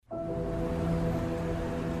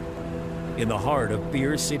in the heart of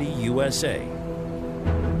Beer City, USA.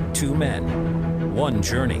 Two men, one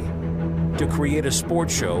journey, to create a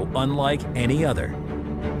sports show unlike any other.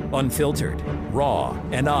 Unfiltered, raw,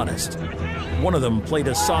 and honest. One of them played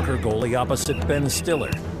a soccer goalie opposite Ben Stiller.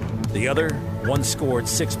 The other once scored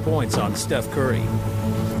 6 points on Steph Curry.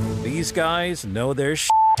 These guys know their shit.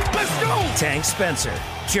 Let's go! Tank Spencer,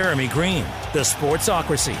 Jeremy Greene, the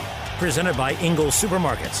Sportsocracy. Presented by Ingles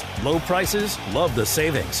Supermarkets. Low prices, love the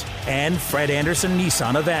savings. And Fred Anderson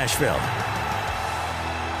Nissan of Asheville.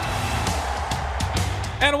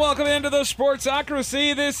 And welcome into the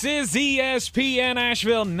Sportsocracy. This is ESPN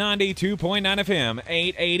Asheville, 92.9 FM,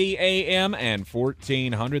 880 AM, and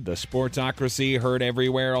 1400. The Sportsocracy, heard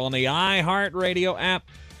everywhere on the iHeartRadio app,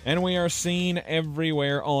 and we are seen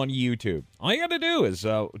everywhere on YouTube. All you got to do is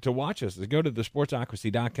to watch us is go to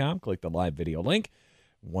thesportsocracy.com, click the live video link.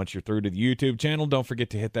 Once you're through to the YouTube channel, don't forget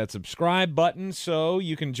to hit that subscribe button so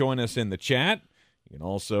you can join us in the chat. You can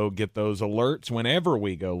also get those alerts whenever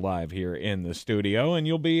we go live here in the studio, and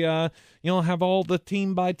you'll be, you'll have all the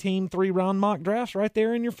team-by-team 3-round mock drafts right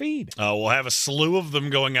there in your feed. We'll have a slew of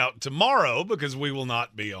them going out tomorrow because we will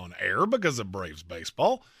not be on air because of Braves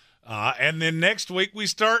baseball. And then next week we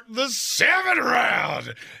start the 7th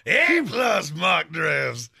round A+ mock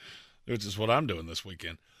drafts, which is what I'm doing this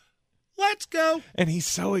weekend. Let's go. And he's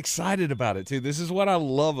so excited about it, too. This is what I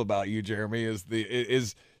love about you, Jeremy,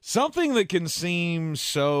 is something that can seem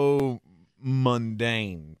so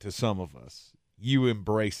mundane to some of us. You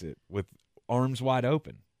embrace it with arms wide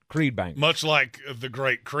open. Creed banger. Much like the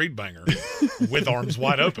great Creed banger with arms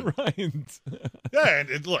wide open. Right. Yeah,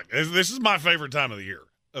 and look, this is my favorite time of the year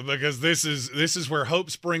because this is where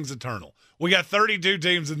hope springs eternal. We got 32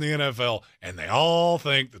 teams in the NFL, and they all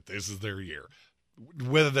think that this is their year.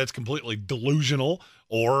 Whether that's completely delusional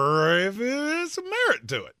or if there's some merit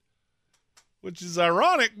to it, which is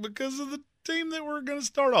ironic because of the team that we're going to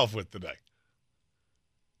start off with today.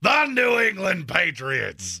 The New England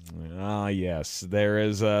Patriots. Yes.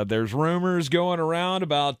 There's rumors going around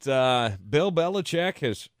about Bill Belichick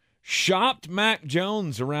has shopped Mac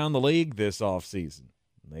Jones around the league this offseason.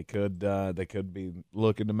 They could be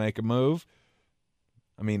looking to make a move.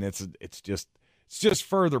 I mean, it's just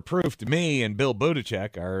further proof to me and Bill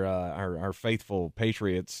Belichick, our faithful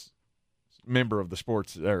Patriots member of the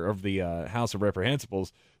sports or of the House of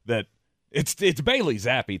Reprehensibles, that it's Bailey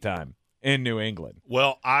Zappi time in New England.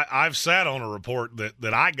 Well, I've sat on a report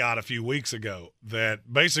that I got a few weeks ago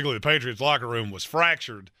that basically the Patriots locker room was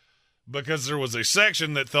fractured because there was a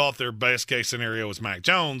section that thought their best case scenario was Mac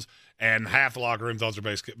Jones, and half the locker room thought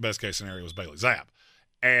their best case scenario was Bailey Zapp.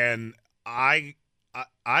 And I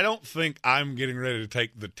don't think I'm getting ready to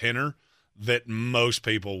take the tenor that most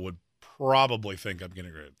people would probably think I'm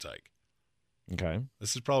getting ready to take. Okay.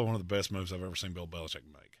 This is probably one of the best moves I've ever seen Bill Belichick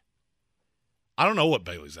make. I don't know what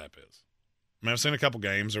Bailey Zapp is. I mean, I've seen a couple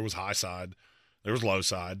games. There was high side. There was low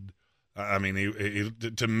side. I mean, he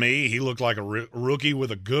to me, he looked like a rookie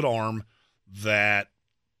with a good arm that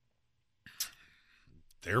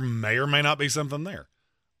there may or may not be something there.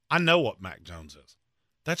 I know what Mac Jones is.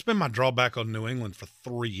 That's been my drawback on New England for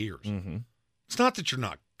 3 years. Mm-hmm. It's not that you're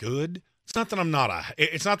not good. It's not that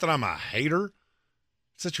I'm a hater.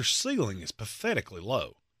 It's that your ceiling is pathetically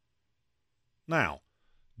low. Now,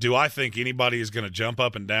 do I think anybody is going to jump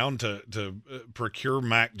up and down to procure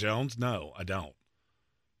Mac Jones? No, I don't.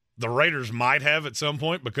 The Raiders might have at some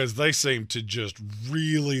point because they seem to just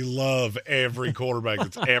really love every quarterback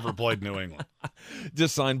that's ever played New England.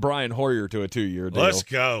 Just signed Brian Hoyer to a 2-year deal. Let's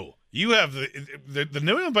go. You have the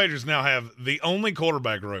New England Patriots now have the only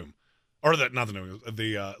quarterback room, or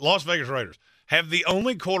the Las Vegas Raiders have the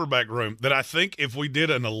only quarterback room that I think if we did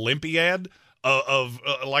an Olympiad of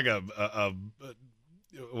like a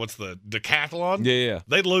what's the decathlon? Yeah.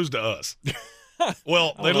 They'd lose to us.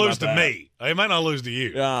 Well, they'd lose to me. They might not lose to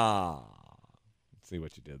you. Let's see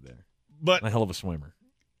what you did there. But a hell of a swimmer.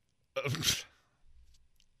 At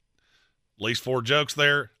least 4 jokes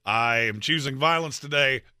there. I am choosing violence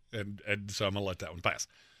today, and so I'm going to let that one pass.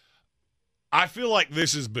 I feel like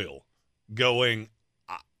this is Bill going,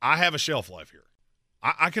 I have a shelf life here.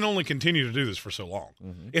 I can only continue to do this for so long.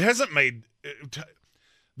 Mm-hmm. It hasn't made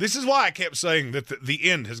 – this is why I kept saying that the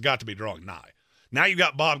end has got to be drawing nigh. Now you've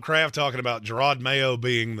got Bob Kraft talking about Gerard Mayo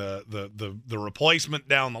being the replacement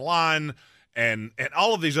down the line and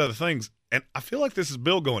all of these other things. And I feel like this is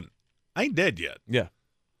Bill going, I ain't dead yet. Yeah.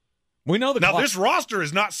 We know now this roster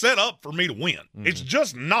is not set up for me to win. Mm-hmm. It's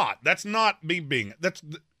just not. That's not me being –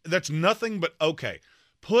 that's nothing but okay.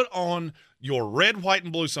 Put on your red, white,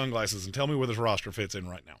 and blue sunglasses and tell me where this roster fits in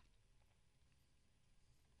right now.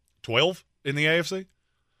 12 in the AFC?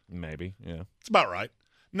 Maybe, yeah. It's about right.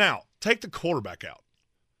 Now, take the quarterback out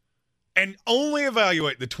and only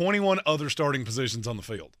evaluate the 21 other starting positions on the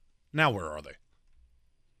field. Now where are they?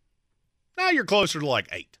 Now you're closer to like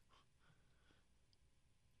 8.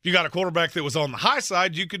 If you got a quarterback that was on the high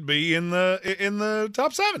side, you could be in the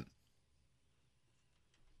top 7.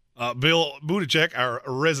 Bill Buttigieg, our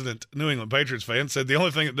resident New England Patriots fan, said the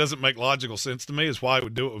only thing that doesn't make logical sense to me is why I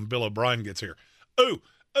would do it when Bill O'Brien gets here. Ooh,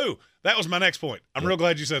 that was my next point. I'm real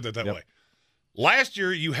glad you said that way. Last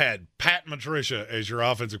year, you had Pat Matricia as your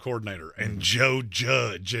offensive coordinator and Joe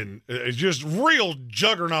Judge and just real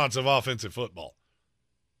juggernauts of offensive football.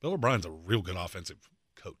 Bill O'Brien's a real good offensive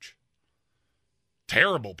coach.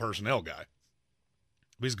 Terrible personnel guy.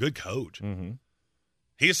 But he's a good coach. Mm-hmm.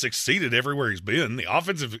 He has succeeded everywhere he's been. The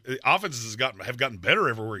offenses have gotten better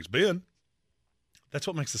everywhere he's been. That's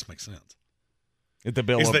what makes this make sense. If the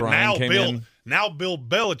Bill O'Brien came in. Now Bill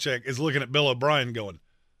Belichick is looking at Bill O'Brien going,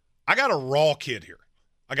 I got a raw kid here.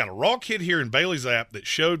 I got a raw kid here in Bailey Zappe that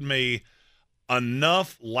showed me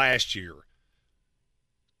enough last year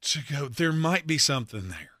to go, there might be something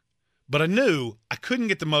there. But I knew I couldn't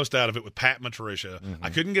get the most out of it with Pat Matricia. Mm-hmm. I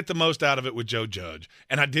couldn't get the most out of it with Joe Judge.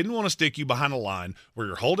 And I didn't want to stick you behind a line where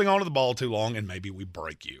you're holding on to the ball too long and maybe we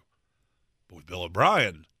break you. But with Bill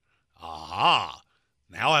O'Brien, now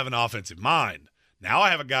I have an offensive mind. Now I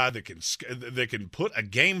have a guy that can put a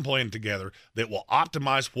game plan together that will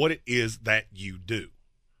optimize what it is that you do.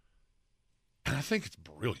 And I think it's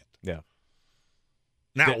brilliant. Yeah.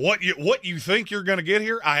 Now, what you think you're going to get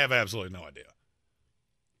here, I have absolutely no idea.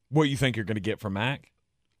 What you think you're going to get from Mac?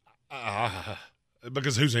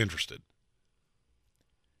 Because who's interested?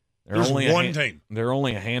 There's one team. There are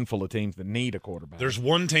only a handful of teams that need a quarterback. There's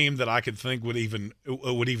one team that I could think would even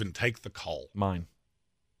take the call. Mine.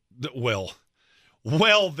 Well,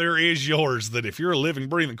 there is yours that if you're a living,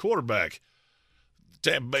 breathing quarterback,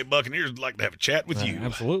 Tampa Bay Buccaneers would like to have a chat with you.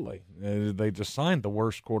 Absolutely. They just signed the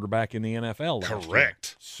worst quarterback in the NFL last year.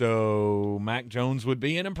 Correct. So Mac Jones would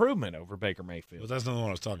be an improvement over Baker Mayfield. But that's not what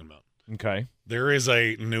I was talking about. Okay. There is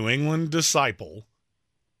a New England disciple,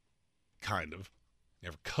 kind of,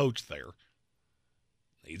 never coached there,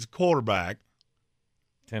 needs a quarterback.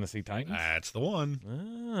 Tennessee Titans? That's the one.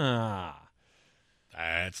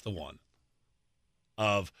 That's the one.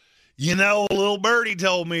 A little birdie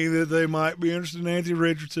told me that they might be interested in Anthony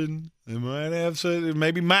Richardson. They might have said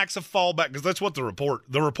maybe Mac's a fallback because that's what the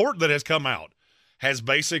report that has come out has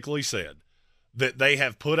basically said that they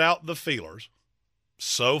have put out the feelers.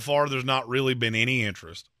 So far, there's not really been any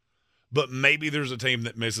interest, but maybe there's a team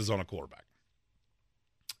that misses on a quarterback.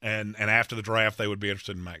 And after the draft, they would be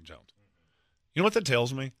interested in Mac Jones. You know what that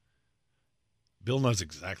tells me? Bill knows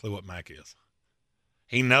exactly what Mac is.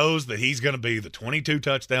 He knows that he's going to be the 22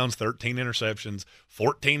 touchdowns, 13 interceptions,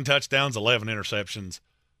 14 touchdowns, 11 interceptions.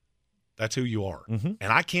 That's who you are. Mm-hmm.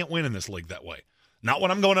 And I can't win in this league that way. Not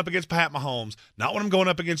when I'm going up against Pat Mahomes, not when I'm going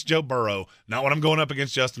up against Joe Burrow, not when I'm going up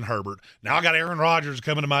against Justin Herbert. Now I got Aaron Rodgers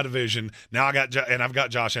coming to my division. Now I've got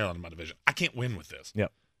Josh Allen in my division. I can't win with this.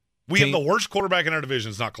 Yep. We have the worst quarterback in our division.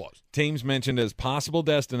 It's not close. Teams mentioned as possible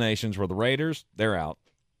destinations were the Raiders. They're out.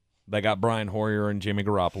 They got Brian Hoyer and Jimmy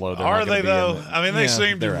Garoppolo. Are they though? I mean, they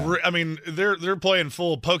seem to. They're playing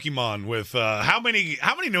full Pokemon with how many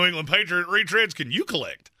New England Patriot retreads can you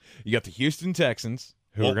collect? You got the Houston Texans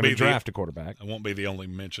who are going to draft a quarterback. I won't be the only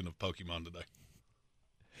mention of Pokemon today.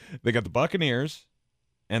 They got the Buccaneers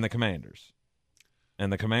and the Commanders,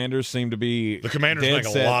 and the Commanders seem to be the Commanders make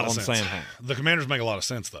a lot of sense. Sam Howell. The Commanders make a lot of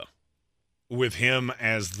sense though, with him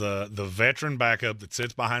as the veteran backup that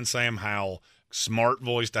sits behind Sam Howell. Smart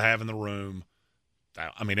voice to have in the room.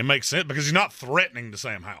 I mean, it makes sense because he's not threatening to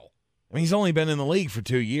Sam Howell. I mean, he's only been in the league for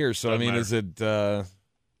 2 years, so Doesn't matter. Is it doesn't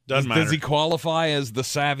matter? Does he qualify as the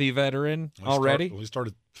savvy veteran already? He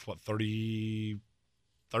started 30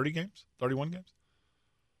 games, 31 games.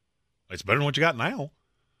 It's better than what you got now.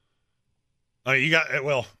 I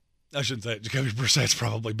shouldn't say it. Jacoby Brissett's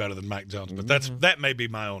probably better than Mac Jones, but that may be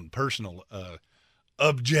my own personal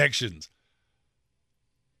objections.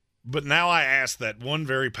 But now I ask that one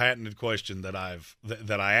very patented question that I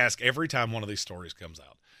ask every time one of these stories comes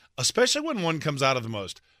out, especially when one comes out of the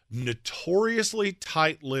most notoriously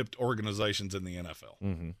tight-lipped organizations in the NFL.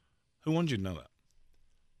 Mm-hmm. Who wanted you to know that?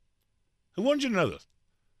 Who wanted you to know this?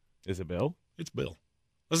 Is it Bill? It's Bill.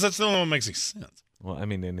 That's the only one that makes any sense. Well, I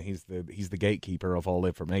mean, then he's the gatekeeper of all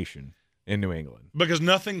information in New England. Because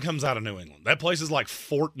nothing comes out of New England. That place is like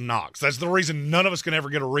Fort Knox. That's the reason none of us can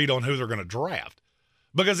ever get a read on who they're going to draft.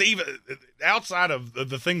 Because even outside of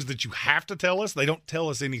the things that you have to tell us, they don't tell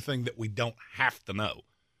us anything that we don't have to know.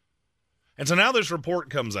 And so now this report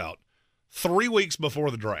comes out 3 weeks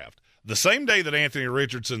before the draft the same day that Anthony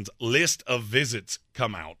Richardson's list of visits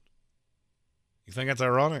come out. You think that's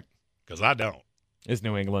ironic? Because I don't. Is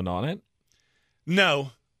New England on it?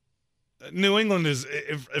 No. New England is,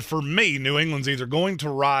 for me, New England's either going to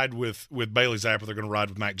ride with Bailey Zappa or they're going to ride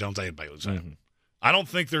with Mac Jones and Bailey Zappa. Mm-hmm. I don't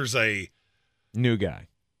think there's a new guy.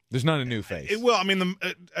 There's not a new face. Well, I mean,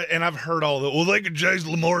 and I've heard all that. Well, they could chase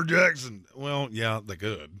Lamar Jackson. Well, yeah, they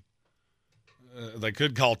could. They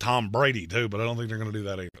could call Tom Brady too, but I don't think they're going to do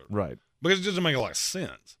that either. Right. Because it doesn't make a lot of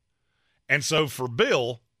sense. And so for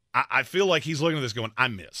Bill, I feel like he's looking at this going, I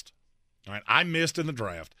missed. All right, I missed in the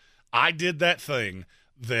draft. I did that thing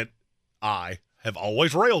that I have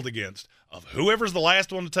always railed against of whoever's the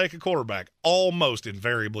last one to take a quarterback almost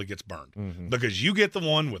invariably gets burned because you get the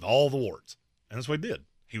one with all the warts. And that's what he did.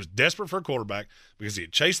 He was desperate for a quarterback because he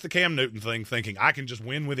had chased the Cam Newton thing thinking I can just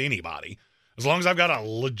win with anybody. As long as I've got a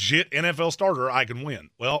legit NFL starter, I can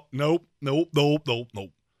win. Well, nope.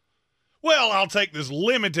 Well, I'll take this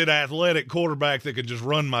limited athletic quarterback that can just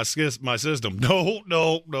run my system. No.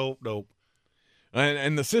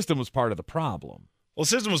 And the system was part of the problem. Well, the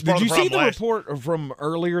system was part of the problem. Did you see the report from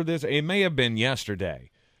earlier it may have been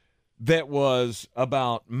yesterday, that was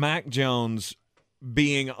about Mac Jones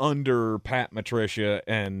being under Pat Matricia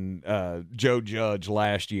and Joe Judge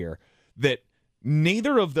last year, that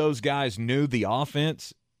neither of those guys knew the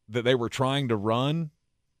offense that they were trying to run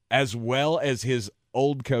as well as his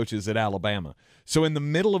old coaches at Alabama. So in the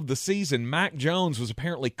middle of the season, Mac Jones was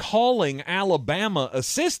apparently calling Alabama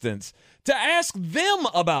assistants to ask them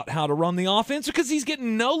about how to run the offense because he's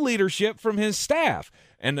getting no leadership from his staff.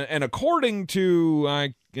 And according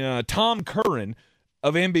to Tom Curran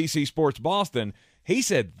of NBC Sports Boston, he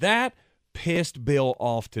said that pissed Bill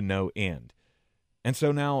off to no end. And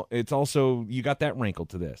so now it's also, you got that wrinkle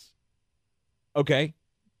to this. Okay,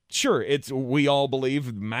 sure, we all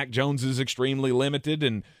believe Mac Jones is extremely limited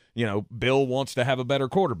and, Bill wants to have a better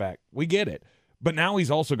quarterback. We get it. But now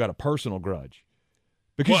he's also got a personal grudge.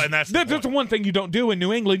 Because and that's the one thing you don't do in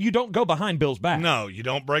New England. You don't go behind Bill's back. No, you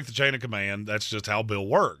don't break the chain of command. That's just how Bill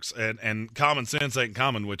works. And common sense ain't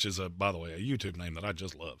common, which is, by the way, a YouTube name that I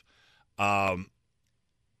just love.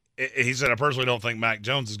 He said, I personally don't think Mac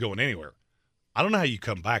Jones is going anywhere. I don't know how you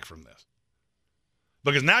come back from this.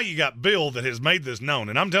 Because now you got Bill that has made this known.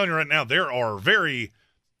 And I'm telling you right now, there are very,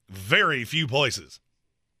 very few places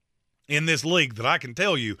in this league that I can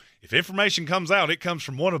tell you, if information comes out, it comes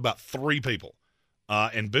from one of about 3 people.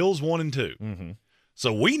 And Bill's 1 and 2. Mm-hmm.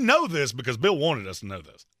 So we know this because Bill wanted us to know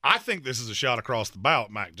this. I think this is a shot across the bow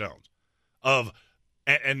at Mac Jones.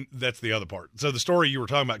 And that's the other part. So the story you were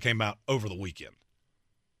talking about came out over the weekend.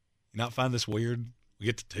 You not find this weird? We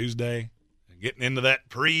get to Tuesday, getting into that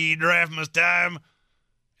pre-draftmas time,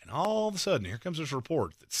 and all of a sudden, here comes this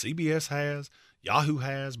report that CBS has, Yahoo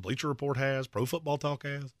has, Bleacher Report has, Pro Football Talk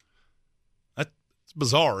has. That's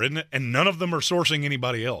bizarre, isn't it? And none of them are sourcing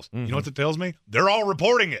anybody else. Mm-hmm. You know what that tells me? They're all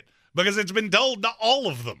reporting it because it's been told to all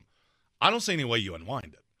of them. I don't see any way you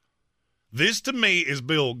unwind it. This, to me, is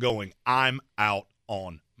Bill going, I'm out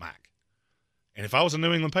on Mac. And if I was a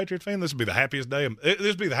New England Patriot fan, this would be the happiest day. This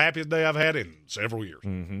would be the happiest day I've had in several years.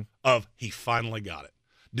 Mm-hmm. Of he finally got it.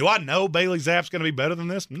 Do I know Bailey Zapp's going to be better than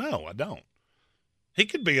this? No, I don't. He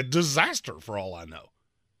could be a disaster for all I know.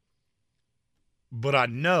 But I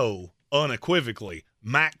know unequivocally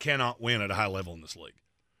Mac cannot win at a high level in this league.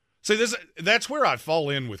 See, that's where I fall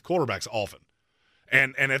in with quarterbacks often.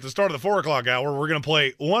 And at the start of the 4 o'clock hour, we're going to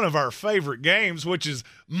play one of our favorite games, which is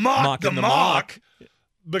Mock the Mock.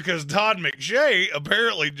 Because Todd McShay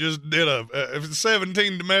apparently just did a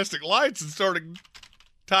 17 domestic lights and started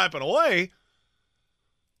typing away.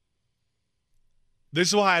 This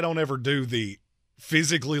is why I don't ever do the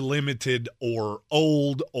physically limited or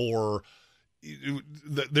old or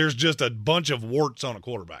there's just a bunch of warts on a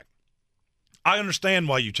quarterback. I understand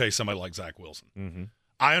why you chase somebody like Zach Wilson. Mm-hmm.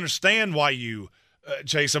 I understand why you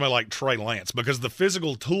chase somebody like Trey Lance because the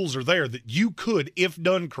physical tools are there that you could, if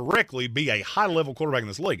done correctly, be a high-level quarterback in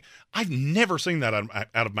this league. I've never seen that out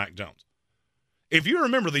of Mac Jones. If you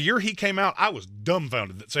remember the year he came out, I was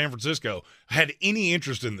dumbfounded that San Francisco had any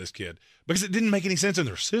interest in this kid because it didn't make any sense in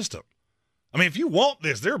their system. I mean, if you want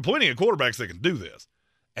this, there are plenty of quarterbacks that can do this.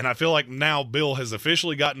 And I feel like now Bill has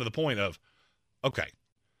officially gotten to the point of, okay,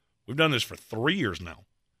 we've done this for 3 years now,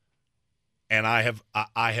 and I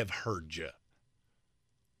have heard you.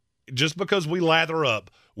 Just because we lather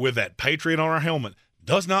up with that Patriot on our helmet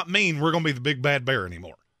does not mean we're going to be the big bad bear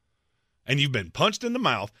anymore. And you've been punched in the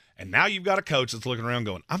mouth, and now you've got a coach that's looking around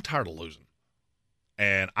going, I'm tired of losing.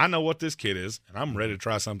 And I know what this kid is, and I'm ready to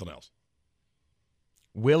try something else.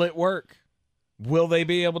 Will it work? Will they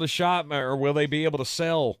be able to shop, or will they be able to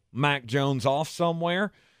sell Mac Jones off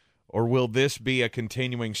somewhere? Or will this be a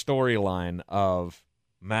continuing storyline of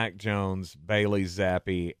Mac Jones, Bailey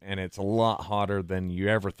Zappi, and it's a lot hotter than you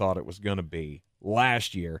ever thought it was going to be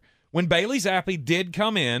last year when Bailey Zappi did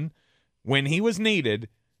come in when he was needed,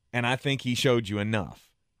 and I think he showed you enough.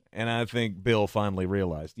 And I think Bill finally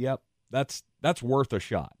realized, yep, that's worth a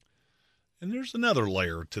shot. And there's another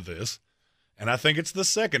layer to this, and I think it's the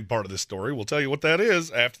second part of this story. We'll tell you what that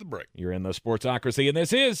is after the break. You're in the Sportsocracy, and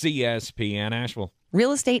this is ESPN Asheville.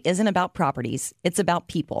 Real estate isn't about properties, it's about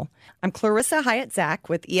people. I'm Clarissa Hyatt-Zach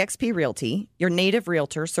with eXp Realty, your native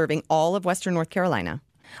realtor serving all of Western North Carolina.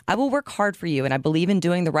 I will work hard for you, and I believe in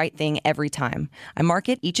doing the right thing every time. I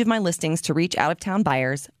market each of my listings to reach out-of-town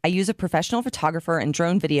buyers. I use a professional photographer and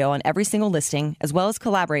drone video on every single listing, as well as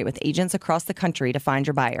collaborate with agents across the country to find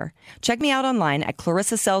your buyer. Check me out online at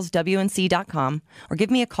clarissasellswnc.com or give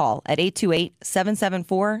me a call at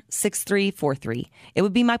 828-774-6343. It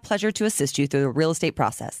would be my pleasure to assist you through the real estate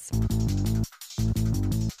process.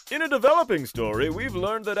 In a developing story, we've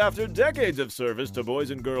learned that after decades of service to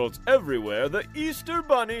boys and girls everywhere, the Easter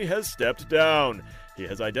Bunny has stepped down. He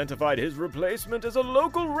has identified his replacement as a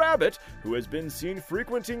local rabbit who has been seen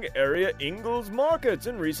frequenting area Ingalls markets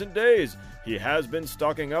in recent days. He has been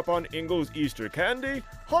stocking up on Ingalls Easter candy,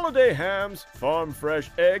 holiday hams, farm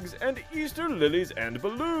fresh eggs, and Easter lilies and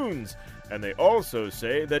balloons. And they also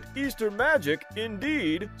say that Easter magic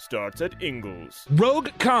indeed starts at Ingalls. Rogue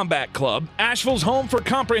Combat Club, Asheville's home for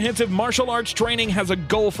comprehensive martial arts training, has a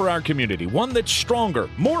goal for our community, one that's stronger,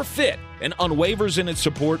 more fit, and unwavers in its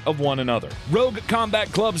support of one another. Rogue Combat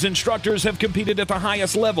Club's instructors have competed at the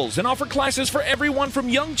highest levels and offer classes for everyone from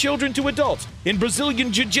young children to adults in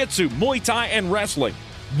Brazilian Jiu-Jitsu, Muay Thai, and wrestling.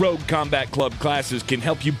 Rogue Combat Club classes can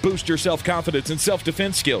help you boost your self-confidence and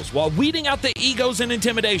self-defense skills while weeding out the egos and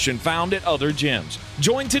intimidation found at other gyms.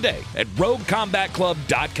 Join today at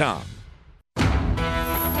roguecombatclub.com.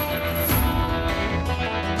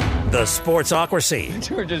 The Sportsocracy.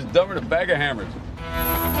 You were just dumping a bag of hammers.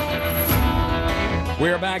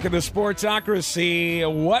 We're back at the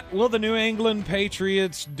Sportsocracy. What will the New England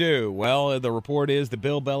Patriots do? Well, the report is that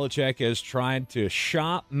Bill Belichick has tried to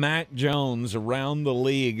shop Mac Jones around the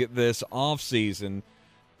league this offseason.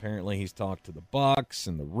 Apparently, he's talked to the Bucs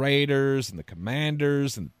and the Raiders and the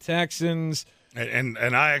Commanders and the Texans. And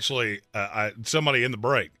I actually, somebody in the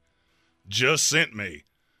break just sent me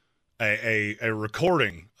a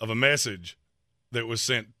recording of a message that was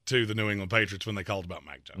sent to the New England Patriots when they called about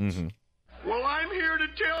Mac Jones. Mm-hmm. Well, I'm here to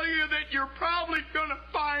tell you that you're probably going to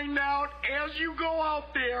find out as you go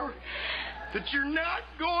out there that you're not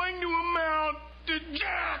going to amount to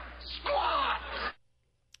jack squat.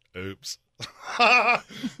 Oops.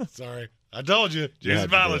 Sorry. I told you. Just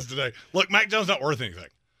violence today. Look, Mac Jones not worth anything.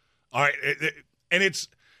 All right. And it's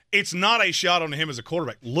not a shot on him as a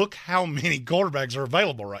quarterback. Look how many quarterbacks are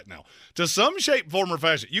available right now. To some shape, form, or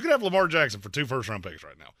fashion, you could have Lamar Jackson for 2 first-round picks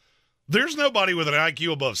right now. There's nobody with an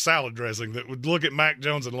IQ above salad dressing that would look at Mac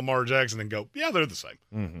Jones and Lamar Jackson and go, yeah, they're the same.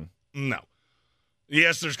 Mm-hmm. No.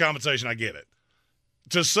 Yes, there's compensation. I get it.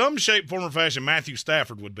 To some shape, form, or fashion, Matthew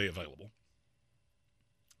Stafford would be available.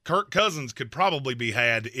 Kirk Cousins could probably be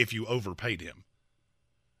had if you overpaid him.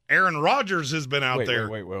 Aaron Rodgers has been out there.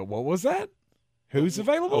 Wait, what was that? Who's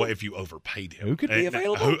available? Oh, if you overpaid him. Who could be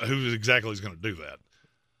available? Who exactly is going to do that?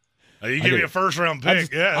 You give me a first-round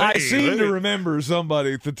pick. I seem to remember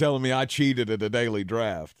somebody telling me I cheated at a daily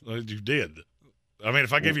draft. You did. I mean,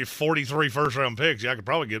 if I give you 43 first-round picks, I could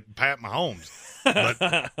probably get Pat Mahomes.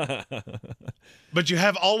 But you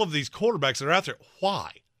have all of these quarterbacks that are out there.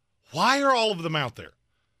 Why? Why are all of them out there?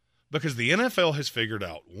 Because the NFL has figured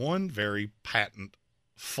out one very patent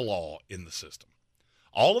flaw in the system.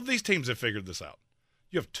 All of these teams have figured this out.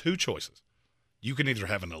 You have 2 choices. You can either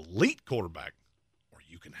have an elite quarterback or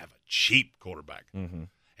you can have a cheap quarterback. Mm-hmm.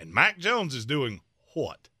 And Mac Jones is doing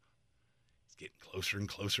what? He's getting closer and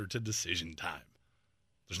closer to decision time.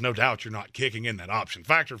 There's no doubt you're not kicking in that option.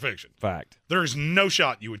 Fact or fiction? Fact. There is no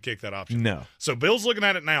shot you would kick that option. No. So Bill's looking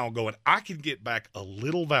at it now going, I can get back a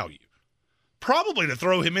little value. Probably to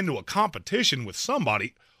throw him into a competition with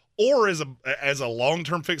somebody or as a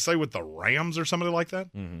long-term fix, say with the Rams or somebody like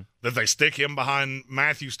that, mm-hmm. that they stick him behind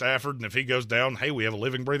Matthew Stafford, and if he goes down, hey, we have a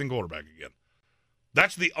living, breathing quarterback again.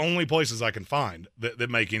 That's the only places I can find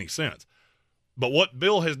that make any sense. But what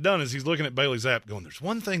Bill has done is he's looking at Bailey Zapp going, there's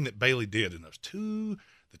one thing that Bailey did in those the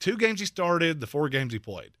 2 games he started, the 4 games he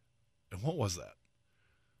played. And what was that?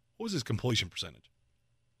 What was his completion percentage?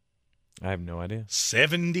 I have no idea.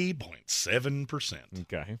 70.7%.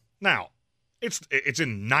 Okay. Now, it's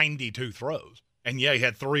in 92 throws. And, yeah, he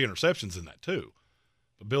had 3 interceptions in that too.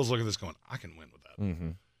 But Bill's looking at this going, I can win with that.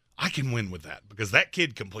 Mm-hmm. I can win with that because that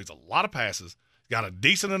kid completes a lot of passes. He's got a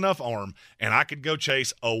decent enough arm, and I could go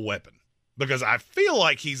chase a weapon. Because I feel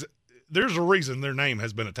like there's a reason their name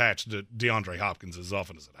has been attached to DeAndre Hopkins as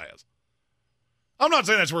often as it has. I'm not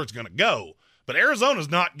saying that's where it's going to go, but Arizona's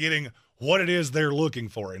not getting what it is they're looking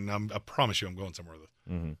for, and I promise you I'm going somewhere with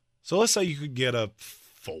this. Mm-hmm. So let's say you could get a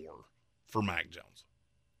 4 for Mac Jones.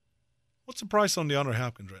 What's the price on DeAndre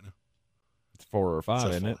Hopkins right now? It's 4 or 5,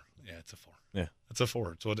 isn't it? Yeah, it's a 4. Yeah. It's a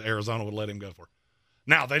 4. It's what Arizona would let him go for.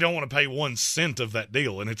 Now, they don't want to pay 1 cent of that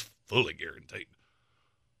deal, and it's fully guaranteed.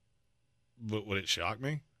 But would it shock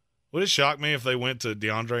me? Would it shock me if they went to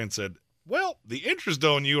DeAndre and said, well, the interest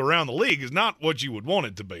on you around the league is not what you would want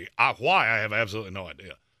it to be. Why, I have absolutely no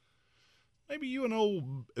idea. Maybe you and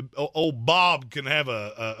old Bob can have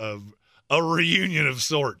a reunion of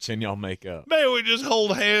sorts. Can y'all make up? Maybe we just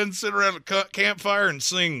hold hands, sit around a campfire, and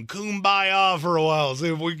sing Kumbaya for a while,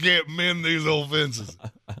 see if we can't mend these old fences.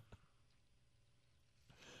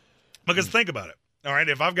 Because think about it. All right,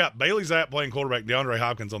 if I've got Bailey Zapp playing quarterback, DeAndre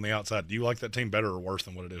Hopkins on the outside, do you like that team better or worse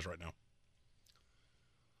than what it is right now?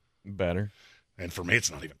 Better. And for me,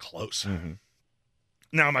 it's not even close. Mm-hmm.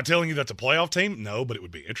 Now, am I telling you that's a playoff team? No, but it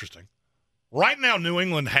would be interesting. Right now, New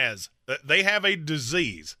England they have a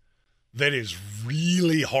disease that is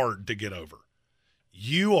really hard to get over.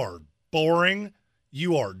 You are boring.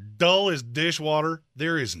 You are dull as dishwater.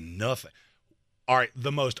 There is nothing. All right,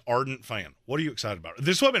 the most ardent fan. What are you excited about?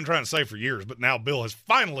 This is what I've been trying to say for years, but now Bill has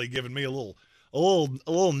finally given me a little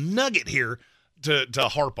nugget here to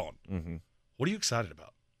harp on. Mm-hmm. What are you excited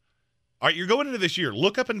about? All right, you're going into this year.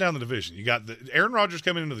 Look up and down the division. You got Aaron Rodgers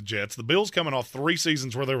coming into the Jets. The Bills coming off 3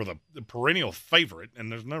 seasons where they were the perennial favorite,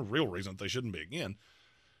 and there's no real reason that they shouldn't be again.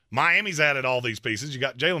 Miami's added all these pieces. You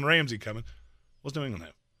got Jalen Ramsey coming. What's New England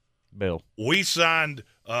have? Bill. We signed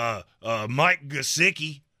Mike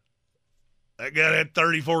Gesicki. That guy had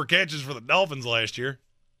 34 catches for the Dolphins last year.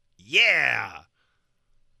 Yeah.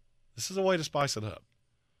 This is a way to spice it up.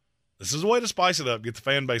 This is a way to spice it up, get the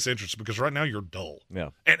fan base interested, because right now you're dull. Yeah.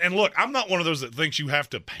 And look, I'm not one of those that thinks you have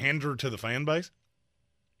to pander to the fan base,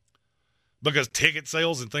 because ticket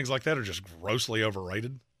sales and things like that are just grossly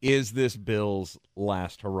overrated. Is this Bill's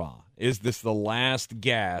last hurrah? Is this the last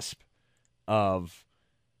gasp of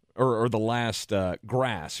or the last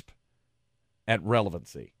grasp at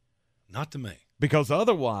relevancy? Not to me. Because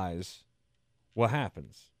otherwise, what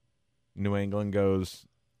happens? New England goes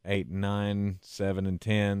 8-9,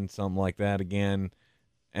 7-10, something like that again,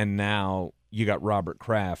 and now you got Robert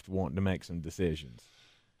Kraft wanting to make some decisions.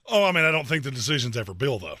 Oh, I mean, I don't think the decision's ever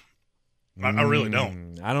Bill, though. I really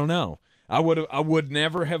don't. I don't know. I would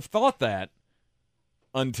never have thought that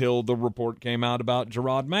until the report came out about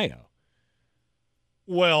Gerard Mayo.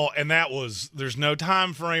 Well, and there's no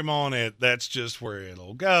time frame on it. That's just where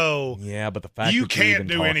it'll go. Yeah, but the fact you that you're can't even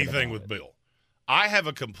do anything about with it. Bill. I have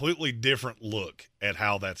a completely different look at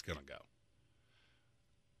how that's going to go.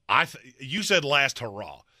 You said last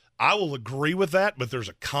hurrah. I will agree with that, but there's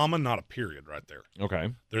a comma, not a period right there.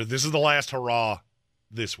 Okay. This is the last hurrah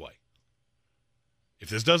this way. If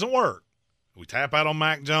this doesn't work, we tap out on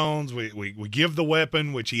Mac Jones. We give the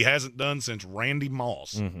weapon, which he hasn't done since Randy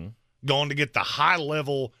Moss. Mm-hmm. Going to get the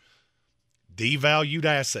high-level devalued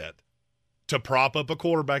asset to prop up a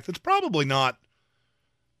quarterback that's probably not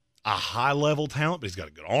a high-level talent, but he's got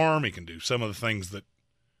a good arm. He can do some of the things that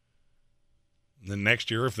then next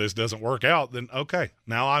year, if this doesn't work out, then okay.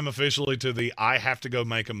 Now I'm officially to I have to go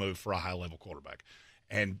make a move for a high-level quarterback.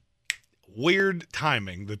 And weird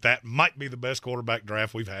timing that might be the best quarterback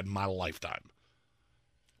draft we've had in my lifetime.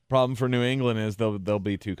 Problem for New England is they'll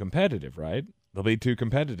be too competitive, right? They'll be too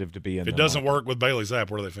competitive to be in. If it doesn't work with Bailey Zapp,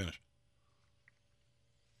 where do they finish?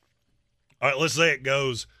 All right, let's say it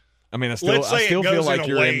goes. I mean, I still feel like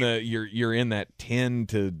you're in that 10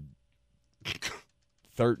 to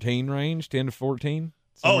 13 range, 10 to 14.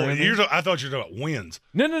 Oh, I thought you were talking about wins.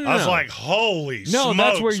 No. I was like, holy smokes,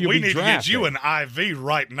 that's where we need to get you an IV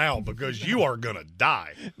right now because you are going to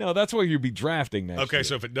die. No, that's where you'll be drafting next year. Okay,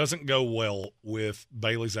 so if it doesn't go well with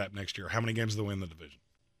Bailey Zapp next year, how many games do they win the division?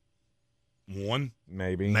 1?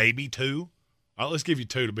 Maybe 2? All right, let's give you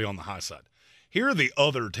 2 to be on the high side. Here are the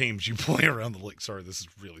other teams you play around the league. Sorry, this is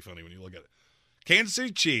really funny when you look at it. Kansas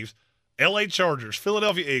City Chiefs, L.A. Chargers,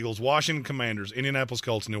 Philadelphia Eagles, Washington Commanders, Indianapolis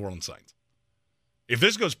Colts, New Orleans Saints. If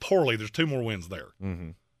this goes poorly, there's 2 more wins there.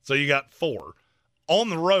 Mm-hmm. So you got 4. On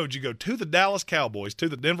the road, you go to the Dallas Cowboys, to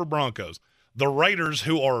the Denver Broncos, the Raiders,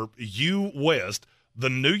 who are U-West, the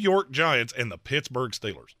New York Giants, and the Pittsburgh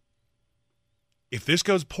Steelers. If this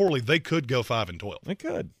goes poorly, they could go 5-12. They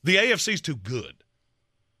could. The AFC's too good.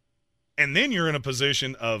 And then you're in a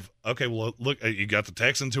position of, okay, well, look, you got the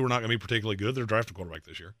Texans who are not going to be particularly good. They're drafting quarterback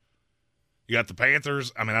this year. You got the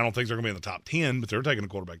Panthers. I mean, I don't think they're going to be in the top 10, but they're taking a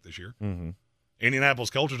quarterback this year. Mm-hmm. Indianapolis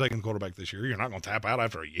Colts are taking a quarterback this year. You're not going to tap out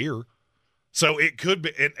after a year. So it could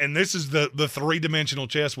be, and this is the three-dimensional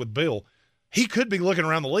chess with Bill. He could be looking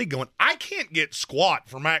around the league going, I can't get squat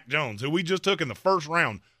for Mac Jones, who we just took in the first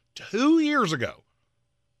round 2 years ago.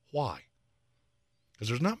 Why? Because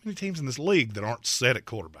there's not many teams in this league that aren't set at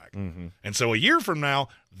quarterback. Mm-hmm. And so a year from now,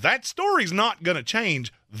 that story's not going to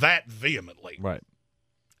change that vehemently. Right.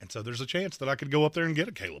 And so there's a chance that I could go up there and get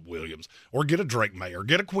a Caleb Williams or get a Drake May or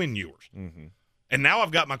get a Quinn Ewers. Mm-hmm. And now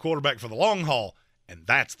I've got my quarterback for the long haul, and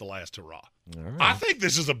that's the last hurrah. Right. I think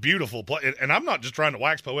this is a beautiful play. And I'm not just trying to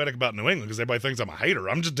wax poetic about New England because everybody thinks I'm a hater.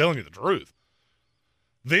 I'm just telling you the truth.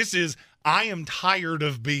 I am tired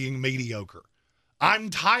of being mediocre. I'm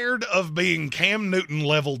tired of being Cam Newton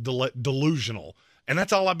level delusional. And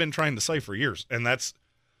that's all I've been trying to say for years. And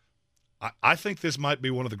I think this might be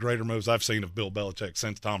one of the greater moves I've seen of Bill Belichick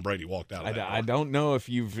since Tom Brady walked out of that. I don't know if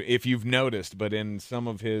you've noticed, but in some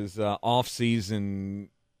of his off-season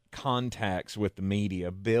contacts with the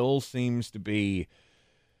media, Bill seems to be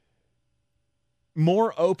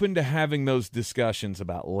more open to having those discussions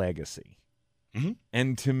about legacy. Mm-hmm.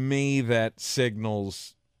 And to me, that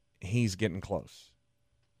signals he's getting close.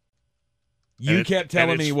 You kept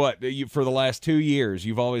telling me for the last 2 years,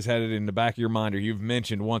 you've always had it in the back of your mind, or you've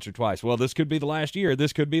mentioned once or twice, well, this could be the last year.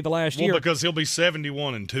 This could be the last year. Because he'll be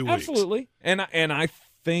 71 in 2 weeks. Absolutely. And I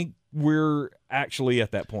think we're actually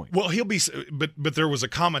at that point. Well, he'll be, but there was a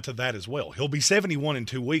comment to that as well. He'll be 71 in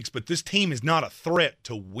 2 weeks, but this team is not a threat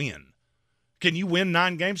to win. Can you win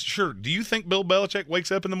 9 games? Sure. Do you think Bill Belichick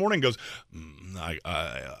wakes up in the morning and goes, I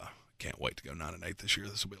can't wait to go 9-8 this year.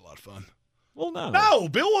 This will be a lot of fun. Well, no. No,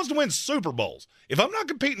 Bill wants to win Super Bowls. If I'm not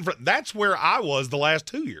competing for – that's where I was the last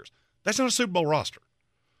 2 years. That's not a Super Bowl roster.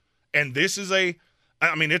 And this is it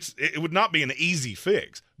would not be an easy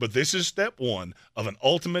fix, but this is step one of an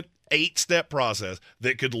ultimate 8-step process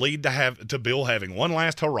that could lead to Bill having one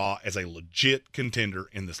last hurrah as a legit contender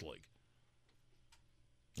in this league.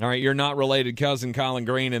 All right, your not related cousin Colin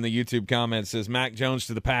Greene in the YouTube comments says, Mac Jones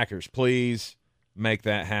to the Packers. Please make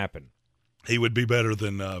that happen. He would be better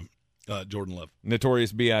than Jordan Love.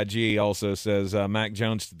 Notorious B.I.G. also says, Mac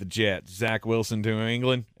Jones to the Jets. Zach Wilson to New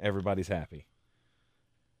England. Everybody's happy.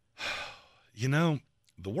 You know,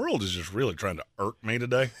 the world is just really trying to irk me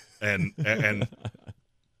today. And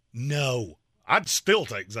no, I'd still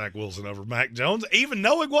take Zach Wilson over Mac Jones, even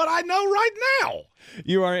knowing what I know right now.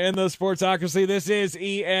 You are in the Sportsocracy. This is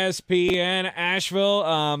ESPN Asheville.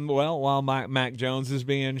 While Mac Jones is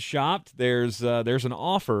being shopped, there's an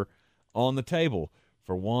offer on the table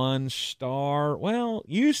for 1 star. Well,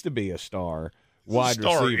 used to be a star wide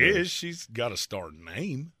receiver. She's got a star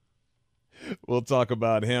name. We'll talk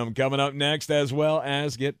about him coming up next, as well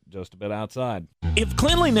as get just a bit outside. If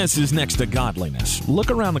cleanliness is next to godliness, look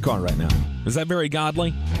around the car right now. Is that very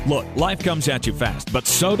godly? Look, life comes at you fast, but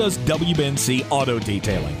so does WBNC Auto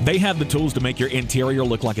Detailing. They have the tools to make your interior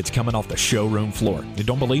look like it's coming off the showroom floor. You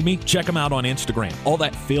don't believe me? Check them out on Instagram. All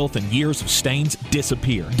that filth and years of stains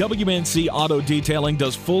disappear. WBNC Auto Detailing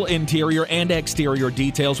does full interior and exterior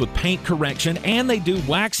details with paint correction, and they do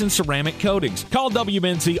wax and ceramic coatings. Call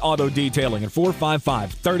WBNC Auto Detailing at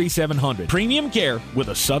 455-3700. Premium care with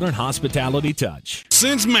a Southern hospitality touch.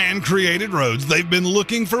 Since man created roads, they've been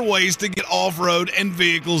looking for ways to get off-road and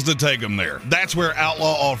vehicles to take them there. That's where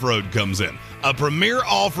Outlaw Off-Road comes in. A premier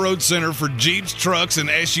off-road center for Jeeps, trucks, and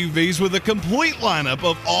SUVs with a complete lineup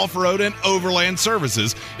of off-road and overland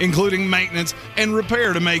services, including maintenance and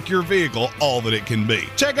repair to make your vehicle all that it can be.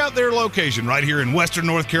 Check out their location right here in Western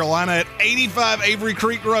North Carolina at 85 Avery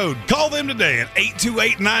Creek Road. Call them today at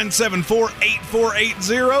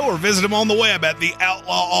 828-974-8480 or visit them on the web at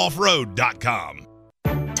theoutlawoffroad.com.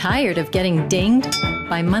 Tired of getting dinged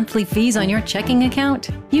by monthly fees on your checking account?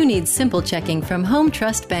 You need Simple Checking from Home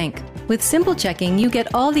Trust Bank. With Simple Checking, you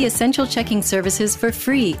get all the essential checking services for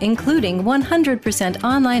free, including 100%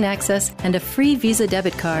 online access and a free Visa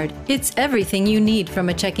debit card. It's everything you need from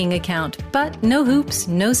a checking account, but no hoops,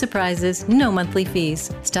 no surprises, no monthly fees.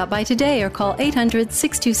 Stop by today or call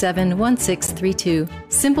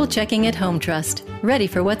 800-627-1632. Simple Checking at Home Trust. Ready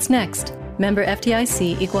for what's next. Member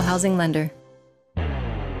FDIC, Equal Housing Lender.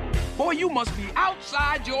 Boy, you must be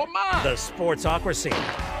outside your mind. The Sportsocracy.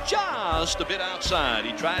 Just a bit outside.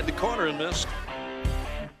 He tried the corner and missed.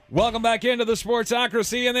 Welcome back into the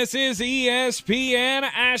Sportsocracy, and this is ESPN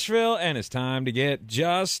Asheville, and it's time to get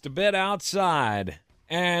just a bit outside.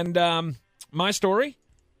 And my story,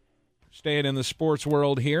 staying in the sports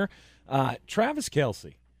world here, Travis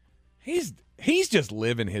Kelce, he's just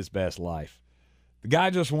living his best life. The guy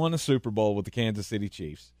just won a Super Bowl with the Kansas City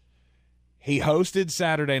Chiefs. He hosted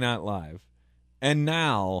Saturday Night Live. And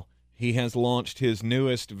now he has launched his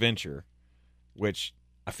newest venture, which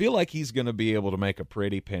I feel like he's going to be able to make a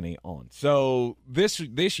pretty penny on. So this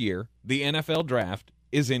year, the NFL draft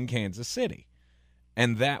is in Kansas City.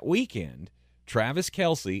 And that weekend, Travis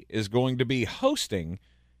Kelce is going to be hosting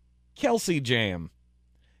Kelce Jam.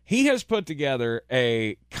 He has put together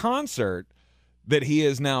a concert that he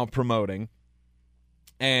is now promoting.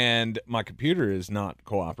 And my computer is not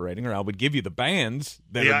cooperating, or I would give you the bands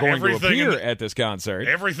that are going to appear at this concert.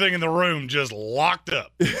 Everything in the room just locked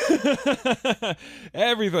up.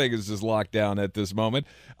 Everything is just locked down at this moment.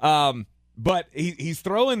 But he's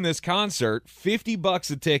throwing this concert,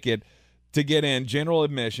 $50 a ticket to get in, general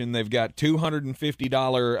admission. They've got $250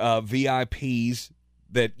 VIPs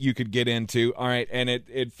that you could get into. All right, and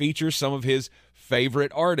it features some of his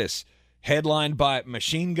favorite artists, headlined by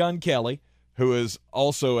Machine Gun Kelly, who is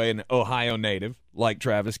also an Ohio native, like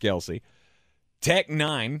Travis Kelce, Tech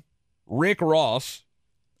Nine, Rick Ross,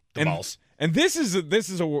 the boss. And this is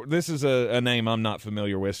a name I'm not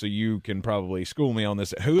familiar with, so you can probably school me on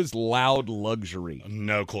this. Who is Loud Luxury?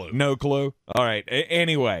 No clue. No clue. All right.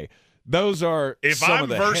 Anyway, those are if I'm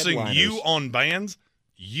versing you on bands,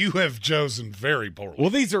 you have chosen very poorly. Well,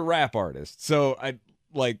 these are rap artists, so I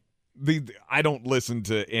don't listen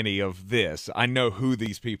to any of this. I know who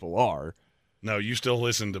these people are. No, you still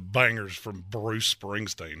listen to bangers from Bruce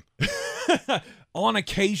Springsteen. On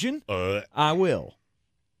occasion, I will.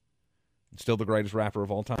 Still the greatest rapper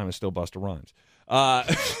of all time is still Busta Rhymes.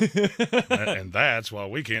 And that's why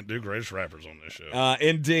we can't do greatest rappers on this show.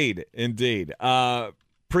 Indeed.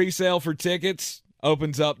 Pre-sale for tickets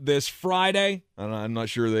opens up this Friday. I'm not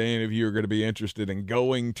sure that any of you are going to be interested in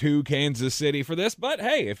going to Kansas City for this, but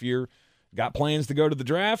hey, if you're got plans to go to the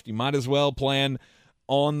draft, you might as well plan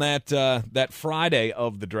on that Friday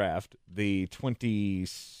of the draft, the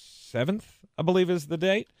 27th, I believe is the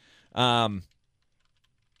date. Yeah,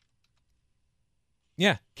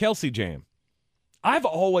 Kelce Jam. I've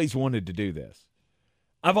always wanted to do this.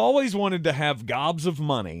 I've always wanted to have gobs of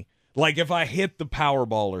money, like if I hit the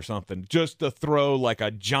Powerball or something, just to throw like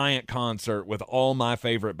a giant concert with all my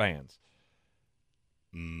favorite bands.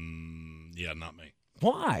 Yeah, not me.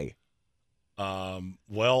 Why?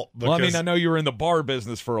 Well, I mean, I know you were in the bar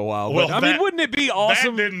business for a while, but I mean, wouldn't it be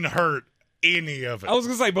awesome? That didn't hurt any of it. I was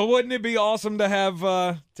gonna say, but wouldn't it be awesome to have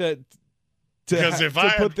to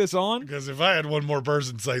put this on? Because if I had one more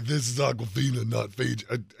person say this is Aquafina, not Fiji,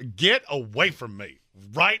 get away from me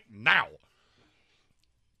right now.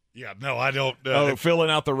 Yeah, no, I don't.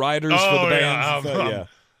 Filling out the riders for the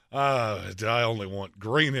bands. I only want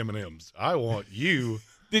green M&Ms. I want you.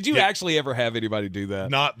 Did you actually ever have anybody do that?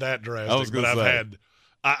 Not that drastic, but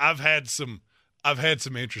I've had some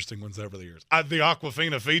interesting ones over the years. The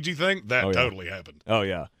Aquafina Fiji thing, that totally happened. Oh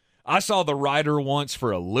yeah, I saw the rider once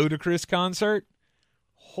for a Ludacris concert.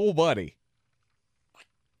 Oh, buddy.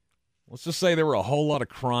 Let's just say there were a whole lot of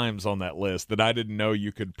crimes on that list that I didn't know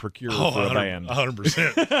you could procure for a band.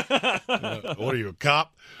 100%. What are you, a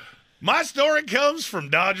cop? My story comes from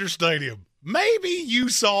Dodger Stadium. Maybe you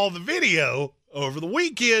saw the video over the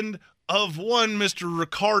weekend of one Mr.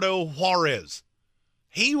 Ricardo Juarez.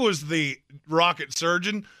 He was the rocket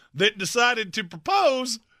surgeon that decided to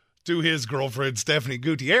propose to his girlfriend Stephanie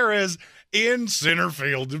Gutierrez in center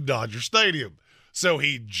field of Dodger Stadium. So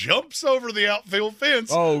he jumps over the outfield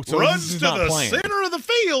fence, runs to the center of the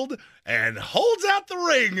field, and holds out the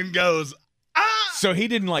ring and goes, ah! So he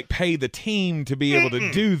didn't, pay the team to be able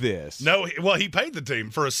to do this. No, he paid the team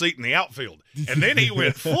for a seat in the outfield. And then he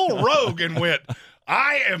went full rogue and went,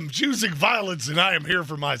 I am choosing violence, and I am here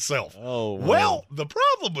for myself. Oh, wow. Well, the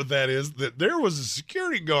problem with that is that there was a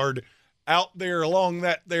security guard out there along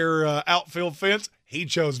their outfield fence. He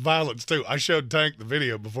chose violence, too. I showed Tank the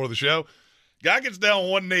video before the show. Guy gets down on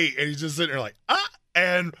one knee, and he's just sitting there like,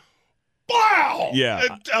 and wow! Yeah.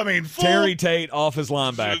 I mean, Terry Tate off his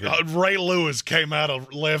linebacker. Ray Lewis came out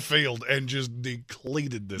of left field and just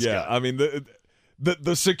depleted this guy. Yeah, I mean,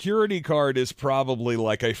 the security guard is probably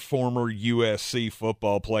like a former USC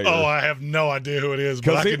football player. Oh, I have no idea who it is,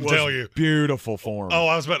 but I can tell you. Beautiful form. Oh,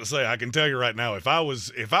 I was about to say, I can tell you right now, if I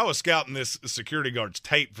was scouting this security guard's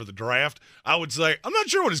tape for the draft, I would say, I'm not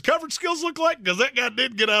sure what his coverage skills look like because that guy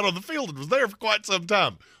did get out on the field and was there for quite some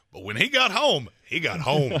time. But when he got home, he got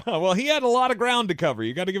home. Well, he had a lot of ground to cover.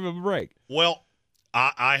 You got to give him a break. Well,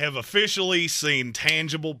 I have officially seen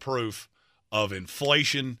tangible proof of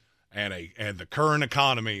inflation and the current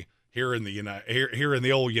economy here in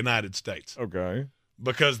the old United States. Okay.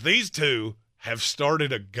 Because these two have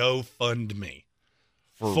started a GoFundMe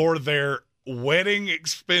for their wedding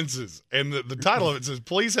expenses. And the title of it says,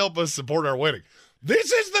 please help us support our wedding.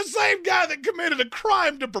 This is the same guy that committed a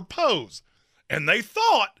crime to propose. And they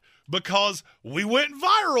thought because we went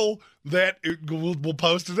viral that we'll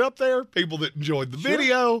post it up there. People that enjoyed the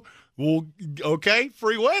video will,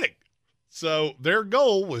 free wedding. So their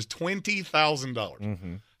goal was $20,000.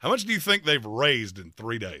 Mm-hmm. How much do you think they've raised in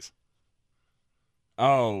 3 days?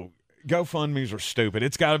 Oh, GoFundMe's are stupid.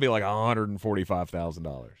 It's got to be like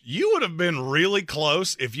 $145,000. You would have been really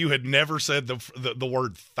close if you had never said the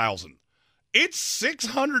word thousand. It's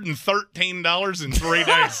 $613 in 3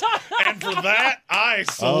 days. And for that, I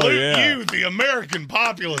salute you, the American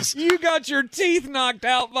populace. You got your teeth knocked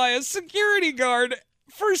out by a security guard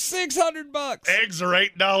for $600. Eggs are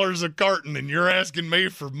 $8 a carton, and you're asking me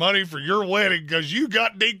for money for your wedding because you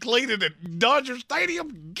got decleated at Dodger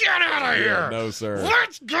Stadium? Get out of here! No, sir.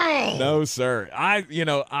 Let's go! No, sir. I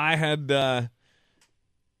had a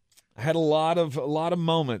lot of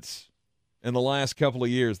moments in the last couple of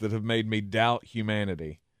years that have made me doubt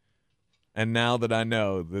humanity. And now that I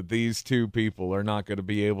know that these two people are not going to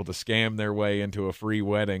be able to scam their way into a free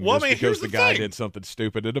wedding because the guy did something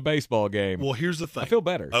stupid at a baseball game. Well, here's the thing. I feel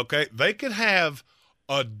better. Okay, they could have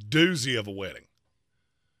a doozy of a wedding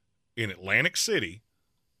in Atlantic City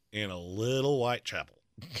in a little Whitechapel.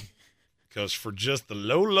 Because for just the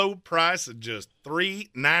low price of just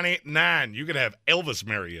 $3.99, you could have Elvis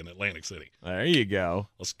marry in Atlantic City. There you go.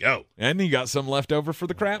 Let's go. And you got some left over for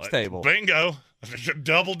the craps table. Bingo.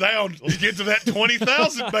 Double down. Let's get to that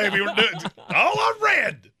 20,000, baby. We're doing all on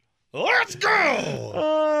red. Let's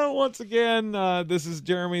go. Once again, this is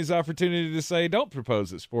Jeremy's opportunity to say, don't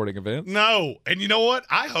propose at sporting events. No. And you know what?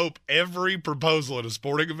 I hope every proposal at a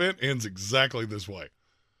sporting event ends exactly this way.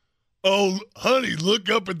 Oh, honey, look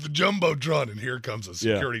up at the Jumbotron, and here comes a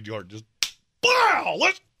security guard. Just, wow,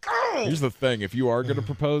 let's go. Here's the thing. If you are going to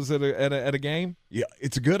propose at a game,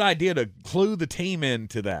 it's a good idea to clue the team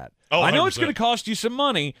into that. Oh, I know 100%. it's going to cost you some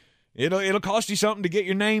money. It'll cost you something to get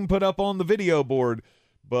your name put up on the video board,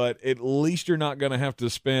 but at least you're not going to have to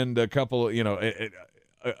spend a couple,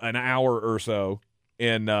 an hour or so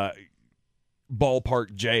in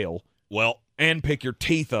ballpark jail. Well, and pick your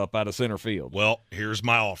teeth up out of center field. Well, here's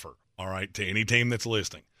my offer. All right, to any team that's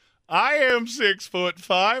listening. I am 6'5".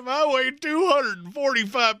 I weigh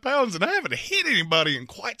 245 pounds, and I haven't hit anybody in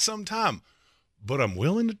quite some time. But I'm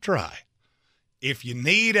willing to try. If you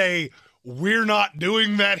need a "we're not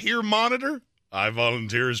doing that here" monitor, I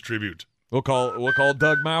volunteer as tribute. We'll call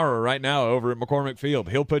Doug Maurer right now over at McCormick Field.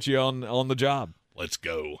 He'll put you on the job. Let's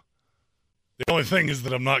go. The only thing is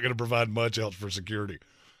that I'm not going to provide much else for security.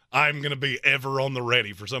 I'm going to be ever on the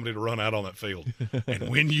ready for somebody to run out on that field. And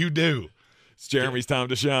when you do, it's Jeremy's time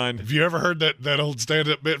to shine. Have you ever heard that old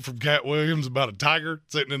stand-up bit from Cat Williams about a tiger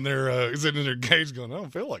sitting in their cage going, I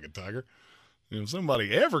don't feel like a tiger? If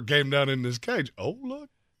somebody ever came down in this cage, oh, look,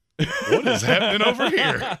 what is happening over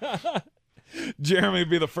here? Jeremy would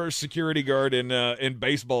be the first security guard in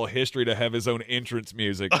baseball history to have his own entrance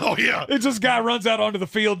music. Oh, yeah. It's this guy runs out onto the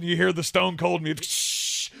field and you hear the Stone Cold music.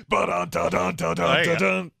 Shh,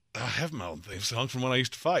 ba-dun-dun-dun-dun-dun-dun. I have my own theme song from when I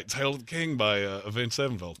used to fight. It's Hail to the King by Avenged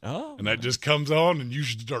Sevenfold. Oh, and that just comes on, and you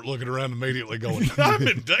should start looking around immediately going, I'm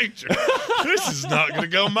in danger. This is not going to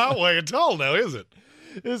go my way at all now, is it?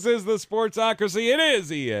 This is the Sportsocracy. It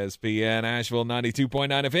is ESPN Asheville 92.9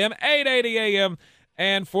 FM, 880 AM,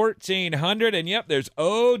 and 1400. And, yep, there's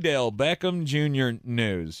Odell Beckham Jr.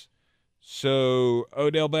 news. So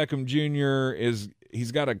Odell Beckham Jr.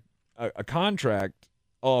 he's got a contract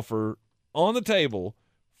offer on the table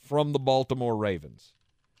from the Baltimore Ravens.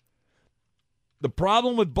 The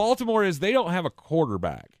problem with Baltimore is they don't have a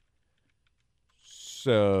quarterback.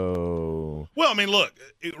 So, well, I mean, look,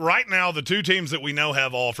 right now the two teams that we know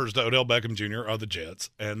have offers to Odell Beckham Jr. are the Jets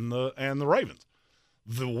and the Ravens.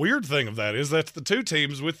 The weird thing of that is that's the two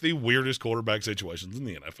teams with the weirdest quarterback situations in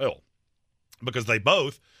the NFL because they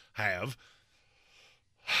both have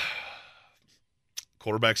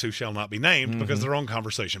quarterbacks who shall not be named because they're on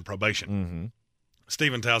conversation probation. Mm-hmm.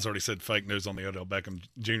 Stephen Tow's already said fake news on the Odell Beckham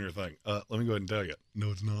Jr. thing. Let me go ahead and tell you. No,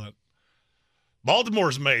 it's not.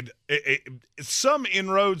 Baltimore's made some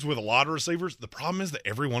inroads with a lot of receivers. The problem is that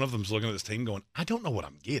every one of them's looking at this team going, I don't know what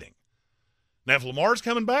I'm getting. Now, if Lamar's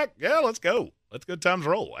coming back, yeah, let's go. Let's good times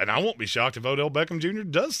roll. And I won't be shocked if Odell Beckham Jr.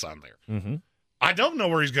 does sign there. Mm-hmm. I don't know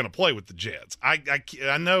where he's going to play with the Jets. I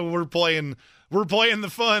know we're playing the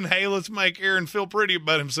fun, hey, let's make Aaron feel pretty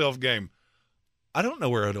about himself game. I don't know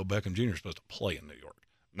where Odell Beckham Jr. is supposed to play in New York.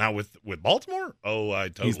 Now, with Baltimore,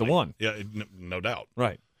 he's the one. Yeah, no doubt.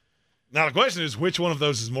 Right. Now, the question is which one of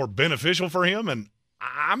those is more beneficial for him, and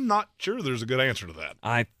I'm not sure there's a good answer to that.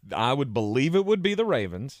 I would believe it would be the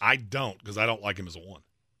Ravens. I don't, because I don't like him as a one.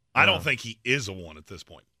 I don't think he is a one at this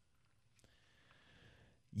point.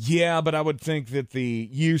 Yeah, but I would think that the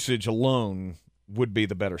usage alone would be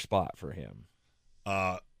the better spot for him.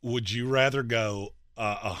 Would you rather go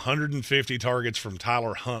 150 targets from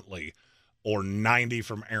Tyler Huntley or 90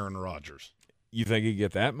 from Aaron Rodgers? You think he'd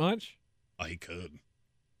get that much? He could.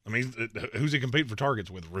 I mean, who's he competing for targets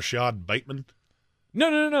with? Rashad Bateman?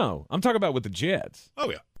 No. I'm talking about with the Jets. Oh,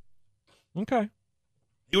 yeah. Okay.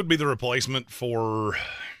 He would be the replacement for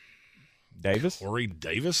Davis? Corey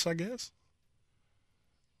Davis, I guess.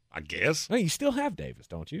 No, you still have Davis,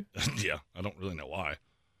 don't you? Yeah, I don't really know why.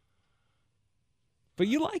 But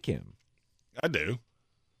you like him. I do.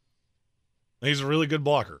 He's a really good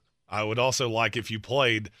blocker. I would also like if you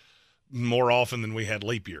played more often than we had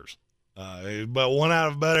leap years. But one out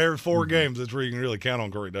of about every 4 games, that's where you can really count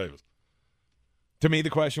on Corey Davis. To me, the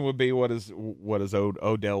question would be, what does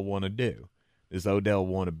Odell want to do? Does Odell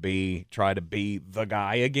want to try to be the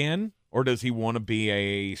guy again? Or does he want to be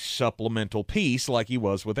a supplemental piece like he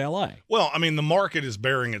was with L.A.? Well, I mean, the market is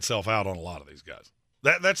bearing itself out on a lot of these guys.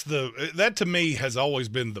 That to me has always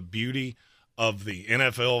been the beauty of the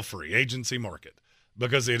NFL free agency market,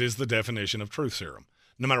 because it is the definition of truth serum.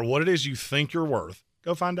 No matter what it is you think you're worth,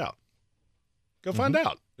 go find out. Go find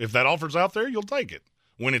out. If that offer's out there, you'll take it.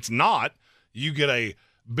 When it's not, you get a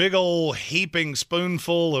big old heaping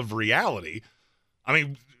spoonful of reality. I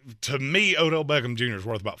mean, to me, Odell Beckham Jr. is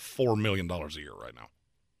worth about $4 million a year right now.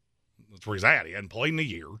 That's where he's at. He hadn't played in a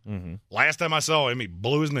year. Mm-hmm. Last time I saw him, he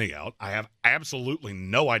blew his knee out. I have absolutely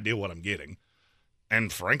no idea what I'm getting.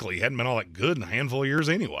 And frankly, he hadn't been all that good in a handful of years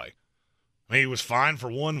anyway. I mean, he was fine for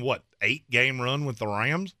 8-game run with the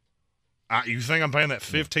Rams? You think I'm paying that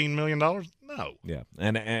 $15 million? No. Yeah,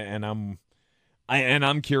 and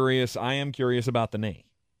I'm curious. I am curious about the knee.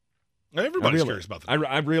 Everybody's curious about the knee.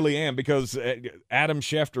 I really am, because Adam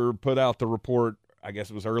Schefter put out the report, I guess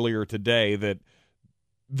it was earlier today, that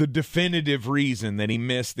the definitive reason that he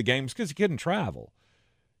missed the game was because he couldn't travel.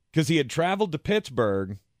 Because he had traveled to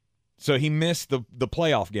Pittsburgh, so he missed the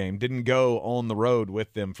playoff game, didn't go on the road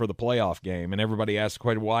with them for the playoff game, and everybody asked the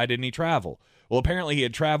question, why didn't he travel? Well, apparently he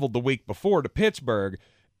had traveled the week before to Pittsburgh,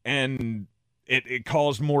 and it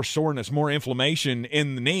caused more soreness, more inflammation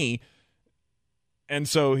in the knee, and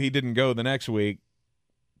so he didn't go the next week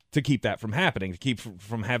to keep that from happening, to keep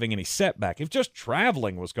from having any setback. If just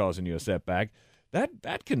traveling was causing you a setback,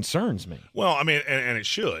 that concerns me. Well, I mean, and it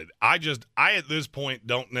should. I at this point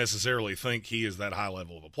don't necessarily think he is that high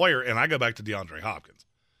level of a player, and I go back to DeAndre Hopkins.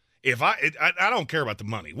 I don't care about the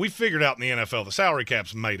money. We figured out in the NFL the salary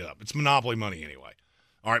cap's made up. It's monopoly money anyway.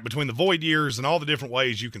 All right, between the void years and all the different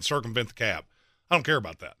ways you can circumvent the cap, I don't care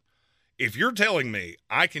about that. If you're telling me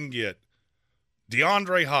I can get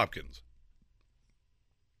DeAndre Hopkins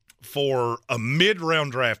for a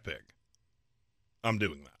mid-round draft pick, I'm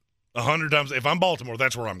doing that. 100 times. If I'm Baltimore,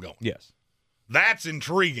 that's where I'm going. Yes. That's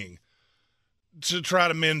intriguing to try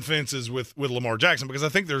to mend fences with Lamar Jackson, because I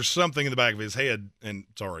think there's something in the back of his head, and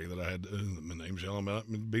sorry that I had my name shall not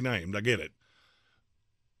be named. I get it.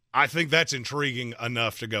 I think that's intriguing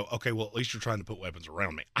enough to go, okay, well, at least you're trying to put weapons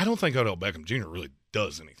around me. I don't think Odell Beckham Jr. really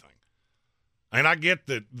does anything. And I get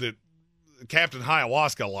that Captain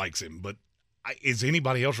Ayahuasca likes him, but is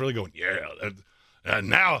anybody else really going, yeah,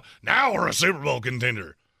 now we're a Super Bowl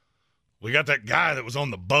contender? We got that guy that was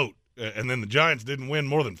on the boat, and then the Giants didn't win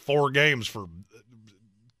more than 4 games for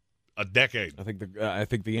a decade. I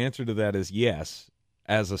think the answer to that is yes,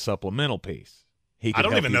 as a supplemental piece. I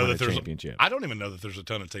don't even know that there's a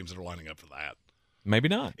ton of teams that are lining up for that. Maybe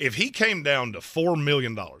not. If he came down to $4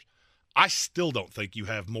 million, I still don't think you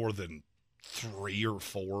have more than 3 or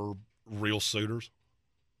 4 real suitors.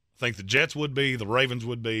 I think the Jets would be, the Ravens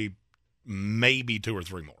would be, maybe 2 or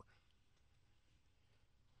 3 more.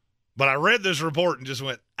 But I read this report and just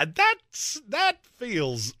went, that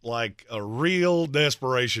feels like a real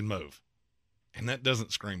desperation move. And that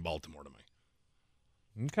doesn't scream Baltimore to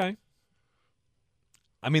me. Okay.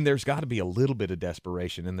 I mean, there's got to be a little bit of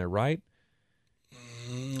desperation in there, right?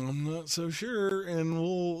 I'm not so sure, and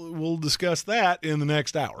we'll discuss that in the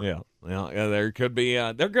next hour. Yeah. Well, there could be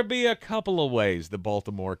a couple of ways that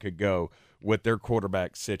Baltimore could go with their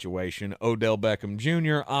quarterback situation. Odell Beckham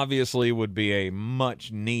Jr. obviously would be a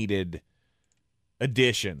much-needed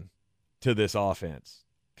addition to this offense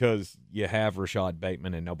because you have Rashad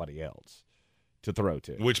Bateman and nobody else to throw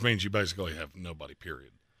to. Which means you basically have nobody,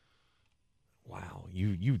 period. Wow,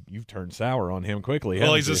 you've turned sour on him quickly.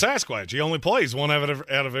 Well, he's a Sasquatch. He only plays one out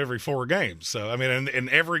of every 4 games. So, I mean, and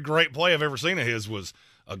every great play I've ever seen of his was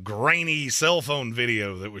a grainy cell phone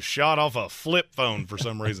video that was shot off a flip phone for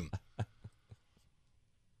some reason.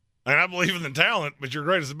 And I believe in the talent, but your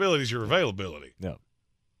greatest ability is your availability. No.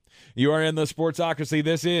 You are in the Sportsocracy.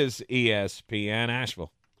 This is ESPN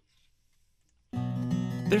Asheville.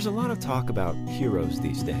 There's a lot of talk about heroes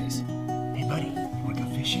these days. Hey, buddy, you want to go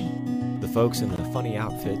fishing? The folks in the funny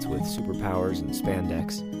outfits with superpowers and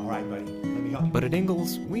spandex. All right, buddy, let me help you. But at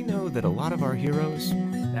Ingalls, we know that a lot of our heroes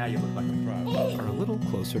Now you look like a pro. are a little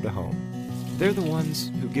closer to home. They're the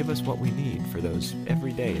ones who give us what we need for those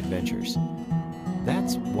everyday adventures.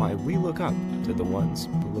 That's why we look up to the ones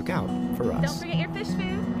who look out for us. Don't forget your fish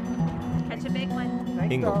food. Catch a big one.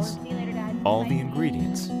 Ingalls. See you later, Dad. All the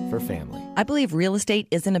ingredients for family. I believe real estate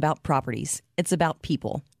isn't about properties. It's about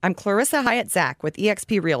people. I'm Clarissa Hyatt Zach with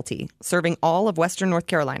eXp Realty, serving all of Western North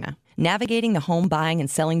Carolina. Navigating the home buying and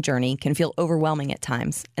selling journey can feel overwhelming at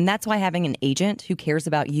times, and that's why having an agent who cares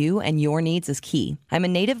about you and your needs is key. I'm a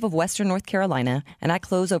native of Western North Carolina, and I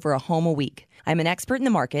close over a home a week. I'm an expert in the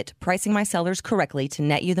market, pricing my sellers correctly to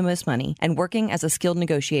net you the most money, and working as a skilled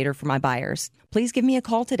negotiator for my buyers. Please give me a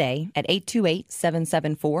call today at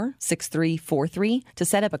 828-774-6343 to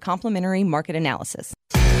set up a complimentary market analysis.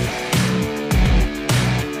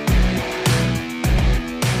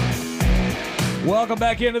 Welcome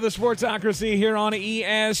back into the Sportsocracy here on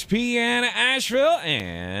ESPN Asheville,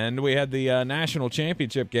 and we had the national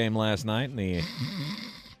championship game last night.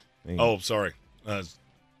 Oh, sorry.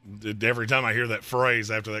 Every time I hear that phrase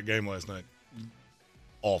after that game last night,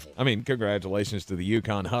 awful. I mean, congratulations to the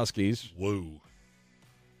UConn Huskies. Woo.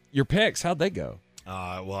 Your picks, how'd they go?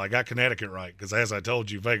 Well, I got Connecticut right because, as I told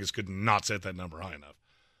you, Vegas could not set that number high enough.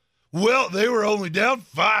 Well, they were only down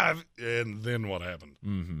 5, and then what happened?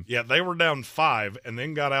 Mm-hmm. Yeah, they were down 5 and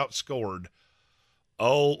then got outscored.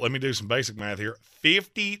 Oh, let me do some basic math here.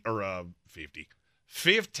 15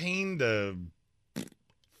 to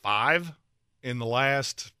 5 in the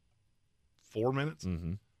last 4 minutes.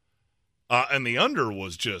 Mm-hmm. And the under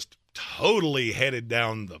was just totally headed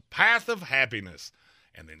down the path of happiness.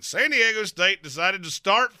 And then San Diego State decided to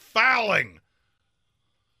start fouling.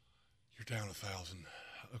 You're down 1,000.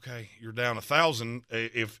 Okay, you're down 1,000.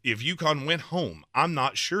 If UConn went home, I'm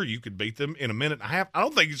not sure you could beat them in a minute and a half. I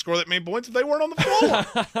don't think you'd score that many points if they weren't on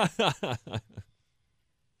the floor.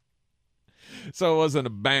 So it wasn't a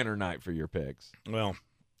banner night for your picks. Well,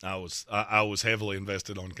 I was heavily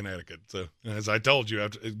invested on Connecticut. So as I told you,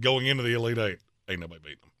 after going into the Elite Eight, ain't nobody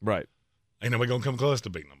beating them. Right. Ain't nobody gonna come close to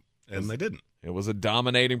beating them, and they didn't. It was a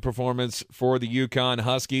dominating performance for the UConn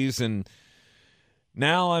Huskies, and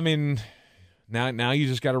now, I mean. Now you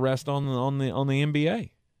just got to rest on the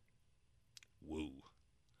NBA. Woo.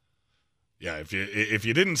 Yeah, if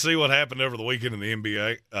you didn't see what happened over the weekend in the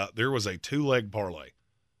NBA, there was a 2-leg parlay.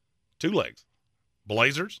 2 legs.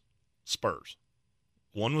 Blazers, Spurs.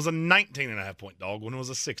 One was a 19.5-point dog. One was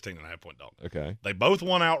a 16.5-point dog. Okay. They both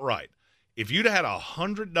won outright. If you'd had a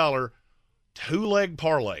 $100 2-leg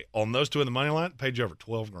parlay on those two in the money line, it paid you over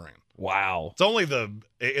 $12,000. Wow. It's only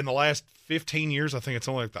in the last 15 years, I think it's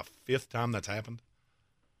only like the 5th time that's happened.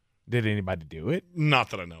 Did anybody do it? Not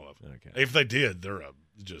that I know of. Okay. If they did, they're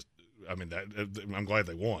I'm glad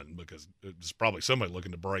they won because it's probably somebody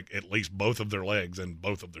looking to break at least both of their legs and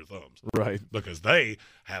both of their thumbs. Right. Because they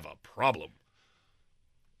have a problem.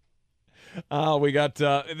 We got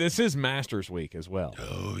this is Masters Week as well.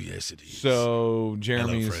 Oh, yes, it is. So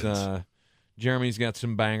Jeremy's got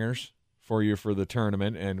some bangers for you for the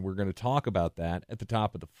tournament, and we're going to talk about that at the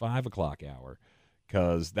top of the 5 o'clock hour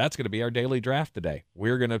because that's going to be our daily draft today.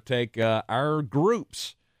 We're going to take our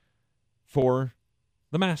groups for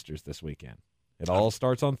the Masters this weekend. It all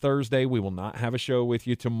starts on Thursday. We will not have a show with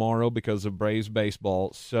you tomorrow because of Braves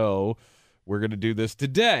baseball, so we're going to do this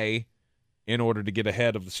today in order to get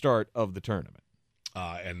ahead of the start of the tournament.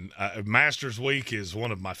 And Masters Week is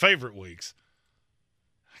one of my favorite weeks.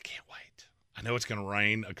 I can't wait. I know it's going to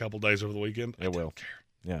rain a couple days over the weekend. It will. Don't care.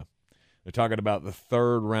 Yeah. They're talking about the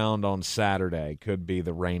 3rd round on Saturday could be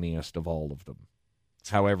the rainiest of all of them.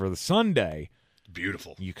 However, the Sunday,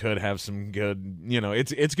 beautiful. You could have some good,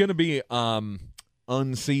 it's going to be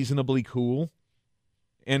unseasonably cool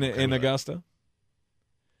in Augusta.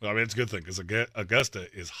 Well, I mean, it's a good thing because Augusta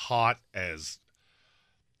is hot as,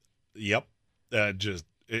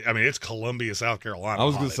 it's Columbia, South Carolina. I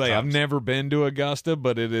was going to say I've never been to Augusta,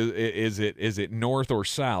 but is it north or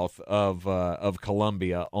south of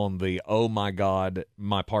Columbia on the oh my God,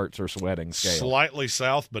 my parts are sweating scale? Slightly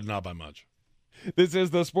south, but not by much. This is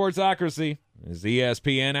the Sportsocracy. It's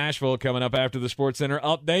ESPN Asheville coming up after the Sports Center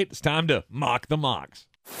update. It's time to mock the mocks.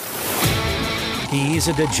 He's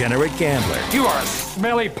a degenerate gambler. You are a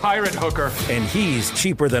smelly pirate hooker. And he's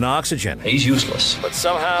cheaper than oxygen. He's useless. But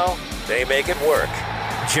somehow, they make it work.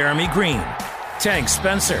 Jeremy Greene, Tank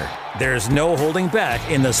Spencer. There's no holding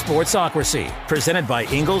back in the Sportsocracy. Presented by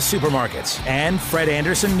Ingalls Supermarkets and Fred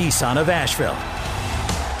Anderson Nissan of Asheville.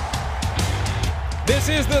 This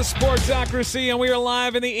is the Sportsocracy, and we are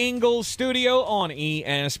live in the Ingles studio on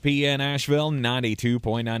ESPN Asheville, 92.9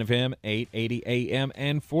 FM, 880 AM,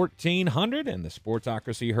 and 1400. And the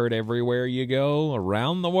Sportsocracy heard everywhere you go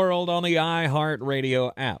around the world on the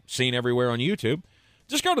iHeartRadio app. Seen everywhere on YouTube.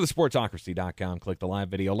 Just go to thesportsocracy.com, click the live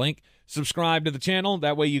video link, subscribe to the channel.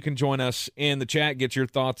 That way you can join us in the chat, get your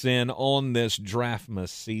thoughts in on this Draftmas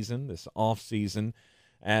season, this off-season,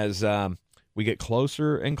 as we get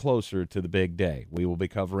closer and closer to the big day. We will be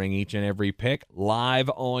covering each and every pick live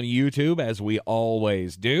on YouTube, as we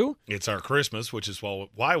always do. It's our Christmas, which is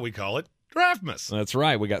why we call it Draftmas. That's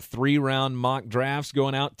right. We got 3-round mock drafts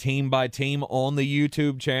going out team by team on the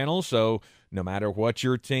YouTube channel, so no matter what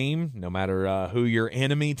your team, no matter who your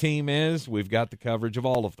enemy team is, we've got the coverage of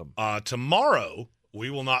all of them. Tomorrow, we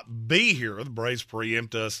will not be here. The Braves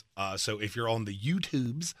preempt us, so if you're on the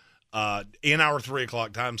YouTubes, in our 3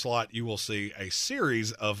 o'clock time slot, you will see a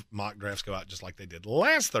series of mock drafts go out just like they did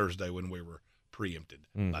last Thursday when we were preempted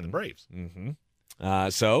by the Braves.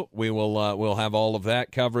 So we will we'll have all of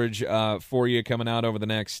that coverage for you coming out over the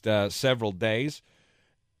next several days.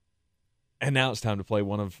 And now it's time to play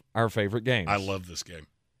one of our favorite games. I love this game.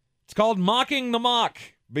 It's called Mocking the Mock,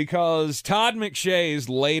 because Todd McShay's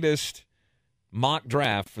latest mock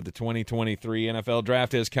draft for the 2023 NFL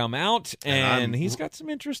Draft has come out, and he's got some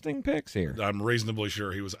interesting picks here. I'm reasonably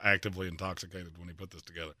sure he was actively intoxicated when he put this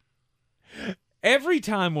together. Every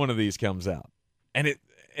time one of these comes out, and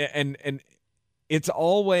it's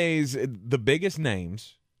always the biggest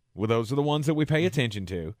names. Well, those are the ones that we pay attention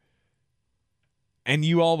to. And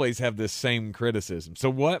you always have this same criticism. So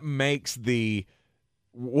what makes them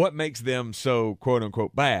so quote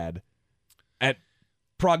unquote bad at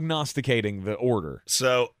prognosticating the order?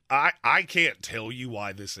 So I can't tell you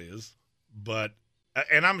why this is, but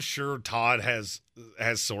and I'm sure Todd has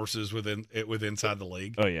sources within inside the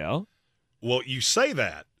league. Oh yeah. Well, you say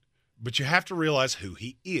that, but you have to realize who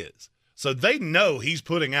he is. So they know he's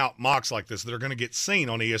putting out mocks like this that are going to get seen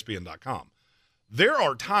on ESPN.com. There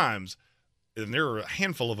are times, and there are a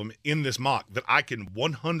handful of them in this mock, that I can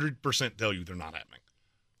 100% tell you they're not happening.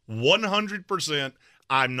 100%.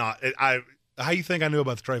 I'm not. How you think I knew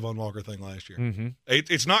about the Trayvon Walker thing last year? Mm-hmm.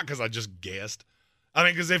 It's not because I just guessed. I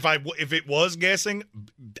mean, because if it was guessing,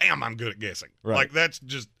 damn, I'm good at guessing. Right. Like, that's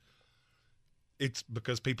just – it's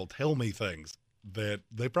because people tell me things that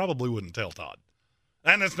they probably wouldn't tell Todd.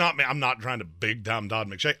 And it's not me. I'm not trying to big-time Todd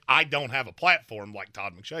McShay. I don't have a platform like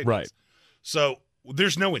Todd McShay does. Right. So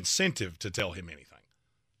there's no incentive to tell him anything.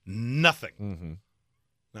 Nothing. Mm-hmm.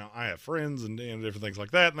 Now, I have friends and different things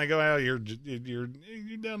like that, and they go, "Oh, you're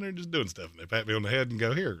down there just doing stuff." And they pat me on the head and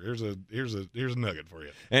go, "Here's a nugget for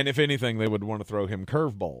you." And if anything, they would want to throw him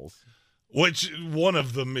curveballs. Which one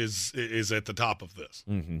of them is at the top of this?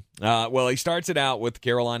 Mm-hmm. Well, he starts it out with the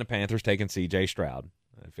Carolina Panthers taking C.J. Stroud.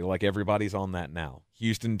 I feel like everybody's on that now.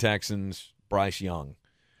 Houston Texans, Bryce Young.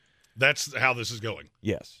 That's how this is going.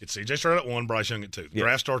 Yes. It's C.J. Stroud at 1, Bryce Young at 2. The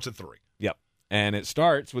draft starts at 3. Yep. And it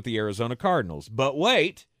starts with the Arizona Cardinals. But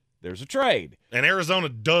wait, there's a trade. And Arizona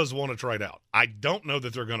does want to trade out. I don't know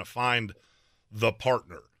that they're going to find the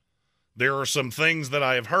partner. There are some things that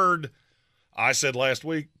I have heard. I said last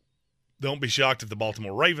week, don't be shocked if the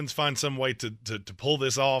Baltimore Ravens find some way to pull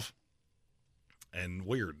this off. And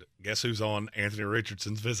weird, guess who's on Anthony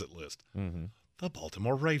Richardson's visit list? Mm-hmm. The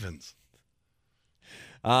Baltimore Ravens.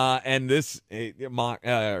 And this mock,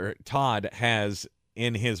 Todd has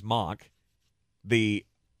in his mock the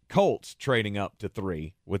Colts trading up to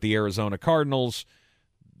 3 with the Arizona Cardinals.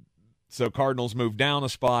 So Cardinals move down a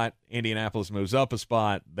spot. Indianapolis moves up a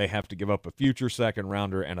spot. They have to give up a future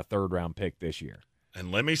second-rounder and a third-round pick this year.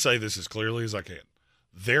 And let me say this as clearly as I can.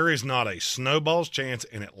 There is not a snowball's chance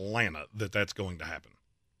in Atlanta that that's going to happen.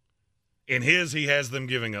 In his, he has them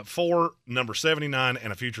giving up 4, number 79,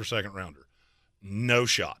 and a future second-rounder. No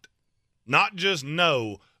shot. Not just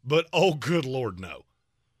no, but oh, good Lord, no.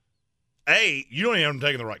 A, you don't even have them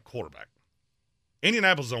taking the right quarterback.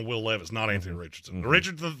 Indianapolis is on Will Levis, not Anthony Richardson.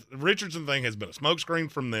 Mm-hmm. The Richardson thing has been a smokescreen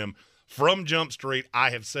from them from Jump Street.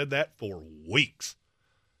 I have said that for weeks.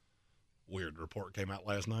 Weird report came out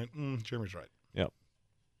last night. Jeremy's right. Yep.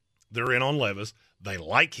 They're in on Levis. They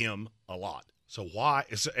like him a lot. So why?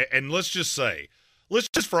 And let's just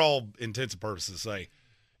for all intents and purposes say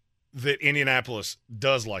that Indianapolis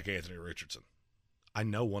does like Anthony Richardson. I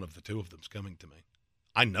know one of the two of them's coming to me.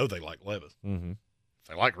 I know they like Levis. Mm-hmm. If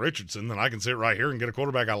they like Richardson, then I can sit right here and get a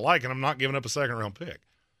quarterback I like, and I'm not giving up a second-round pick.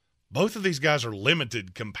 Both of these guys are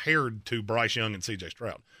limited compared to Bryce Young and C.J.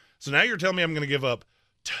 Stroud. So now you're telling me I'm going to give up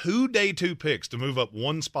 2 day 2 picks to move up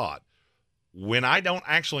 1 spot when I don't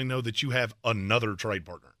actually know that you have another trade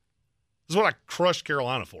partner. This is what I crushed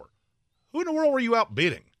Carolina for. Who in the world were you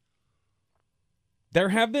outbidding? There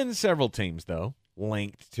have been several teams, though,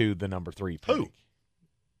 linked to the number 3 pick. Who?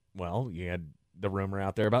 Well, you had the rumor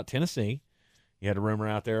out there about Tennessee. You had a rumor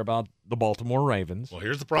out there about the Baltimore Ravens. Well,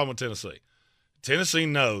 here's the problem with Tennessee. Tennessee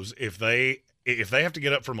knows if they have to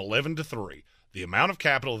get up from 11 to 3, the amount of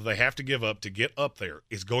capital that they have to give up to get up there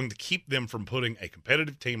is going to keep them from putting a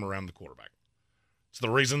competitive team around the quarterback. It's the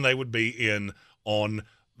reason they would be in on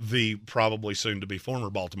the probably soon-to-be former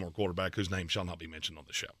Baltimore quarterback whose name shall not be mentioned on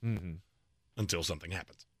the show until something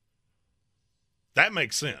happens. That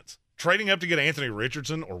makes sense. Trading up to get Anthony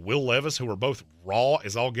Richardson or Will Levis, who are both raw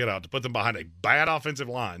as all get out, to put them behind a bad offensive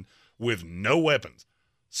line with no weapons.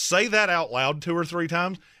 Say that out loud 2 or 3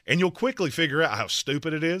 times, and you'll quickly figure out how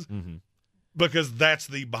stupid it is because that's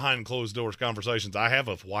the behind closed doors conversations I have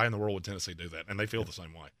of why in the world would Tennessee do that, and they feel the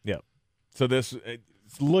same way. Yeah. So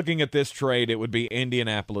looking at this trade, it would be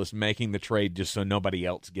Indianapolis making the trade just so nobody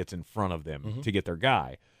else gets in front of them to get their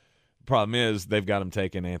guy. The problem is they've got him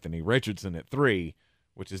taking Anthony Richardson at 3,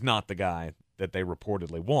 which is not the guy that they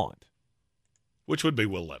reportedly want. Which would be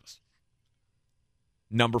Will Levis.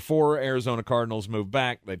 Number 4, Arizona Cardinals move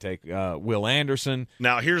back. They take Will Anderson.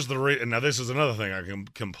 Now, here's now this is another thing I can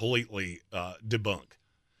completely debunk.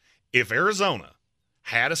 If Arizona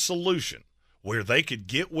had a solution where they could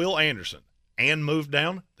get Will Anderson and move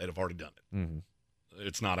down, they'd have already done it.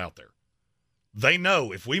 It's not out there. They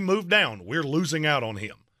know if we move down, we're losing out on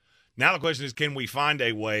him. Now the question is, can we find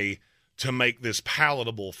a way to make this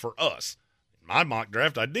palatable for us? In my mock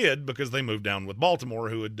draft, I did because they moved down with Baltimore,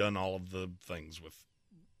 who had done all of the things with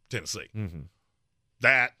Tennessee.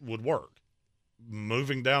 That would work.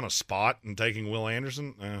 Moving down a spot and taking Will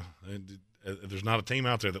Anderson, there's not a team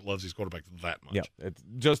out there that loves these quarterbacks that much. Yeah, it's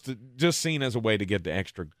just seen as a way to get the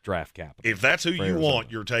extra draft capital. If that's who you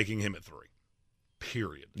want, you're taking him at 3.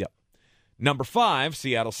 Period. Yep. Number 5,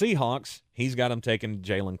 Seattle Seahawks. He's got him taking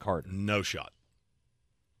Jalen Carter. No shot.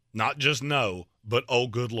 Not just no, but oh,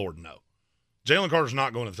 good Lord, no. Jalen Carter's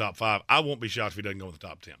not going to the top 5. I won't be shocked if he doesn't go in the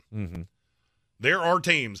top 10. There are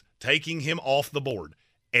teams taking him off the board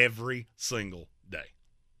every single day.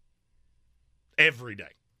 Every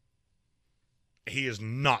day. He is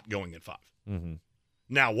not going at 5.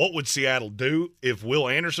 Now, what would Seattle do if Will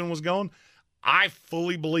Anderson was gone? I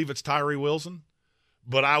fully believe it's Tyree Wilson,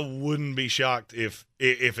 but I wouldn't be shocked if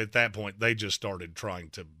at that point they just started trying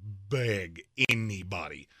to beg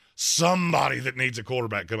anybody, somebody that needs a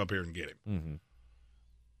quarterback, come up here and get him.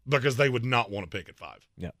 Because they would not want to pick at 5.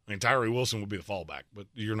 Yeah. I mean, Tyree Wilson would be the fallback, but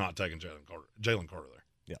you're not taking Jalen Carter there.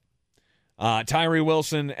 Tyree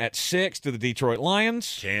Wilson at 6 to the Detroit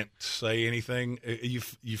Lions. Can't say anything. You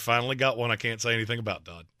finally got one I can't say anything about,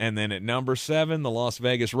 Todd. And then at number 7, the Las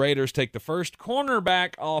Vegas Raiders take the first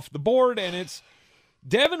cornerback off the board, and it's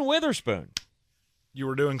Devin Witherspoon. You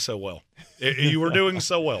were doing so well. You were doing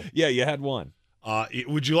so well. Yeah, you had one.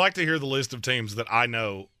 Would you like to hear the list of teams that I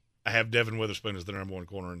know have Devin Witherspoon as the number 1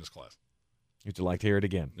 corner in this class? Would you like to hear it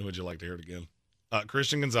again? Would you like to hear it again?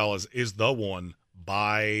 Christian Gonzalez is the one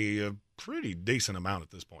by a pretty decent amount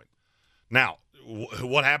at this point. Now,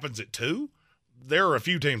 what happens at 2? There are a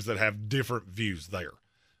few teams that have different views there.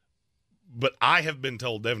 But I have been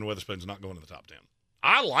told Devin Witherspoon's not going to the top 10.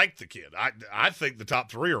 I like the kid. I think the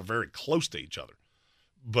top 3 are very close to each other.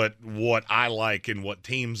 But what I like and what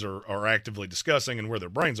teams are actively discussing and where their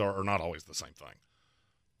brains are not always the same thing.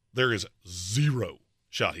 There is 0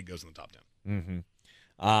 shot he goes in the top 10.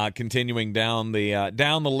 Continuing down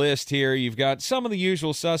the list here, you've got some of the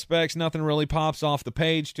usual suspects. Nothing really pops off the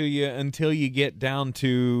page to you until you get down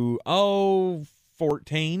to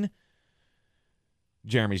 14.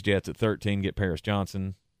 Jeremy's Jets at 13 get Paris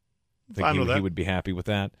Johnson. I think he would be happy with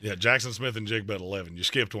that. Yeah, Jackson Smith and Jigba at 11. You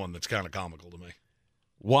skipped one that's kind of comical to me.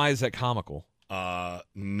 Why is that comical?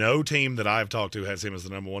 No team that I've talked to has him as the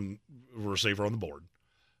number 1 receiver on the board.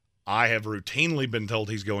 I have routinely been told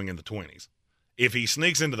he's going in the 20s. If he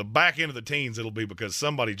sneaks into the back end of the teens, it'll be because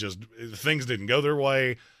things didn't go their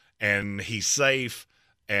way, and he's safe,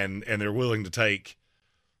 and they're willing to take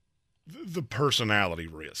the personality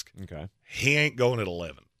risk. Okay. He ain't going at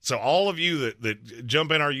 11. So all of you that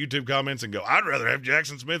jump in our YouTube comments and go, I'd rather have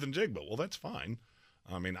Jackson Smith and Jigba. Well, that's fine.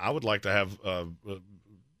 I mean, I would like to have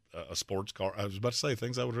a sports car. I was about to say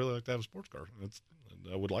things I would really like to have a sports car.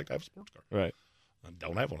 I would like to have a sports car. Right. I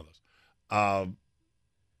don't have one of those.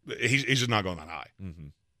 He's just not going that high.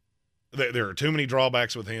 There are too many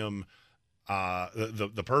drawbacks with him.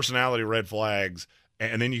 The personality red flags,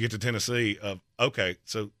 and then you get to Tennessee. Okay,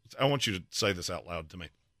 so I want you to say this out loud to me.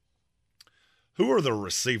 Who are the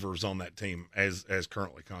receivers on that team as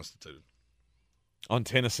currently constituted? On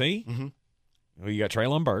Tennessee? Well, you got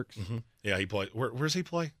Treylon Burks. Yeah, he played. Where's he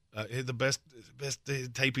play? The best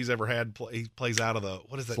tape he's ever had. He plays out of the,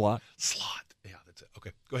 what is that? Slot. Yeah, that's it.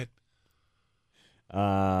 Okay, go ahead.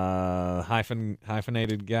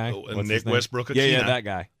 Hyphenated guy. Oh, and Nick Westbrook. Yeah, that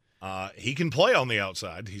guy. He can play on the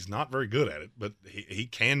outside. He's not very good at it, but he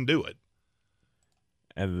can do it.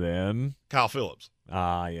 And then Kyle Phillips.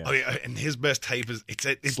 Yeah. Oh yeah, and his best tape is it's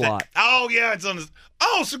slot. It's on his.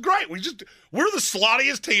 Oh, so great. We're the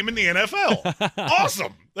slottiest team in the NFL.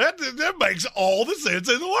 Awesome. That makes all the sense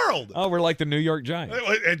in the world. Oh, we're like the New York Giants.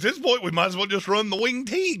 At this point, we might as well just run the wing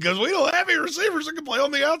T because we don't have any receivers that can play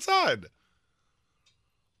on the outside.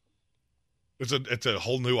 It's a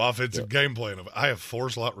whole new offensive game plan. I have 4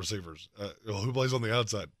 slot receivers. Who plays on the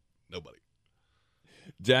outside? Nobody.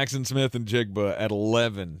 Jackson Smith and Jigba at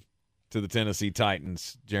 11 to the Tennessee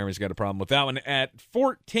Titans. Jeremy's got a problem with that one. At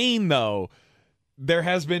 14, though, there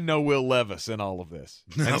has been no Will Levis in all of this.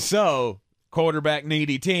 No. And so,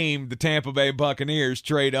 quarterback-needy team, the Tampa Bay Buccaneers,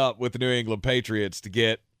 trade up with the New England Patriots to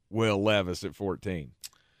get Will Levis at 14.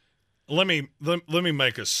 Let me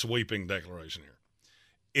make a sweeping declaration here.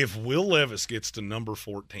 If Will Levis gets to number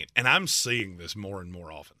 14, and I'm seeing this more and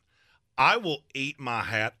more often, I will eat my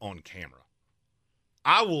hat on camera.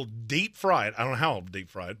 I will deep fry it. I don't know how I'll deep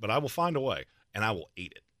fry it, but I will find a way, and I will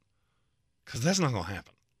eat it. Because that's not going to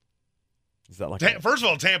happen. Is that like First of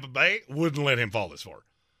all, Tampa Bay wouldn't let him fall this far.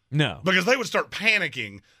 No. Because they would start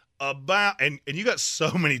panicking about, and you got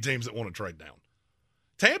so many teams that want to trade down.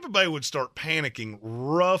 Tampa Bay would start panicking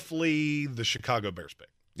roughly the Chicago Bears pick.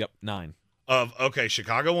 Yep, 9.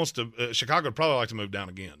 Chicago would probably like to move down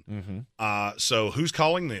again. Mm-hmm. So who's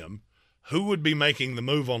calling them? Who would be making the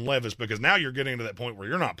move on Levis? Because now you're getting to that point where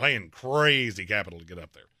you're not paying crazy capital to get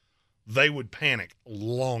up there. They would panic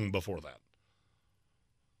long before that.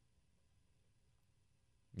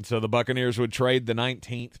 And so the Buccaneers would trade the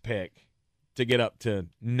 19th pick to get up to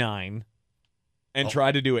 9 and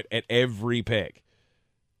try to do it at every pick.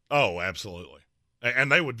 Oh, absolutely.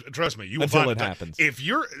 And they would, trust me, you will until find it happens. If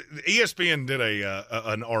ESPN did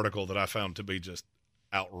an article that I found to be just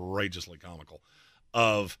outrageously comical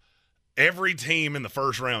of every team in the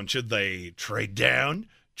first round, should they trade down,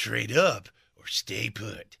 trade up, or stay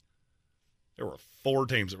put? There were 4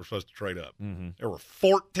 teams that were supposed to trade up. Mm-hmm. There were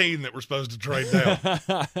 14 that were supposed to trade down.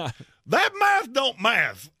 That math don't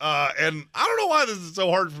math. And I don't know why this is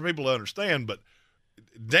so hard for people to understand, but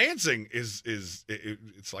dancing it's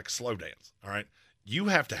like a slow dance, all right? You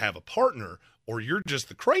have to have a partner, or you're just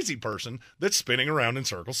the crazy person that's spinning around in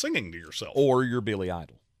circles singing to yourself. Or you're Billy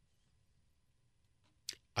Idol.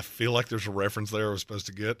 I feel like there's a reference there I was supposed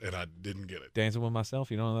to get, and I didn't get it. Dancing with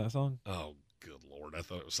Myself, you don't know that song? Oh, good Lord. I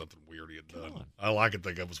thought it was something weird he had done. I could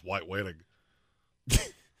think of was White Wedding.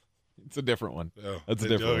 It's a different one. Oh, That's a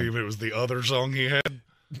different one. It was the other song he had?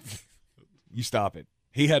 You stop it.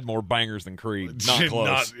 He had more bangers than Creed. Not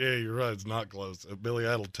close. Yeah, you're right. It's not close. Billy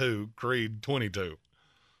Idol 2, Creed 22.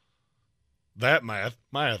 That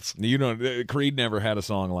maths. You know, Creed never had a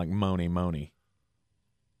song like Money, Money.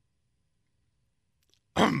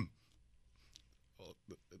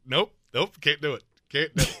 Nope, can't do it.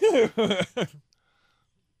 Can't do it.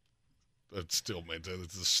 That's still, man,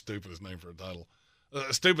 it's the stupidest name for a title.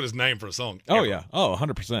 Stupidest name for a song. Oh, yeah. Oh,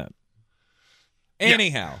 100%.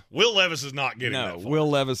 Anyhow. Will Levis is not getting that far. Will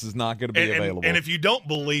Levis is not going to be available. And if you don't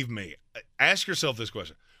believe me, ask yourself this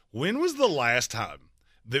question. When was the last time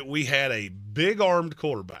that we had a big-armed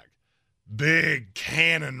quarterback, big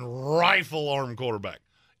cannon rifle-armed quarterback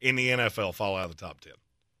in the NFL fall out of the top 10?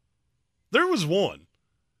 There was one.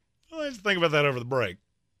 Let's think about that over the break.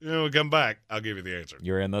 When we come back, I'll give you the answer.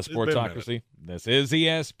 You're in the Sportsocracy. This is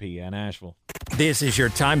ESPN Asheville. This is your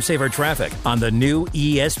time-saver traffic on the new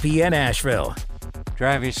ESPN Asheville.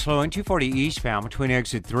 Traffic slowing 240 eastbound between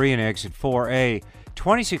exit 3 and exit 4A.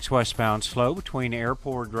 26 westbound slow between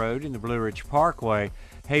Airport Road and the Blue Ridge Parkway.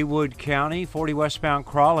 Haywood County, 40 westbound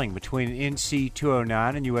crawling between NC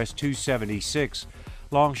 209 and US 276.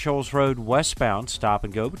 Long Shoals Road westbound stop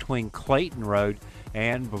and go between Clayton Road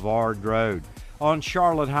and Bavard Road. On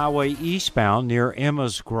Charlotte Highway eastbound near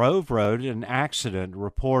Emma's Grove Road, an accident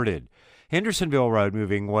reported. Hendersonville Road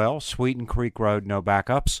moving well. Sweeten Creek Road, no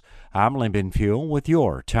backups. I'm Linden Fuel with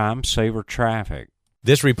your Time Saver Traffic.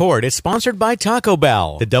 This report is sponsored by Taco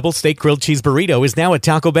Bell. The double steak grilled cheese burrito is now at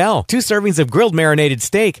Taco Bell. 2 servings of grilled marinated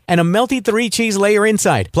steak and a melty 3-cheese layer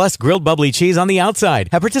inside, plus grilled bubbly cheese on the outside.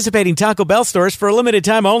 At participating Taco Bell stores for a limited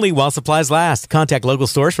time only while supplies last. Contact local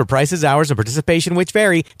stores for prices, hours, and participation which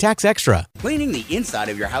vary. Tax extra. Cleaning the inside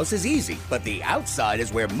of your house is easy, but the outside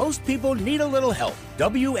is where most people need a little help.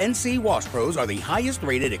 WNC Wash Pros are the highest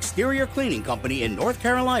rated exterior cleaning company in North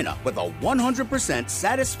Carolina with a 100%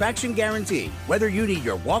 satisfaction guarantee. Whether you need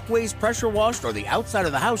your walkways pressure washed or the outside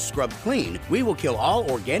of the house scrubbed clean, we will kill all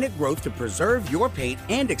organic growth to preserve your paint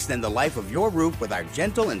and extend the life of your roof with our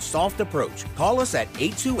gentle and soft approach. Call us at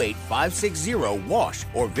 828-560-WASH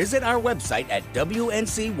or visit our website at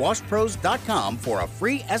WNCWashPros.com for a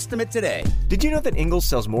free estimate today. Did you know that Ingles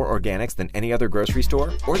sells more organics than any other grocery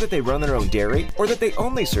store? Or that they run their own dairy? Or that they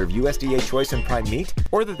only serve USDA Choice and Prime meat?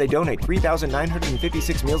 Or that they donate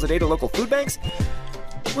 3,956 meals a day to local food banks?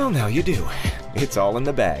 Well, now you do. It's all in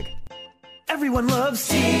the bag. Everyone loves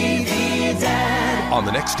TV Dad. On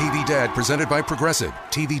the next TV Dad, presented by Progressive,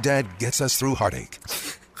 TV Dad gets us through heartache.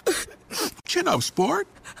 Chin up, sport.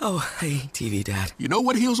 Oh, hey, TV Dad. You know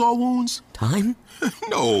what heals all wounds? Time?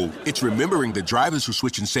 No, it's remembering that drivers who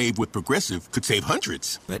switch and save with Progressive could save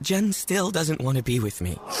hundreds. But Jen still doesn't want to be with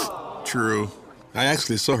me. True. I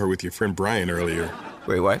actually saw her with your friend Brian earlier.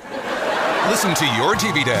 Wait, what? Listen to your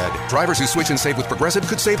TV Dad. Drivers who switch and save with Progressive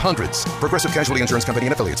could save hundreds. Progressive Casualty Insurance Company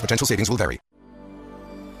and affiliates. Potential savings will vary.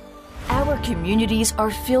 Our communities are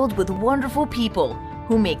filled with wonderful people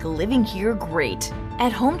who make living here great.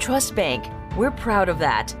 At Home Trust Bank, we're proud of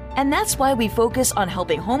that. And that's why we focus on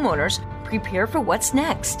helping homeowners prepare for what's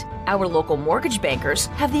next. Our local mortgage bankers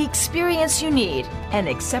have the experience you need and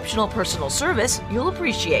exceptional personal service you'll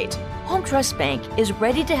appreciate. Home Trust Bank is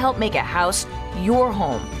ready to help make a house your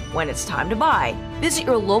home. When it's time to buy, visit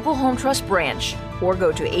your local Home Trust branch or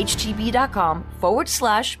go to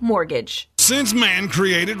htb.com/mortgage. Since man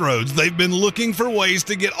created roads, they've been looking for ways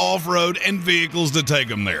to get off-road and vehicles to take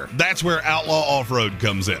them there. That's where Outlaw Off-Road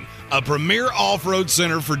comes in. A premier off-road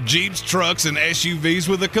center for Jeeps, trucks, and SUVs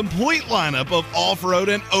with a complete lineup of off-road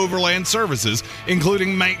and overland services,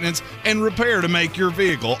 including maintenance and repair to make your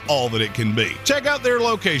vehicle all that it can be. Check out their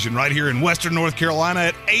location right here in Western North Carolina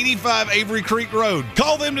at 85 Avery Creek Road.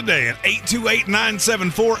 Call them today at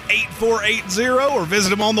 828-974-8480 or visit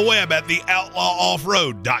them on the web at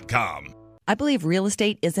theoutlawoffroad.com. I believe real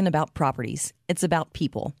estate isn't about properties. It's about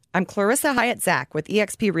people. I'm Clarissa Hyatt Zach with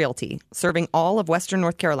eXp Realty, serving all of Western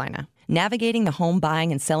North Carolina. Navigating the home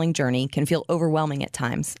buying and selling journey can feel overwhelming at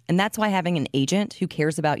times, and that's why having an agent who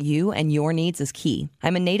cares about you and your needs is key.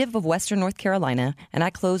 I'm a native of Western North Carolina, and I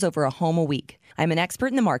close over a home a week. I'm an expert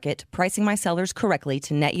in the market, pricing my sellers correctly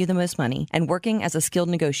to net you the most money, and working as a skilled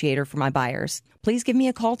negotiator for my buyers. Please give me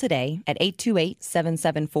a call today at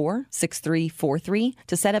 828-774-6343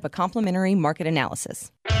 to set up a complimentary market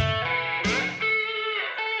analysis.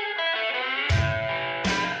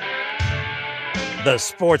 The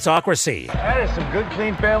Sportsocracy. That is some good,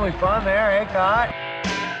 clean family fun there, eh, Todd?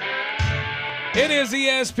 It is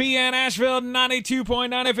ESPN Asheville, 92.9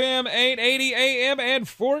 FM, 880 AM, and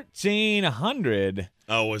 1400.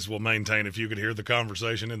 I always will maintain if you could hear the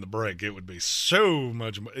conversation in the break, it would be so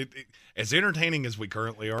much as entertaining as we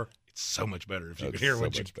currently are. It's so much better if you could hear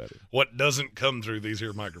what doesn't come through these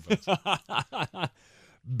here microphones.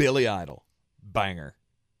 Billy Idol, banger.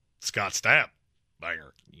 Scott Stapp,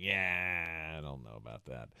 banger. Yeah, I don't know about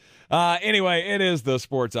that. Anyway, it is the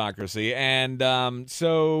Sportsocracy, and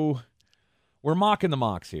so we're mocking the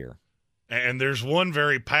mocks here. And there's one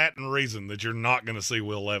very patent reason that you're not going to see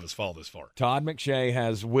Will Levis fall this far. Todd McShay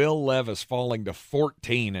has Will Levis falling to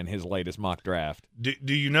 14 in his latest mock draft.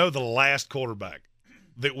 Do you know the last quarterback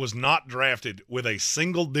that was not drafted with a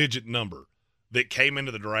single-digit number that came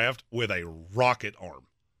into the draft with a rocket arm?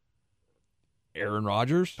 Aaron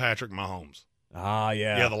Rodgers? Patrick Mahomes. Ah,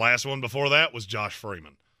 yeah. Yeah, the last one before that was Josh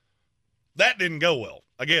Freeman. That didn't go well.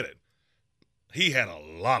 I get it. He had a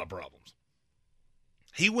lot of problems.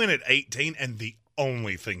 He went at 18, and the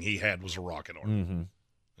only thing he had was a rocket arm. Mm-hmm.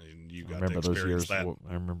 And you got to experience that.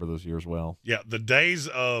 I remember those years well. Yeah, the days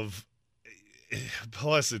of –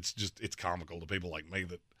 plus it's comical to people like me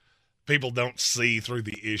that people don't see through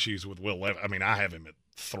the issues with Will Levis. I mean, I have him at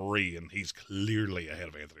 3, and he's clearly ahead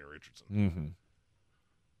of Anthony Richardson. Mm-hmm.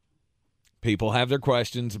 People have their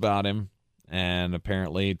questions about him, and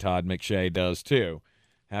apparently Todd McShay does too.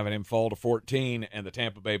 Having him fall to 14 and the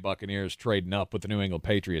Tampa Bay Buccaneers trading up with the New England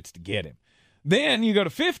Patriots to get him. Then you go to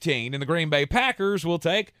 15, and the Green Bay Packers will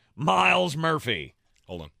take Myles Murphy.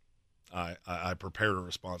 Hold on. I prepared a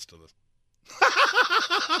response to this.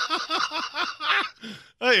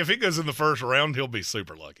 Hey, if he goes in the first round, he'll be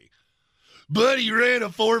super lucky. But he ran a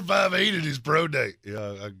 4.58 at his pro day.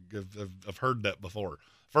 Yeah, I've heard that before.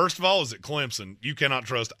 First of all, is at Clemson, you cannot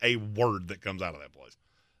trust a word that comes out of that place.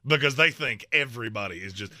 Because they think everybody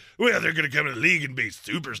is just, well, they're going to come to the league and be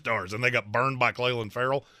superstars. And they got burned by Cleveland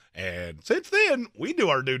Farrell. And since then, we do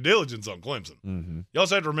our due diligence on Clemson. Mm-hmm. You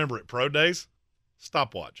also have to remember at pro days,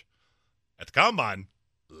 stopwatch. At the combine,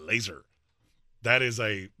 laser. That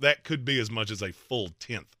could be as much as a full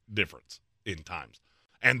 10th difference in times.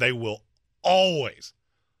 And they will always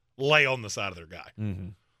lay on the side of their guy. Mm-hmm.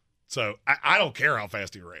 So I don't care how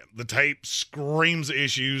fast he ran. The tape screams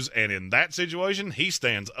issues, and in that situation, he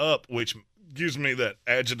stands up, which gives me that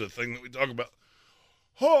adjective thing that we talk about.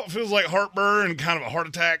 Oh, it feels like heartburn and kind of a heart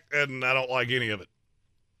attack, and I don't like any of it.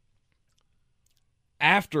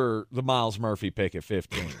 After the Miles Murphy pick at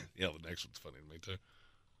 15. Yeah, the next one's funny to me, too.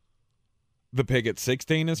 The pick at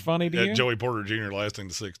 16 is funny to you? Joey Porter Jr. lasting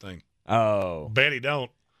to 16. Oh. Bet he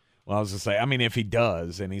don't. Well, I was going to say, I mean, if he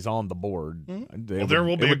does and he's on the board, there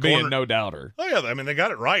will be a no-doubter. Oh, yeah, I mean, they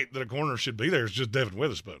got it right that a corner should be there. It's just Devin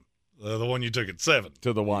Witherspoon, the one you took at 7.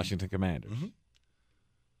 To the Washington Commanders. Mm-hmm.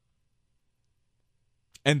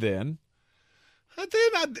 And then?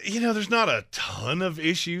 There's not a ton of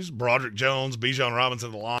issues. Broderick Jones, Bijan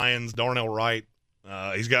Robinson, the Lions, Darnell Wright.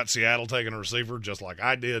 He's got Seattle taking a receiver just like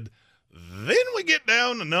I did. Then we get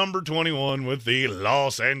down to number 21 with the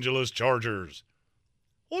Los Angeles Chargers.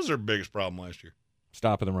 What was their biggest problem last year?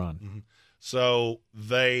 Stopping the run. Mm-hmm. So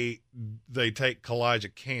they take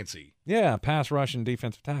Kalijah Cansey. Yeah, pass rush and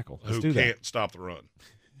defensive tackle. Let's who can't stop the run.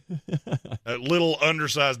 A little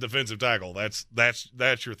undersized defensive tackle. That's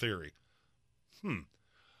your theory.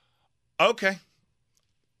 Okay.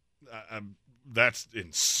 That's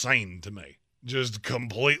insane to me. Just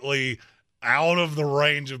completely out of the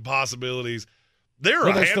range of possibilities. They're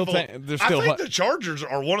a handful. I think the Chargers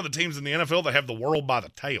are one of the teams in the NFL that have the world by the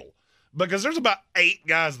tail, because there's about 8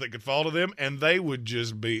 guys that could fall to them, and they would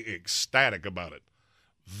just be ecstatic about it.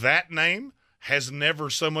 That name has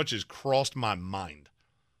never so much as crossed my mind,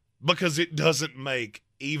 because it doesn't make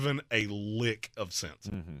even a lick of sense.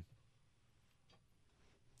 Mm-hmm.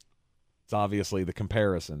 It's obviously the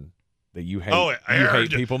comparison that you hate. You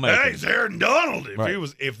hate people making. Hey, it's Aaron Donald. Right.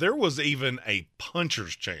 If there was even a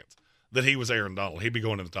puncher's chance that he was Aaron Donald, he'd be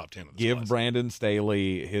going in the top 10 of this Give class. Brandon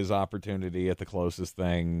Staley his opportunity at the closest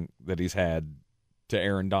thing that he's had to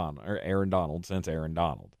Aaron Donald since Aaron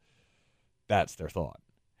Donald. That's their thought.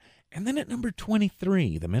 And then at number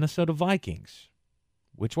 23, the Minnesota Vikings.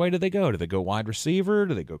 Which way do they go? Do they go wide receiver?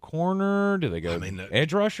 Do they go corner? Do they go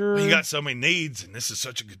edge rusher? You got so many needs, and this is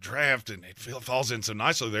such a good draft, and it falls in so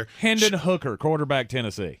nicely there. Hendon Hooker, quarterback,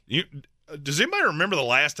 Tennessee. Does anybody remember the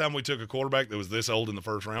last time we took a quarterback that was this old in the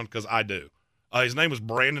first round? Because I do. His name was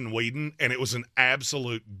Brandon Weeden, and it was an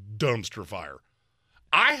absolute dumpster fire.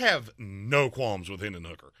 I have no qualms with Hendon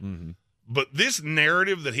Hooker. Mm-hmm. But this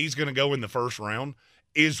narrative that he's going to go in the first round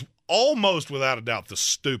is almost without a doubt the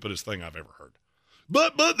stupidest thing I've ever heard.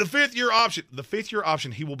 But the fifth-year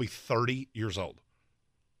option, he will be 30 years old.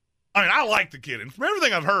 I mean, I like the kid, and from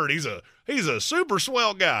everything I've heard, he's a super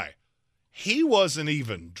swell guy. He wasn't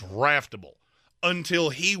even draftable until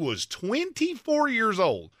he was 24 years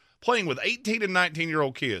old, playing with 18 and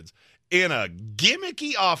 19-year-old kids in a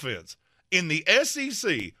gimmicky offense in the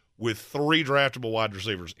SEC with 3 draftable wide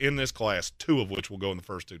receivers in this class, 2 of which will go in the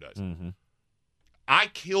first 2 days. Mm-hmm. I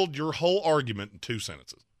killed your whole argument in 2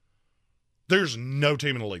 sentences. There's no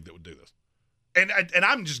team in the league that would do this. And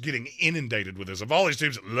I'm just getting inundated with this. Of all these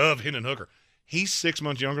teams that love Hendon Hooker, he's 6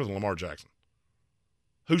 months younger than Lamar Jackson,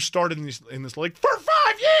 who started in this league for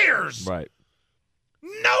 5 years. Right.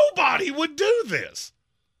 Nobody would do this.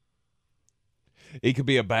 He could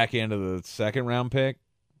be a back end of the second round pick.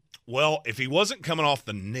 Well, if he wasn't coming off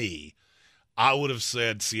the knee, I would have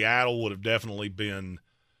said Seattle would have definitely been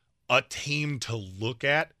a team to look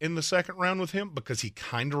at in the second round with him, because he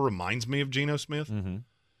kind of reminds me of Geno Smith. Mm-hmm.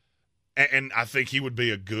 And I think he would be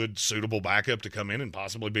a good, suitable backup to come in and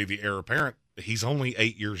possibly be the heir apparent. He's only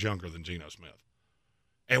 8 years younger than Geno Smith.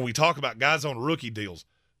 And we talk about guys on rookie deals.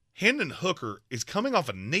 Hendon Hooker is coming off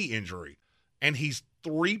a knee injury, and he's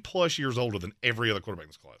 3+ years older than every other quarterback in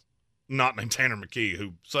this class. Not named Tanner McKee,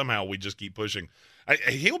 who somehow we just keep pushing.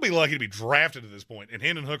 He'll be lucky to be drafted at this point, and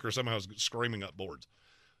Hendon Hooker somehow is screaming up boards.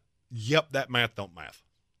 Yep, that math don't math.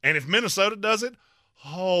 And if Minnesota does it,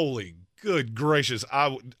 holy good gracious,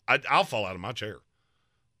 I'll fall out of my chair.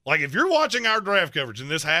 Like, if you're watching our draft coverage and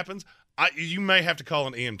this happens, you may have to call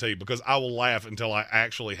an EMT, because I will laugh until I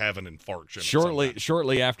actually have an infarction.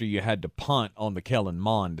 Shortly after you had to punt on the Kellen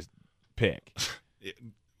Mond pick.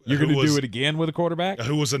 You're going to do it again with a quarterback?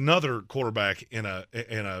 Who was another quarterback in a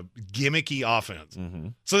gimmicky offense. Mm-hmm.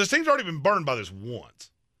 So this team's already been burned by this once.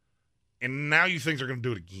 And now you think they're going to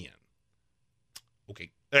do it again.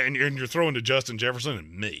 Okay. And you're throwing to Justin Jefferson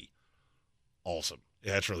and me. Awesome.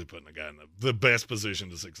 Yeah, that's really putting a guy in the best position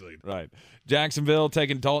to succeed. Right. Jacksonville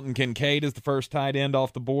taking Dalton Kincaid as the first tight end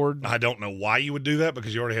off the board. I don't know why you would do that,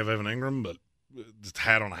 because you already have Evan Ingram, but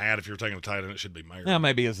hat on a hat. If you're taking a tight end, it should be Mayer. Yeah,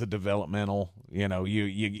 maybe as a developmental. You know,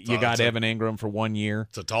 you got Evan Ingram for 1 year.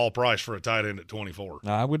 It's a tall price for a tight end at 24.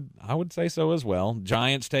 I would say so as well.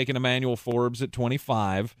 Giants taking Emmanuel Forbes at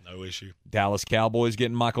 25. No issue. Dallas Cowboys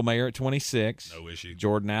getting Michael Mayer at 26. No issue.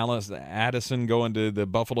 Jordan Addison going to the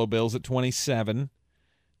Buffalo Bills at 27.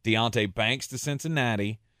 Deonte Banks to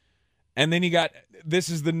Cincinnati. And then you got, this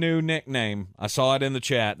is the new nickname. I saw it in the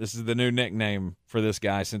chat. This is the new nickname for this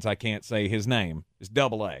guy since I can't say his name. It's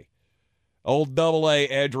Double A. Old Double A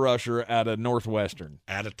edge rusher out of Northwestern.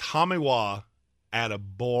 Out of Tomiwa, out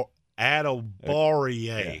of Boreas.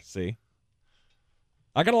 Yeah, see?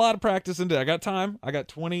 I got a lot of practice in I got time. I got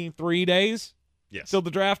 23 days till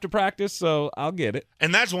the draft to practice, so I'll get it.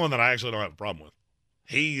 And that's one that I actually don't have a problem with.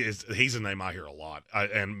 He's a name I hear a lot.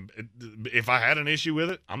 And if I had an issue with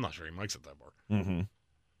it, I'm not sure he makes it that far. Mm-hmm.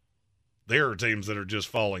 There are teams that are just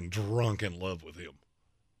falling drunk in love with him.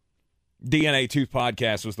 DNA Tooth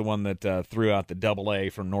Podcast was the one that threw out the Double A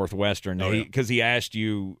from Northwestern because he asked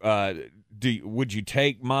you, would you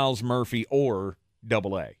take Miles Murphy or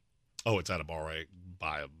Double A? Oh, it's out of Bar A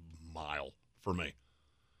by a mile for me.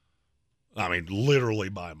 I mean, literally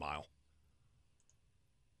by a mile.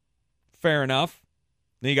 Fair enough.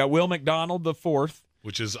 Then you got Will McDonald, the fourth.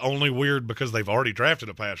 Which is only weird because they've already drafted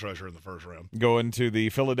a pass rusher in the first round. Going to the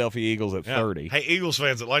Philadelphia Eagles at 30. Hey, Eagles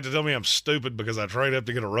fans that like to tell me I'm stupid because I trade up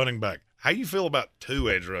to get a running back. How you feel about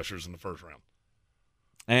 2 edge rushers in the first round?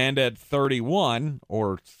 And at 31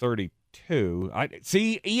 or 32,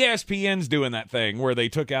 ESPN's doing that thing where they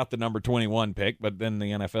took out the number 21 pick, but then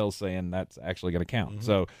the NFL's saying that's actually going to count. Mm-hmm.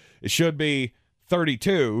 So it should be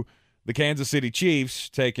 32. The Kansas City Chiefs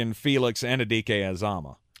taking Felix Anadike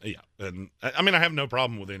Azama. Yeah, and I mean, I have no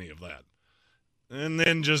problem with any of that. And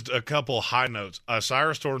then just a couple high notes.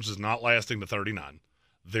 Cyrus Torrance is not lasting to 39.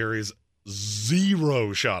 There is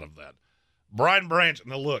zero shot of that. Brian Branch,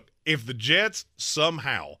 now look, if the Jets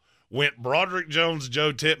somehow went Broderick Jones,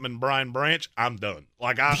 Joe Tippmann, Brian Branch, I'm done.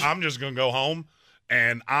 Like, I'm just going to go home,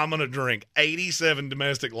 and I'm going to drink 87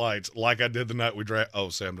 domestic lights like I did the night we drafted. Oh,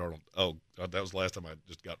 Sam Darnold. Oh, that was the last time I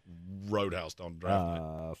just got roadhoused on draft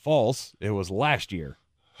night. False. It was last year.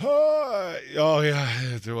 Oh,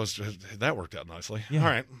 yeah. It was, that worked out nicely. Yeah. All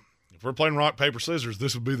right. If we're playing rock, paper, scissors,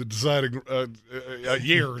 this would be the deciding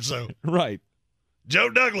year or so. Right. Joe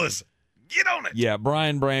Douglas, get on it. Yeah,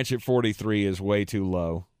 Brian Branch at 43 is way too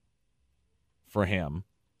low for him.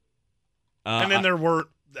 And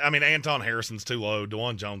then Anton Harrison's too low.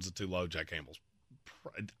 DeJuan Jones is too low. Jack Campbell's.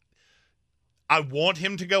 I want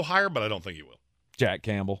him to go higher, but I don't think he will. Jack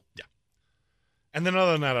Campbell. Yeah. And then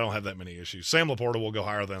other than that, I don't have that many issues. Sam Laporta will go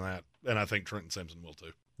higher than that, and I think Trenton Simpson will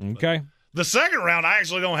too. Okay. But the second round, I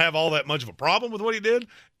actually don't have all that much of a problem with what he did.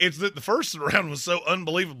 It's that the first round was so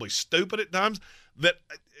unbelievably stupid at times that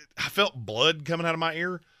I felt blood coming out of my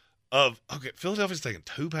ear of, okay, Philadelphia's taking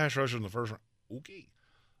 2 pass rushers in the first round. Okay.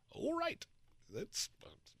 All right. That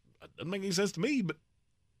doesn't make any sense to me, but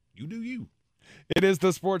you do you. It is the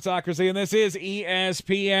Sportsocracy, and this is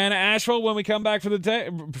ESPN Asheville. When we come back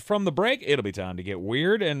from the break, it'll be time to get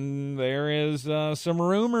weird, and there is some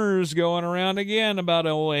rumors going around again about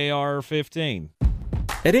OAR-15.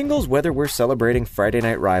 At Ingles, whether we're celebrating Friday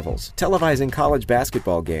night rivals, televising college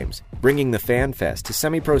basketball games, bringing the Fan Fest to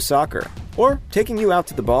semi-pro soccer, or taking you out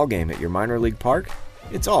to the ball game at your minor league park,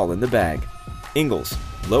 it's all in the bag. Ingles,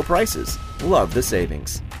 low prices, love the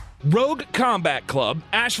savings. Rogue Combat Club,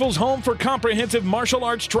 Asheville's home for comprehensive martial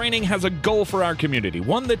arts training, has a goal for our community,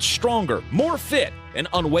 one that's stronger, more fit, and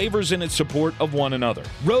unwavers in its support of one another.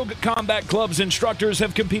 Rogue Combat Club's instructors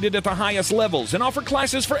have competed at the highest levels and offer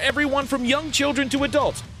classes for everyone from young children to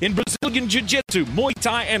adults in Brazilian Jiu-Jitsu, Muay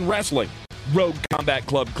Thai, and wrestling. Rogue Combat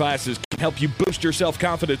Club classes can help you boost your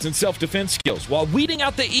self-confidence and self-defense skills while weeding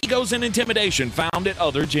out the egos and intimidation found at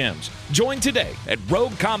other gyms. Join today at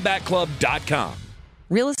RogueCombatClub.com.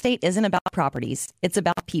 Real estate isn't about properties, it's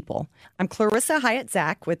about people. I'm Clarissa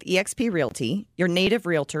Hyatt-Zach with eXp Realty, your native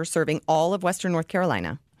realtor serving all of Western North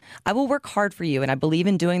Carolina. I will work hard for you, and I believe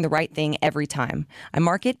in doing the right thing every time. I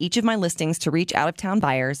market each of my listings to reach out-of-town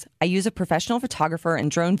buyers. I use a professional photographer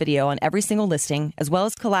and drone video on every single listing, as well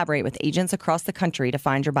as collaborate with agents across the country to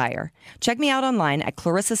find your buyer. Check me out online at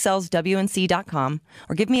clarissasellswnc.com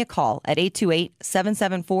or give me a call at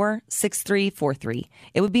 828-774-6343.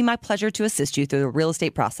 It would be my pleasure to assist you through the real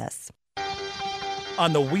estate process.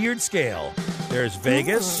 On the weird scale, there's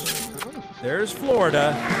Vegas, there's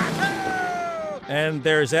Florida, and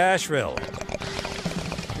there's Asheville.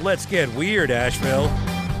 Let's get weird, Asheville.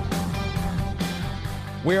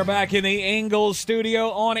 We're back in the Ingles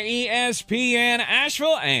studio on ESPN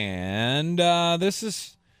Asheville, and this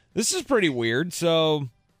is pretty weird. So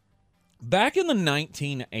back in the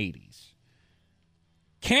 1980s,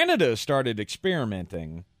 Canada started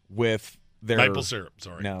experimenting with their maple syrup.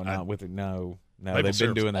 Sorry, not with it. No. Maple They've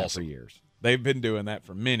been doing that awesome. for years. They've been doing that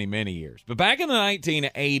for many, many years. But back in the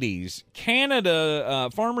 1980s, Canada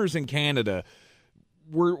farmers in Canada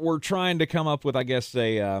were trying to come up with, I guess,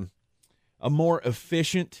 a more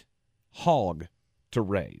efficient hog to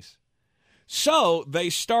raise. So they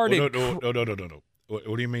started. No.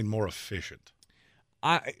 What do you mean more efficient?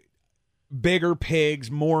 Bigger pigs,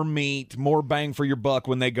 more meat, more bang for your buck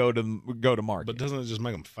when they go to market. But doesn't it just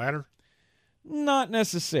make them fatter? Not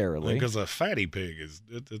necessarily, because a fatty pig is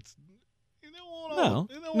it's.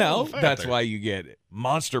 No, that's why you get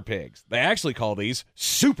monster pigs. They actually call these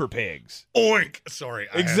super pigs. Oink! Sorry,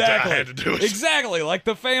 exactly. I had to do it. Exactly, like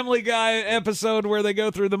the Family Guy episode where they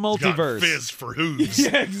go through the multiverse. Got fizz for hooves.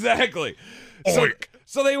 Yeah, exactly. Oink!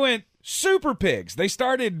 So they went super pigs. They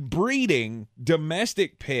started breeding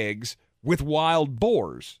domestic pigs with wild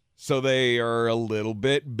boars. So they are a little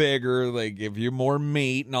bit bigger. They give you more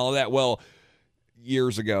meat and all of that. Well,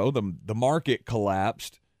 years ago, the market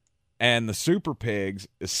collapsed. And the super pigs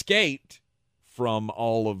escaped from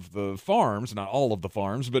all of the farms, not all of the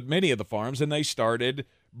farms, but many of the farms, and they started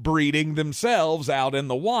breeding themselves out in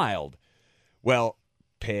the wild. Well,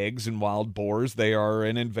 pigs and wild boars, they are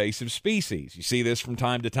an invasive species. You see this from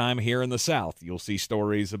time to time here in the South. You'll see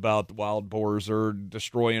stories about wild boars are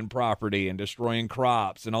destroying property and destroying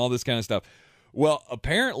crops and all this kind of stuff. Well,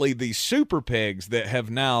 apparently these super pigs that have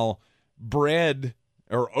now bred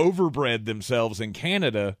or overbred themselves in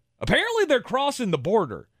Canada, apparently they're crossing the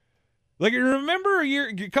border. Like, you remember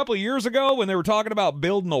a couple of years ago when they were talking about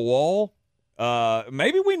building a wall?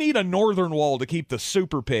 Maybe we need a northern wall to keep the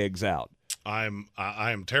super pigs out. I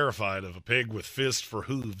am terrified of a pig with fists for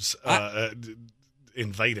hooves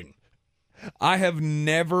invading. I have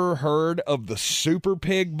never heard of the super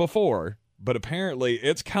pig before, but apparently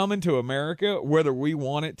it's coming to America whether we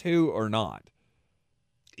want it to or not.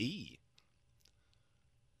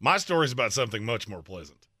 My story is about something much more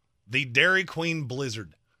pleasant. The Dairy Queen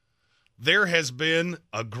blizzard. There has been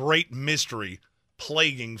a great mystery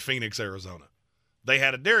plaguing Phoenix, Arizona. They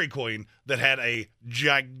had a Dairy Queen that had a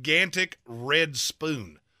gigantic red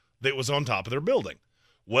spoon that was on top of their building.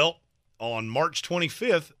 Well, on March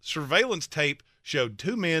 25th, surveillance tape showed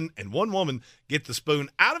 2 men and 1 woman get the spoon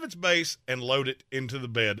out of its base and load it into the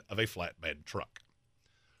bed of a flatbed truck.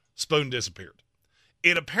 Spoon disappeared.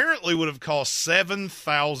 It apparently would have cost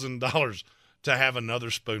 $7,000 to have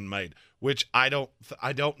another spoon made, which I don't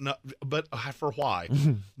know, but for why?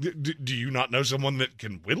 Do you not know someone that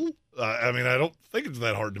can whittle? I mean, I don't think it's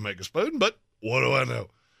that hard to make a spoon, but what do I know?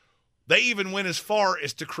 They even went as far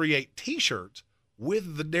as to create T-shirts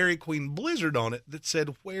with the Dairy Queen blizzard on it that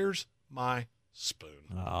said, "Where's my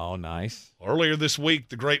spoon?" Oh, nice. Earlier this week,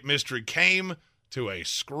 the great mystery came to a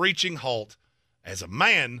screeching halt as a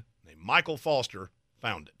man named Michael Foster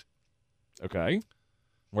found it. Okay.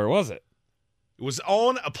 Where was it? It was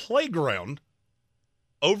on a playground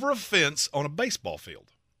over a fence on a baseball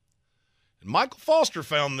field. And Michael Foster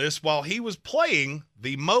found this while he was playing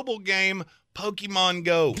the mobile game Pokemon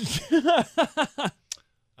Go.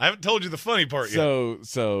 I haven't told you the funny part yet.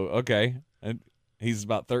 So okay. And he's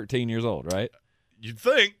about 13 years old, right? You'd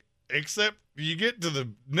think, except you get to the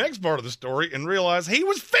next part of the story and realize he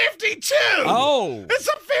was 52. Oh. It's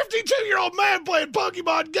a 52-year-old man playing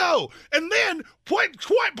Pokemon Go. And then, quite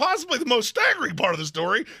possibly the most staggering part of the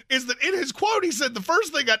story is that in his quote, he said, "The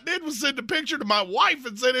first thing I did was send a picture to my wife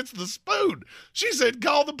and said, 'It's the spoon.' She said,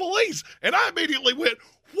 'Call the police.' And I immediately went,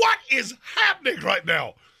 'What is happening right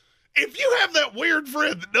now?' If you have that weird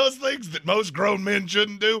friend that does things that most grown men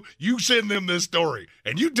shouldn't do, you send them this story.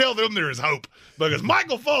 And you tell them there is hope. Because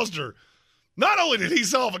Michael Foster, not only did he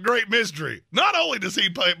solve a great mystery, not only does he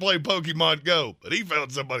play Pokemon Go, but he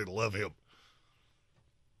found somebody to love him.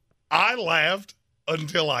 I laughed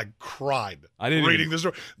until I cried reading this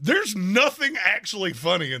story. There's nothing actually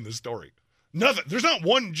funny in this story. Nothing. There's not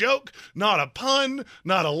one joke, not a pun,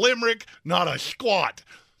 not a limerick, not a squat.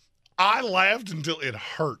 I laughed until it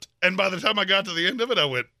hurt. And by the time I got to the end of it, I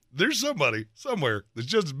went, there's somebody somewhere that's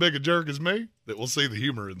just as big a jerk as me that will see the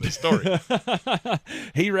humor in this story.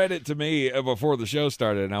 He read it to me before the show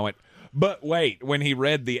started, and I went, but wait, when he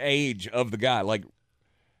read the age of the guy, like,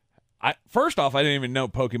 first off, I didn't even know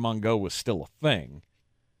Pokemon Go was still a thing.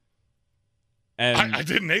 And I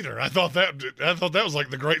didn't either. I thought that was like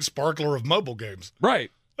the great sparkler of mobile games. Right.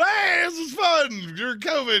 Hey, this is fun. You're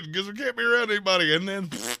COVID because we can't be around anybody. And then...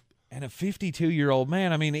 And a 52-year-old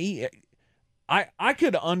man, I mean, I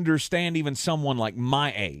could understand even someone like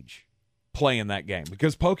my age playing that game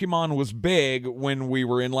because Pokemon was big when we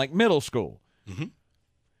were in, like, middle school.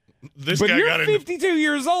 Mm-hmm. This but guy you're got 52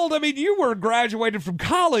 years old. I mean, you were graduated from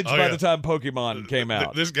college by yeah. the time Pokemon came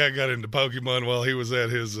out. This guy got into Pokemon while he was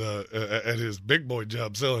at his big boy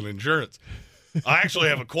job selling insurance. I actually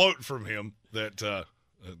have a quote from him that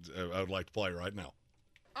I would like to play right now.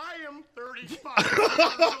 I am 35 years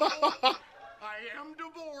old. I am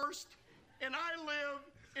divorced, and I live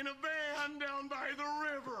in a van down by the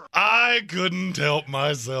river. I couldn't help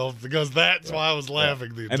myself because that's why I was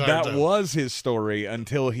laughing the entire time. And that was his story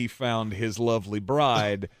until he found his lovely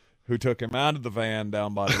bride who took him out of the van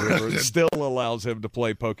down by the river and still allows him to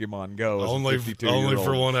play Pokemon Go as only a 52-year-old.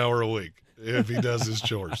 for 1 hour a week if he does his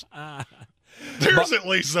chores. There's at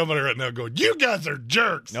least somebody right now going, you guys are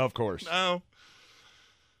jerks. No, of course. No.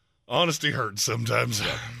 Honesty hurts sometimes.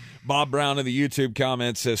 Bob Brown in the YouTube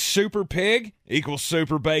comments says, Super Pig equals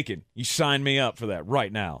Super Bacon. You sign me up for that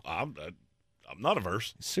right now. I'm not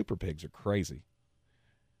averse. Super Pigs are crazy.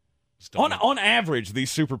 On average,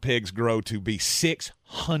 these Super Pigs grow to be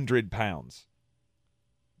 600 pounds.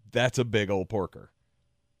 That's a big old porker.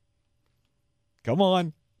 Come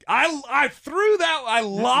on. I threw that. I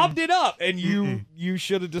lobbed it up, and you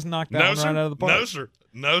should have just knocked that one right out of the park. No, sir.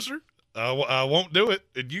 No, sir. I won't do it,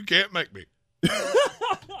 and you can't make me.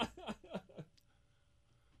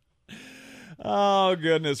 Oh,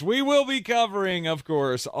 goodness. We will be covering, of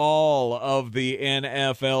course, all of the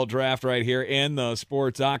NFL draft right here in the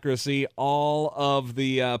Sportsocracy. All of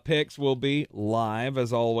the picks will be live,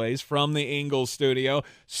 as always, from the Ingles studio,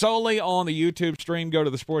 solely on the YouTube stream. Go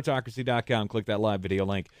to thesportsocracy.com, click that live video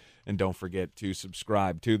link, and don't forget to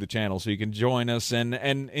subscribe to the channel so you can join us and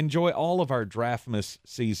enjoy all of our Draftmas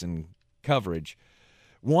season coverage.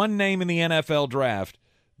 One name in the NFL draft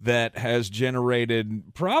that has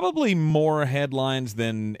generated probably more headlines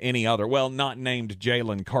than any other. Well, not named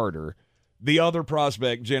Jalen Carter. The other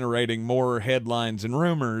prospect generating more headlines and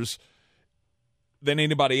rumors than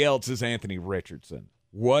anybody else is Anthony Richardson.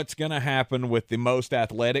 What's going to happen with the most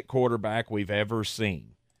athletic quarterback we've ever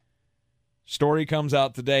seen? Story comes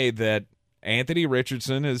out today that Anthony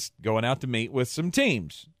Richardson is going out to meet with some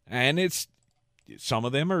teams, and some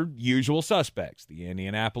of them are usual suspects. The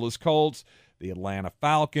Indianapolis Colts, the Atlanta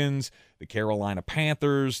Falcons, the Carolina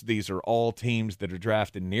Panthers. These are all teams that are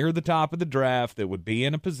drafted near the top of the draft that would be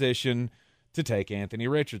in a position to take Anthony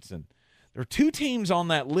Richardson. There are two teams on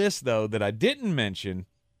that list, though, that I didn't mention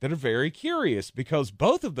that are very curious because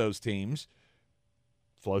both of those teams,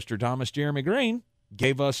 Floster Thomas, Jeremy Greene,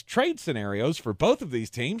 gave us trade scenarios for both of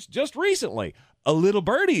these teams just recently. A little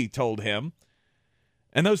birdie told him.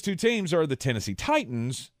 And those two teams are the Tennessee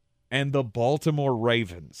Titans and the Baltimore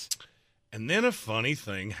Ravens. And then a funny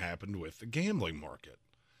thing happened with the gambling market.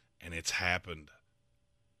 And it's happened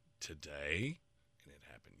today, and it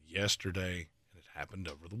happened yesterday, and it happened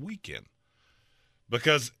over the weekend.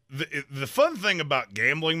 Because the fun thing about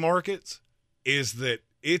gambling markets is that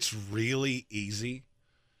it's really easy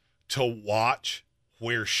to watch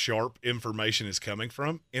where sharp information is coming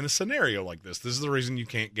from in a scenario like this. This is the reason you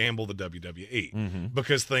can't gamble the WWE.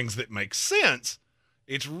 Because things that make sense,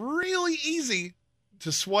 it's really easy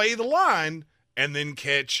to sway the line and then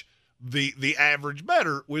catch the average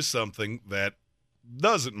bettor with something that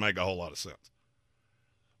doesn't make a whole lot of sense.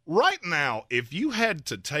 Right now, if you had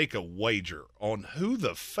to take a wager on who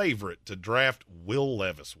the favorite to draft Will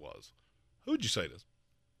Levis was, who would you say it is?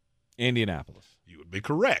 Indianapolis. You would be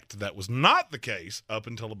correct. That was not the case up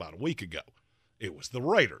until about a week ago. It was the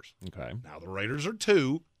Raiders. Okay. Now the Raiders are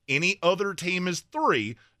 2, any other team is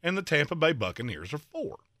 3, and the Tampa Bay Buccaneers are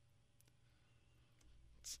 4.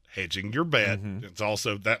 It's hedging your bet. It's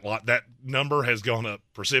also that number has gone up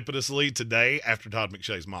precipitously today after Todd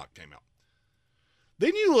McShay's mock came out.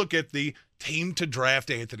 Then you look at the team to draft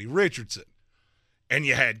Anthony Richardson, and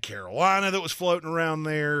you had Carolina that was floating around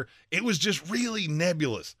there. It was just really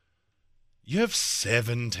nebulous. You have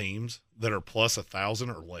 7 teams that are plus 1,000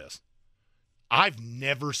 or less. I've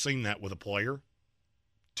never seen that with a player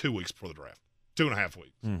 2 weeks before the draft. 2.5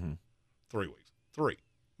 weeks. 3 weeks. 3.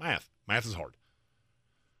 Math. Math is hard.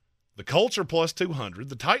 The Colts are plus 200.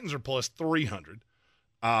 The Titans are plus 300.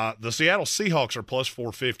 The Seattle Seahawks are plus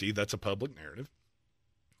 450. That's a public narrative.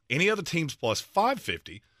 Any other teams plus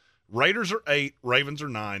 550. Raiders are 8. Ravens are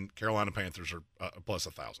 9. Carolina Panthers are plus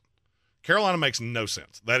 1,000. Carolina makes no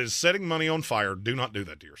sense. That is setting money on fire. Do not do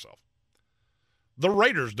that to yourself. The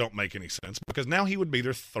Raiders don't make any sense because now he would be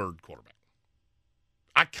their 3rd quarterback.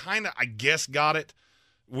 I guess, got it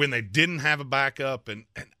when they didn't have a backup. And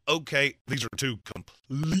okay, these are 2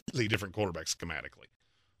 completely different quarterbacks schematically.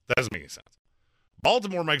 That doesn't make any sense.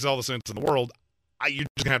 Baltimore makes all the sense in the world. You're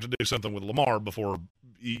just going to have to do something with Lamar before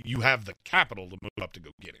you have the capital to move up to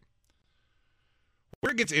go get him.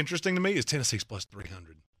 Where it gets interesting to me is Tennessee's plus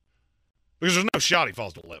 300. Because there's no shot he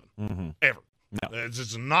falls to 11, ever. No. It's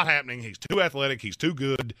just not happening. He's too athletic. He's too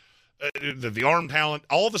good. The arm talent,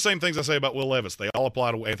 all the same things I say about Will Levis, they all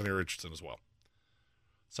apply to Anthony Richardson as well.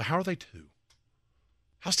 So how are they 2?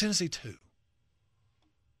 How's Tennessee 2?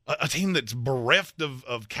 A team that's bereft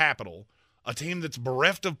of capital, a team that's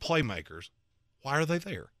bereft of playmakers. Why are they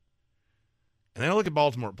there? And then I look at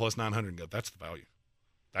Baltimore at plus 900 and go, that's the value.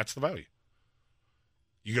 That's the value.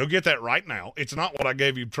 You go get that right now. It's not what I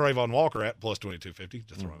gave you Trayvon Walker at plus 2250.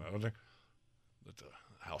 Just throwing that out there. But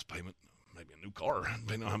house payment, maybe a new car,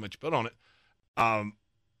 depending on how much you put on it.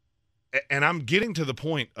 And I'm getting to the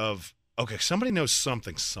point of, okay, somebody knows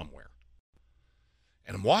something somewhere.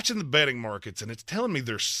 And I'm watching the betting markets, and it's telling me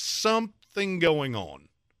there's something going on.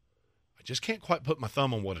 I just can't quite put my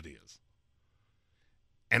thumb on what it is.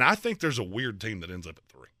 And I think there's a weird team that ends up at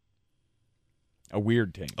 3. A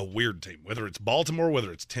weird team. A weird team. Whether it's Baltimore,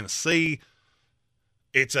 whether it's Tennessee,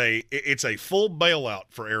 it's a full bailout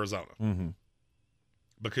for Arizona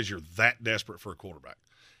because you're that desperate for a quarterback.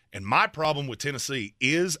 And my problem with Tennessee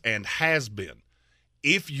is and has been,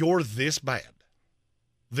 if you're this bad,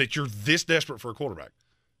 that you're this desperate for a quarterback,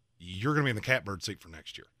 you're going to be in the catbird seat for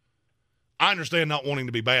next year. I understand not wanting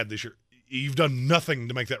to be bad this year. You've done nothing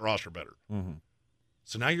to make that roster better.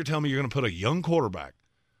 So now you're telling me you're going to put a young quarterback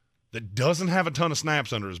that doesn't have a ton of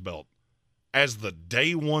snaps under his belt as the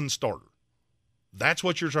day one starter. That's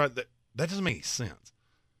what you're trying. That doesn't make any sense.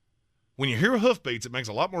 When you hear hoofbeats, it makes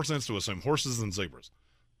a lot more sense to assume horses than zebras.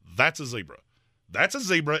 That's a zebra. That's a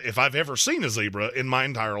zebra if I've ever seen a zebra in my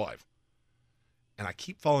entire life. And I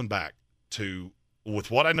keep falling back to,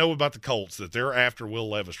 with what I know about the Colts, that they're after Will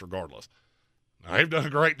Levis regardless. Now, they've done a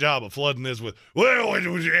great job of flooding this with, well, it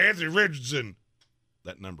was Anthony Richardson.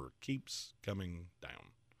 That number keeps coming down.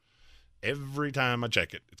 Every time I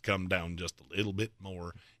check it, it's come down just a little bit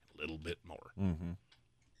more, a little bit more.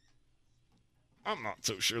 I'm not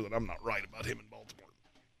so sure that I'm not right about him in Baltimore.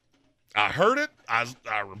 I heard it, I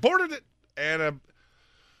reported it, and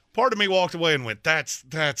part of me walked away and went, that's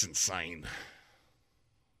insane.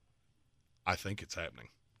 I think it's happening.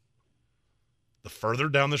 The further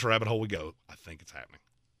down this rabbit hole we go, I think it's happening.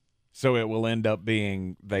 So it will end up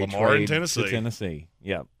being they Lamar trade in Tennessee. to Tennessee.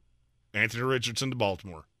 Yep. Anthony Richardson to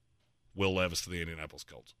Baltimore. Will Levis to the Indianapolis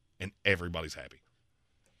Colts. And everybody's happy.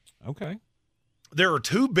 Okay. There are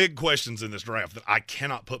 2 big questions in this draft that I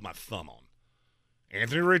cannot put my thumb on.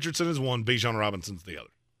 Anthony Richardson is one, Bijan Robinson's the other.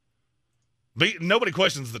 Nobody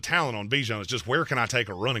questions the talent on Bijan. It's just, where can I take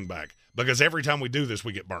a running back? Because every time we do this,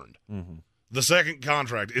 we get burned. The second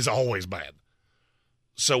contract is always bad.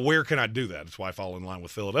 So where can I do that? That's why I fall in line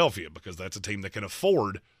with Philadelphia, because that's a team that can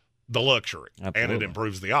afford the luxury. Absolutely. And it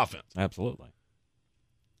improves the offense. Absolutely.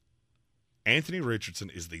 Anthony Richardson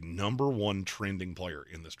is the number 1 trending player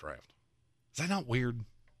in this draft. Is that not weird?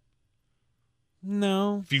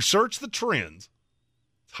 No. If you search the trends,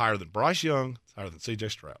 it's higher than Bryce Young, it's higher than C.J.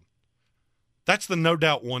 Stroud. That's the no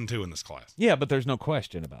doubt 1-2 in this class. Yeah, but there's no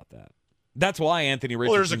question about that. That's why Anthony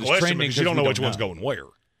Richardson there's a is question trending, because you don't know which one's know. going where.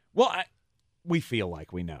 Well, we feel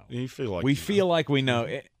like we know. You feel like we feel like we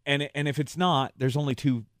know. And if it's not, there's only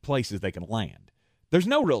 2 places they can land. There's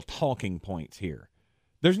no real talking points here.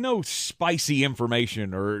 There's no spicy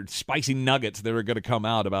information or spicy nuggets that are going to come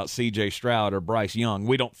out about C.J. Stroud or Bryce Young.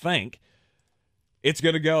 We don't think. It's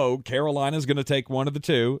going to go, Carolina's going to take one of the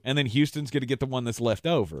 2, and then Houston's going to get the one that's left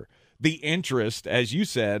over. The interest, as you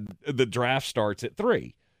said, the draft starts at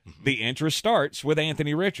 3. The interest starts with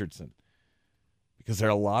Anthony Richardson. Because there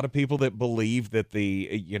are a lot of people that believe that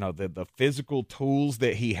the physical tools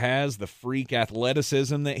that he has, the freak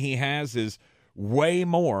athleticism that he has, is way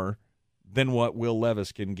more than what Will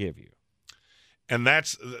Levis can give you. And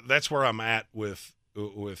that's where I'm at with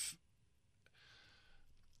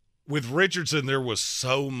Richardson. There was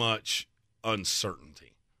so much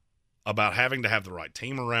uncertainty about having to have the right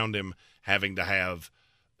team around him, having to have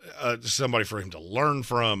somebody for him to learn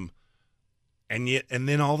from. And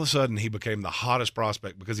then all of a sudden he became the hottest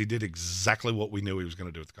prospect because he did exactly what we knew he was going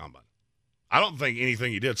to do at the Combine. I don't think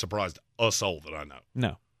anything he did surprised a soul that I know.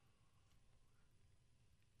 No.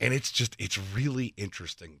 And it's really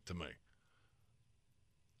interesting to me.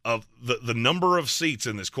 Of the number of seats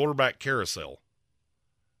in this quarterback carousel,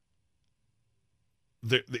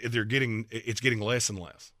 it's getting less and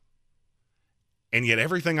less. And yet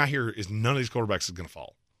everything I hear is none of these quarterbacks is going to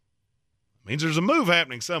fall. It means there's a move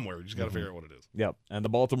happening somewhere. We just got to figure out what it is. Yep. And the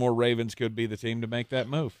Baltimore Ravens could be the team to make that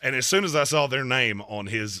move. And as soon as I saw their name on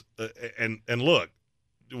his and look,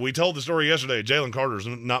 we told the story yesterday, Jalen Carter's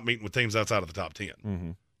not meeting with teams outside of the top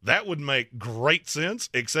 10. That would make great sense,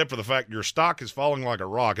 except for the fact your stock is falling like a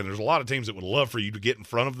rock, and there's a lot of teams that would love for you to get in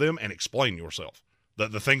front of them and explain yourself.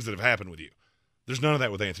 the things that have happened with you. There's none of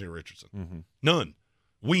that with Anthony Richardson. Mm-hmm. None.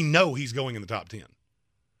 We know he's going in the top 10.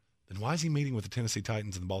 Then why is he meeting with the Tennessee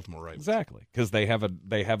Titans and the Baltimore Ravens? Exactly, because they have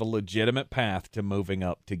a legitimate path to moving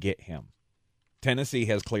up to get him. Tennessee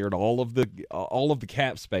has cleared all of the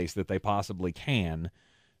cap space that they possibly can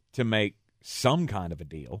to make some kind of a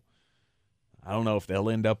deal. I don't know if they'll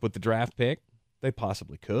end up with the draft pick. They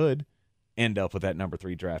possibly could end up with that number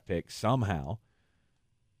 3 draft pick somehow.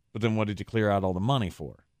 But then what did you clear out all the money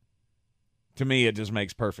for? To me, it just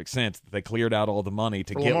makes perfect sense that they cleared out all the money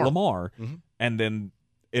to get Lamar, mm-hmm. and then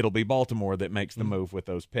it'll be Baltimore that makes the move with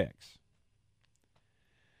those picks.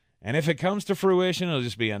 And if it comes to fruition, it'll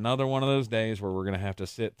just be another one of those days where we're going to have to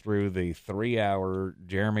sit through the 3-hour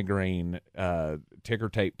Jeremy Greene ticker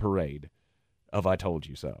tape parade of I Told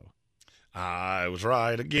You So. I was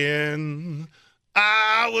right again.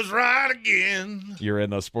 I was right again. You're in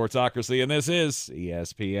the Sportsocracy, and this is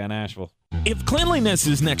ESPN Asheville. If cleanliness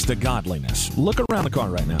is next to godliness, look around the car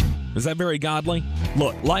right now. Is that very godly?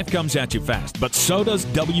 Look, life comes at you fast, but so does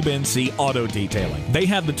WNC Auto Detailing. They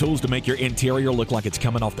have the tools to make your interior look like it's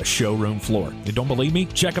coming off the showroom floor. You don't believe me?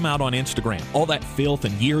 Check them out on Instagram. All that filth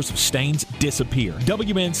and years of stains disappear.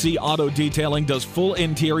 WNC Auto Detailing does full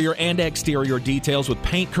interior and exterior details with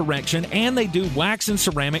paint correction, and they do wax and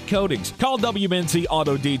ceramic coatings. Call WNC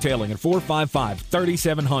Auto Detailing at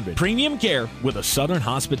 455-3700. Premium care with a Southern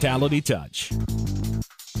hospitality touch.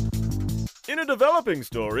 In a developing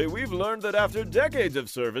story, we've learned that after decades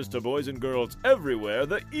of service to boys and girls everywhere,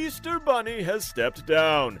 the Easter Bunny has stepped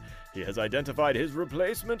down. He has identified his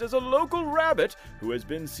replacement as a local rabbit who has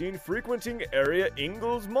been seen frequenting area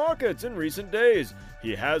Ingalls markets in recent days.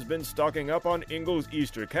 He has been stocking up on Ingalls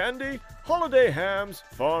Easter candy, holiday hams,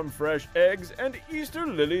 farm fresh eggs, and Easter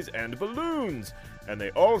lilies and balloons. And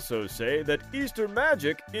they also say that Easter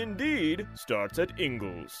magic indeed starts at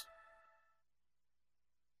Ingalls.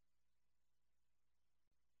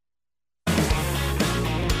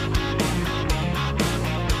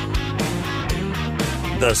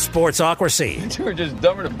 The Sportsocracy. We're just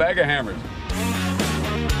dumping a bag of hammers.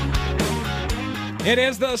 It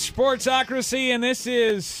is the Sportsocracy, and this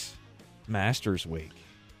is Masters Week.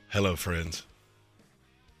 Hello, friends.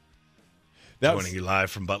 Joining you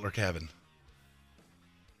live from Butler Cabin.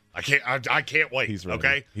 I can't wait. He's ready.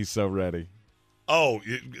 Okay, he's so ready. Oh,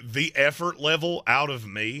 the effort level out of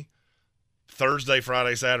me Thursday,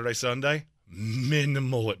 Friday, Saturday, Sunday,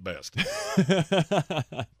 minimal at best.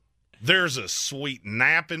 There's a sweet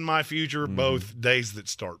nap in my future, both days that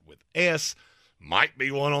start with S. Might be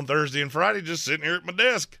one on Thursday and Friday, just sitting here at my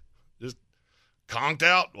desk, just conked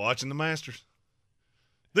out, watching the Masters.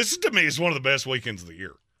 This, to me, is one of the best weekends of the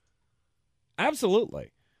year.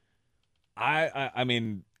 Absolutely. I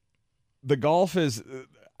mean, the golf is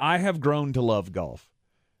 – I have grown to love golf.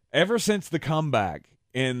 Ever since the comeback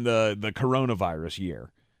in the coronavirus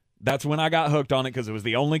year, that's when I got hooked on it because it was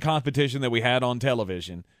the only competition that we had on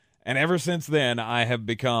television. And ever since then, I have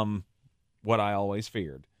become what I always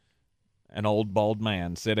feared, an old bald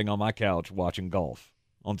man sitting on my couch watching golf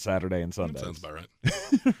on Saturday and Sunday. That sounds about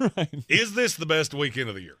right. Right. Is this the best weekend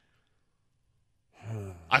of the year?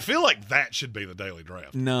 I feel like that should be the daily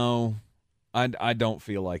draft. No, I don't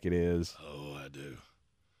feel like it is. Oh, I do.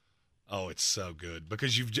 Oh, it's so good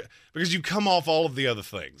because you've come off all of the other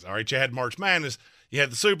things. All right, you had March Madness, you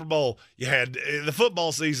had the Super Bowl, you had the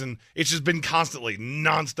football season. It's just been constantly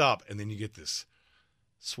nonstop, and then you get this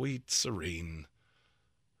sweet, serene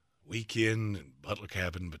weekend in Butler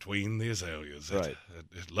Cabin between the azaleas. Right,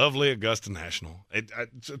 at lovely Augusta National. It's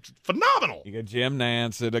phenomenal. You got Jim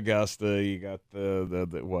Nance at Augusta. You got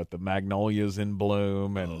the magnolias in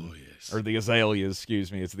bloom, and or the azaleas.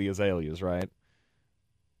 Excuse me, it's the azaleas, right?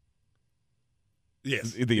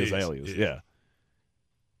 Yes, the azaleas. Yeah.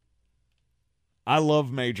 I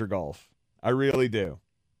love major golf. I really do.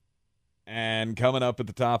 And coming up at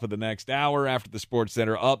the top of the next hour after the Sports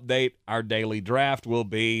Center update, our daily draft will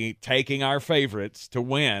be taking our favorites to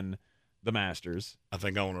win the Masters. I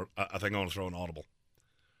think I want to throw an audible.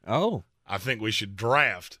 Oh. I think we should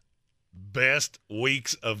draft best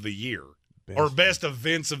weeks of the year or best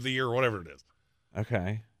events of the year, whatever it is.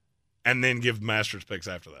 Okay. And then give Masters picks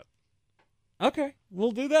after that. Okay,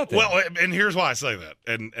 we'll do that then. Well, and here's why I say that,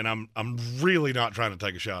 and I'm really not trying to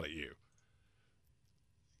take a shot at you.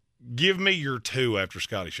 Give me your 2 after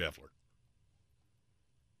Scotty Scheffler.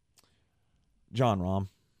 John Rahm.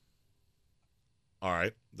 All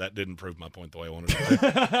right, that didn't prove my point the way I wanted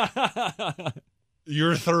to.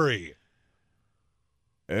 Your 3.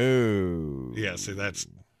 Oh. Yeah, see, that's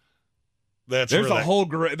there's a whole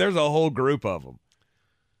group of them.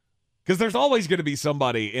 Because there's always going to be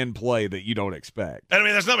somebody in play that you don't expect. And I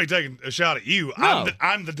mean, that's not me taking a shot at you. No.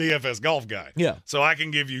 I'm the DFS golf guy. Yeah. So I can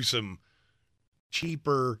give you some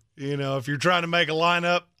cheaper, if you're trying to make a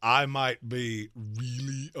lineup, I might be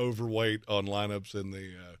really overweight on lineups in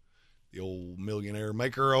the old millionaire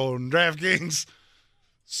maker on DraftKings.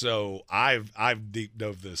 So I've deep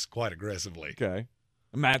dove this quite aggressively. Okay.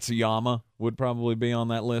 Matsuyama would probably be on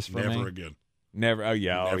that list for me. Never again. Never. Oh,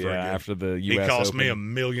 yeah. Never again. After the U.S. He cost Open. me $1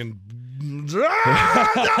 million.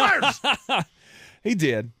 He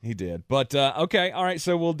did. But, okay, all right,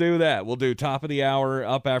 so we'll do that. We'll do top of the hour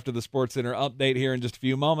up after the Sports Center update here in just a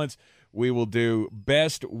few moments. We will do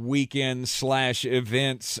best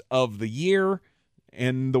weekend/events of the year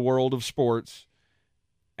in the world of sports.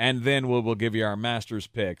 And then we'll give you our Masters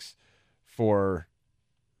picks for,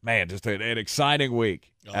 man, just an exciting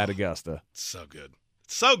week at Augusta. So good.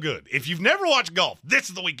 So good. If you've never watched golf, this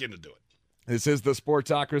is the weekend to do it. This is the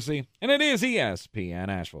Sportsocracy, and it is ESPN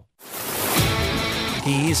Asheville.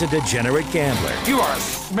 He's a degenerate gambler. You are a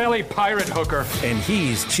smelly pirate hooker. And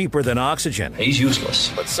he's cheaper than oxygen. He's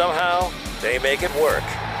useless. But somehow, they make it work.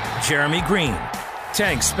 Jeremy Greene,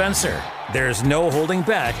 Tank Spencer. There's no holding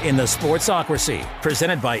back in the Sportsocracy.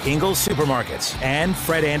 Presented by Ingles Supermarkets and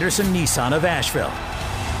Fred Anderson Nissan of Asheville.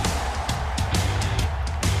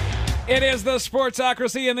 It is the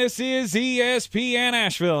Sportsocracy, and this is ESPN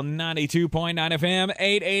Asheville, 92.9 FM,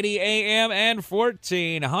 880 AM, and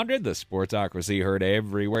 1400. The Sportsocracy heard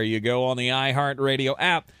everywhere you go on the iHeartRadio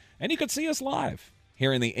app, and you can see us live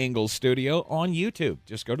here in the Ingles studio on YouTube.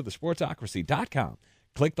 Just go to thesportsocracy.com,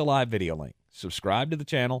 click the live video link, subscribe to the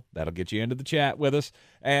channel. That'll get you into the chat with us,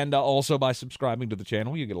 and also by subscribing to the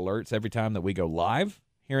channel, you get alerts every time that we go live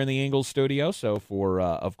here in the Ingles studio. So for,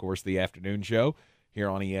 of course, the afternoon show here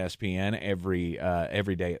on ESPN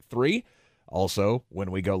every day at 3. Also, when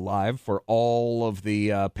we go live for all of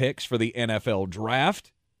the picks for the NFL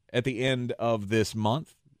draft at the end of this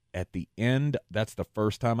month. At the end, that's the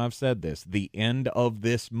first time I've said this, the end of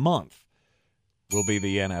this month will be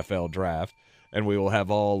the NFL draft, and we will have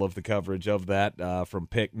all of the coverage of that from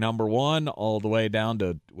pick number 1 all the way down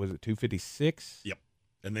to, was it 256? Yep.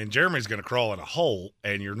 And then Jeremy's going to crawl in a hole,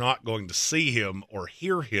 and you're not going to see him or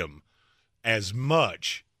hear him as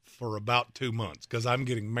much for about 2 months because I'm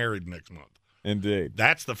getting married next month. Indeed.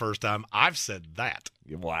 That's the first time I've said that.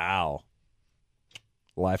 Wow.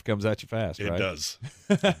 Life comes at you fast, right? It does.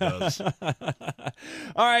 It does.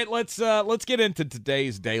 All right, let's get into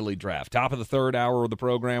today's daily draft. Top of the third hour of the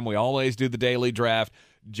program, we always do the daily draft.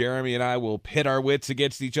 Jeremy and I will pit our wits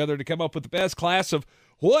against each other to come up with the best class of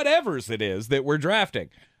whatever's it is that we're drafting.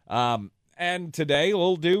 And today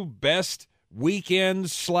we'll do best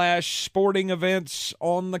weekends/sporting events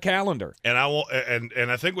on the calendar. And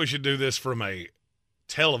I think we should do this from a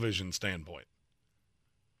television standpoint.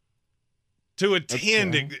 To a 10,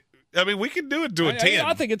 Okay. I mean, we could do it to a 10.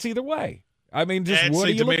 I think it's either way. I mean, just And what see,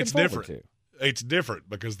 are you to me, looking it's forward different. to? It's different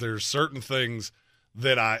because there's certain things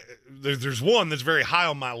that there's one that's very high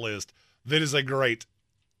on my list that is a great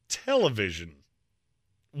television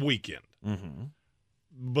weekend. Mm-hmm.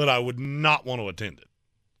 But I would not want to attend it.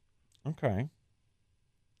 Okay.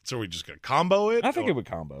 So are we just going to combo it? I think it would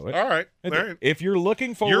combo it. All right. If you're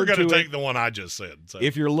looking forward You're going to to it, take the one I just said. So.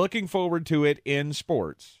 if you're looking forward to it in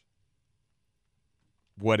sports,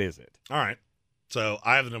 what is it? All right. So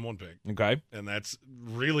I have the number 1 pick. Okay. And that's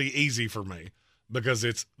really easy for me because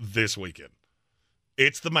it's this weekend.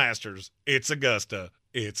 It's the Masters. It's Augusta.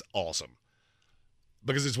 It's awesome.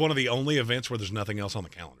 Because it's one of the only events where there's nothing else on the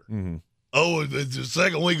calendar. Mm-hmm. Oh, it's the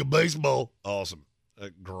second week of baseball. Awesome.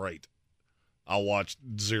 Great. I'll watch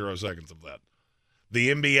 0 seconds of that. The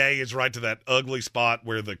NBA is right to that ugly spot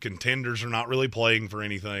where the contenders are not really playing for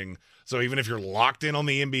anything. So even if you're locked in on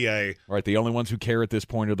the NBA. Right, the only ones who care at this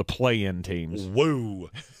point are the play-in teams. Woo.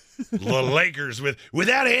 The Lakers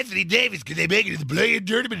without Anthony Davis, could they make it to the play-in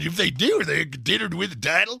tournament? If they do, are they a contender to win the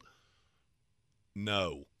title?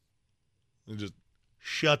 No. Just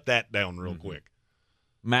shut that down real quick.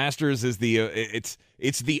 Masters is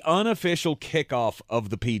it's the unofficial kickoff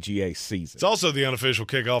of the PGA season. It's also the unofficial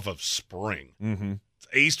kickoff of spring. Mm-hmm. It's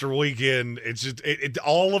Easter weekend. It's just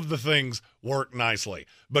all of the things work nicely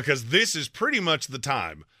because this is pretty much the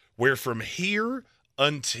time where from here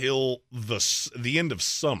until the end of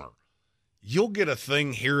summer, you'll get a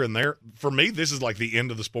thing here and there. For me, this is like the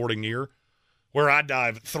end of the sporting year where I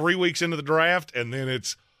dive 3 weeks into the draft and then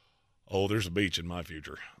it's, oh, there's a beach in my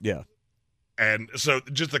future. Yeah. And so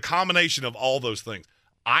just the combination of all those things,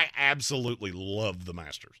 I absolutely love the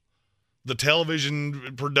Masters. The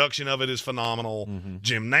television production of it is phenomenal. Mm-hmm.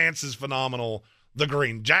 Jim Nance is phenomenal. The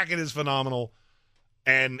green jacket is phenomenal.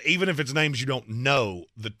 And even if it's names you don't know,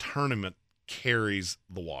 the tournament carries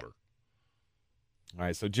the water. All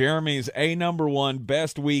right, so Jeremy's number one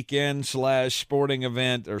best weekend / sporting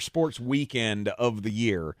event or sports weekend of the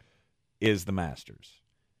year is the Masters.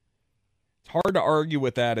 It's hard to argue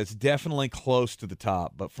with that. It's definitely close to the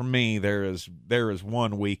top, but for me, there is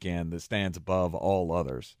one weekend that stands above all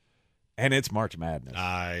others, and it's March Madness.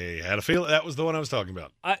 I had a feeling that was the one I was talking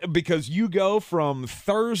about. Because you go from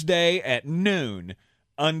Thursday at noon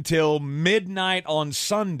until midnight on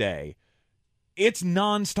Sunday. It's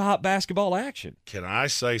nonstop basketball action. Can I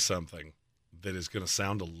say something that is going to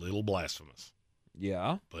sound a little blasphemous?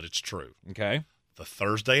 Yeah. But it's true. Okay. The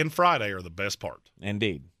Thursday and Friday are the best part.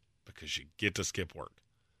 Indeed. Because you get to skip work.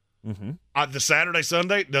 Mm-hmm. The Saturday,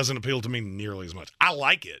 Sunday doesn't appeal to me nearly as much. I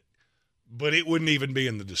like it, but it wouldn't even be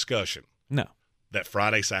in the discussion. No. That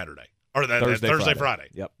Friday, Saturday. Or that Thursday, Friday.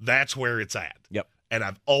 Yep. That's where it's at. Yep. And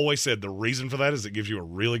I've always said the reason for that is it gives you a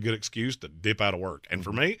really good excuse to dip out of work. And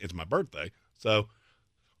for me, it's my birthday. So,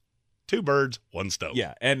 2 birds, 1 stone.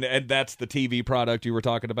 Yeah, and that's the TV product you were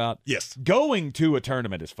talking about? Yes. Going to a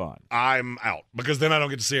tournament is fun. I'm out because then I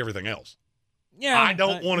don't get to see everything else. Yeah. I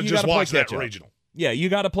don't want to just watch that regional. Yeah, you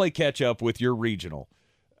got to play catch-up with your regional.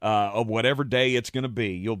 Of whatever day it's going to be.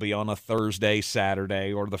 You'll be on a Thursday,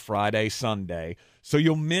 Saturday, or the Friday, Sunday. So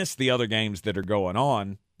you'll miss the other games that are going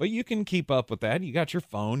on. But you can keep up with that. You got your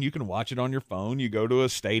phone. You can watch it on your phone. You go to a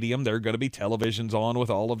stadium. There are going to be televisions on with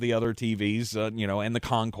all of the other TVs, and the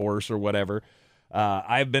concourse or whatever.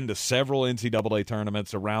 I've been to several NCAA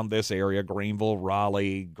tournaments around this area, Greenville,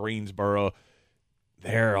 Raleigh, Greensboro.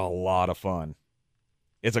 They're a lot of fun.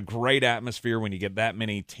 It's a great atmosphere when you get that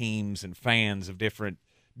many teams and fans of different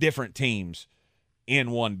teams in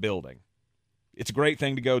one building. It's a great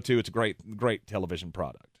thing to go to. It's a great television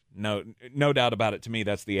product. No doubt about it. To me,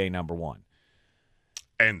 that's the number one.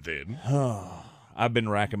 And then? I've been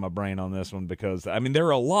racking my brain on this one because, there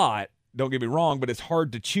are a lot, don't get me wrong, but it's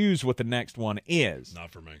hard to choose what the next one is.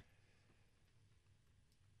 Not for me.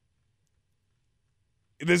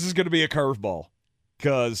 This is going to be a curveball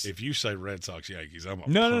because... If you say Red Sox, Yankees, I'm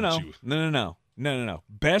going to punch you. No.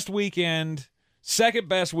 Best weekend, second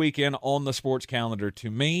best weekend on the sports calendar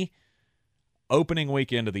to me, opening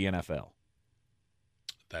weekend of the NFL.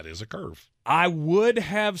 That is a curve. I would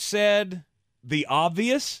have said the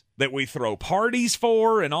obvious that we throw parties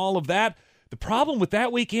for and all of that. The problem with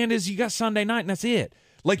that weekend is you got Sunday night and that's it.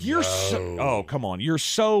 Like you're come on. You're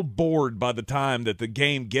so bored by the time that the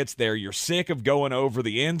game gets there. You're sick of going over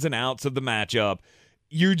the ins and outs of the matchup.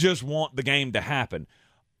 You just want the game to happen.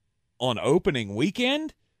 On opening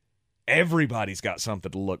weekend, everybody's got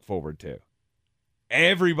something to look forward to.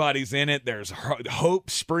 Everybody's in it. There's hope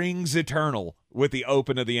springs eternal with the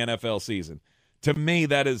open of the NFL season. To me,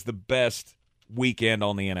 that is the best weekend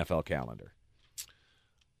on the NFL calendar.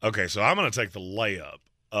 Okay, so I'm going to take the layup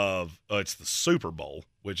of it's the Super Bowl,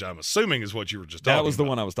 which I'm assuming is what you were just talking about. That was the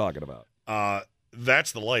one I was talking about.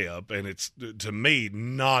 That's the layup, and it's, to me,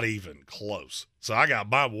 not even close. So I got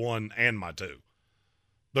my 1 and my 2.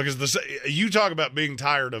 Because you talk about being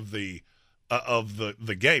tired of the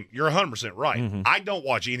game. You're 100% right. Mm-hmm. I don't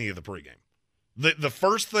watch any of the pregame. The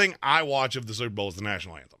first thing I watch of the Super Bowl is the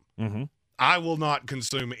national anthem. Mm-hmm. I will not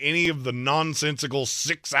consume any of the nonsensical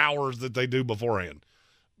 6 hours that they do beforehand,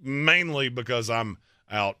 mainly because I'm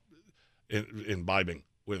out imbibing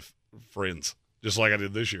with friends, just like I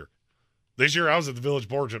did this year. This year I was at the Village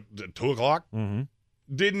Porch at 2 o'clock. Mm-hmm.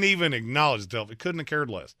 Didn't even acknowledge the television. Couldn't have cared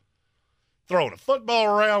less. Throwing a football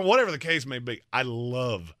around, whatever the case may be. I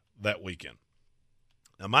love that weekend.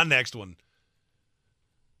 Now, my next one,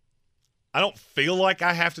 I don't feel like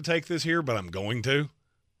I have to take this here, but I'm going to.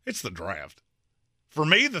 It's the draft. For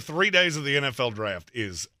me, the 3 days of the NFL draft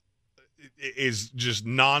is just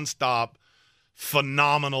nonstop,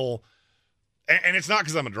 phenomenal. And it's not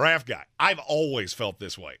because I'm a draft guy. I've always felt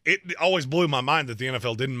this way. It always blew my mind that the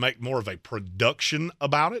NFL didn't make more of a production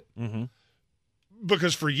about it. Mm-hmm.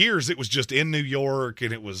 Because for years it was just in New York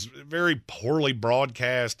and it was very poorly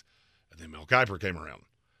broadcast. And then Mel Kiper came around.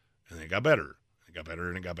 And then it got better. It got better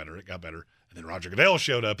and it got better. It got better. And then Roger Goodell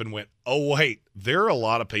showed up and went, oh, wait, there are a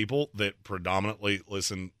lot of people that predominantly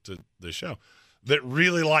listen to this show that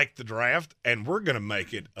really like the draft, and we're going to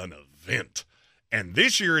make it an event. And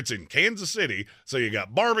this year it's in Kansas City, so you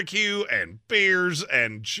got barbecue and beers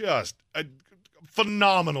and just a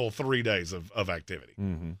phenomenal 3 days of activity.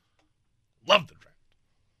 Mm-hmm. Love the draft.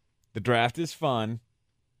 The draft is fun.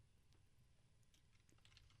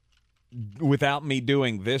 Without me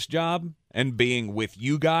doing this job and being with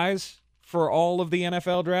you guys for all of the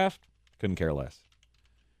NFL draft, couldn't care less.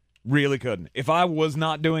 Really couldn't. If I was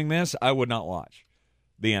not doing this, I would not watch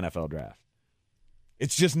the NFL draft.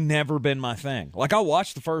 It's just never been my thing. Like, I'll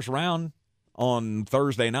watch the first round on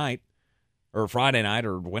Thursday night or Friday night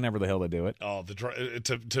or whenever the hell they do it. Oh,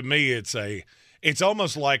 to me, it's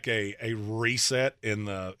almost like a reset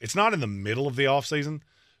it's not in the middle of the offseason,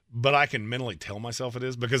 but I can mentally tell myself it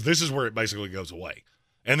is, because this is where it basically goes away.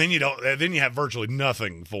 And then you have virtually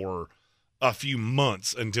nothing for a few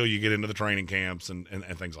months until you get into the training camps and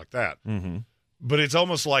things like that. Mm-hmm. But it's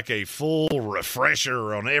almost like a full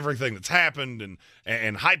refresher on everything that's happened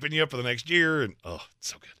and hyping you up for the next year. And, it's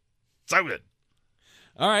so good. So good.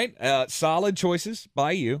 All right. Solid choices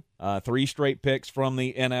by you. 3 straight picks from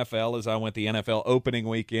the NFL as I went the NFL opening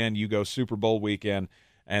weekend. You go Super Bowl weekend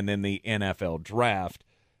and then the NFL draft.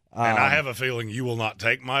 And I have a feeling you will not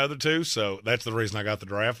take my other 2, so that's the reason I got the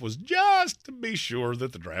draft, was just to be sure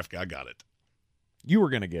that the draft guy got it. You were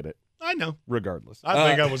going to get it. I know. Regardless. I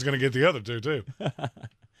think I was going to get the other 2, too.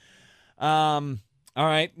 All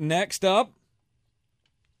right, next up.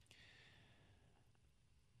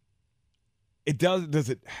 Does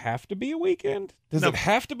it have to be a weekend? Does it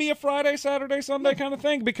have to be a Friday, Saturday, Sunday kind of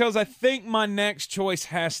thing? Because I think my next choice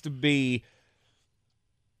has to be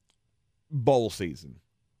bowl season.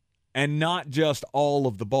 And not just all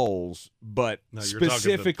of the bowls, but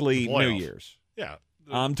specifically the New Year's. Yeah.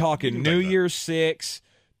 I'm talking New Year's 6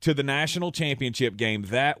 to the national championship game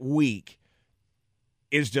that week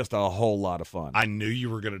is just a whole lot of fun. I knew you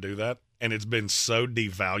were going to do that, and it's been so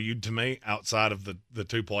devalued to me outside of the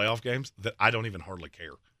 2 playoff games that I don't even hardly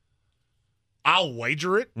care. I'll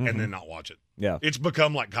wager it and then not watch it. Yeah. It's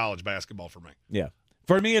become like college basketball for me. Yeah.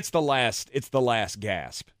 For me, it's the last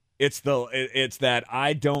gasp. It's that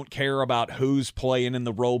I don't care about who's playing in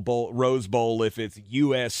the Rose Bowl if it's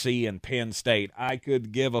USC and Penn State. I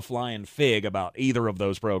could give a flying fig about either of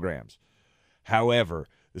those programs. However,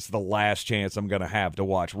 this is the last chance I'm going to have to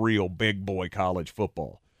watch real big boy college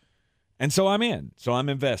football. And so I'm in. So I'm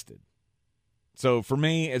invested. So for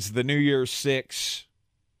me, it's the New Year's 6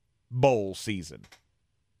 bowl season.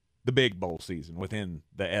 The big bowl season within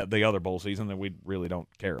the other bowl season that we really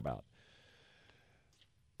don't care about.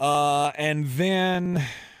 And then,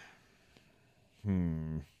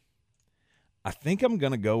 I think I'm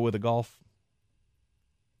going to go with a golf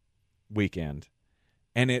weekend,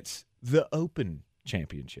 and it's the Open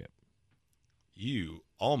Championship. You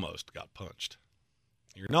almost got punched.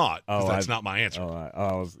 You're not, because that's not my answer.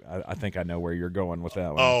 I think I know where you're going with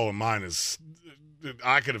that one. Oh, mine is –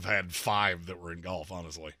 I could have had 5 that were in golf,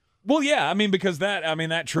 honestly. Well, yeah, I mean, because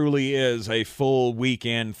that truly is a full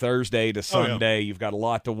weekend, Thursday to Sunday. You've got a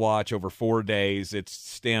lot to watch over 4 days. It's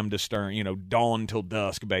stem to stern, dawn till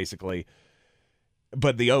dusk, basically.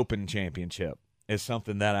 But the Open Championship is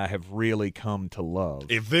something that I have really come to love.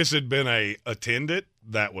 If this had been a attend it,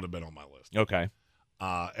 that would have been on my list. Okay.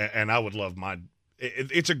 And I would love mine.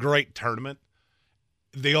 It's a great tournament.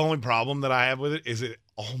 The only problem that I have with it is it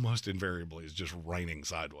almost invariably is just raining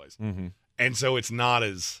sideways. Mm-hmm. And so it's not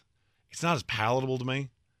as palatable to me.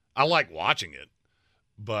 I like watching it,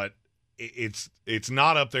 but it's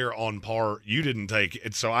not up there on par. You didn't take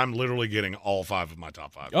it, so I'm literally getting all 5 of my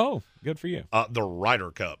top 5. Oh, good for you. The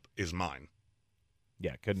Ryder Cup is mine.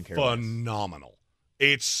 Yeah, couldn't care Phenomenal. Less.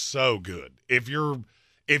 It's so good. If you're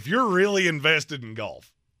really invested in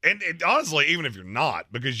golf, and honestly, even if you're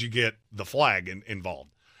not, because you get the flag involved.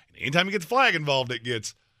 And anytime you get the flag involved,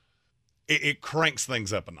 it cranks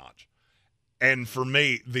things up a notch. And for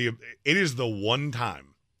me, it is the one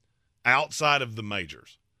time outside of the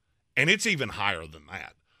majors, and it's even higher than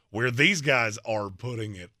that, where these guys are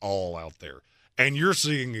putting it all out there. And you're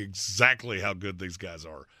seeing exactly how good these guys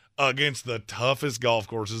are against the toughest golf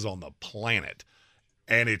courses on the planet.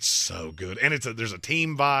 And it's so good. And there's a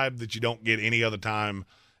team vibe that you don't get any other time.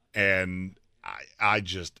 And I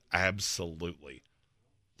just absolutely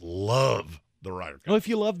love the Ryder Cup. Well, if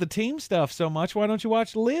you love the team stuff so much, why don't you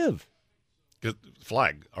watch Live?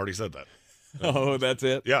 Flag, already said that. Oh, that's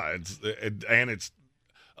it? Yeah, it's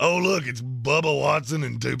look, it's Bubba Watson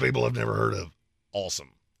and 2 people I've never heard of.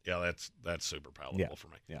 Awesome. Yeah, that's super palatable for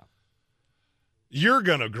me. Yeah. You're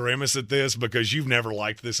going to grimace at this because you've never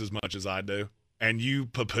liked this as much as I do, and you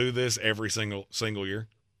poo-poo this every single year.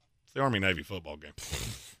 It's the Army-Navy football game.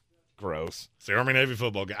 Gross. It's the Army-Navy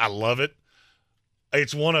football game. I love it.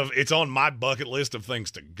 It's on my bucket list of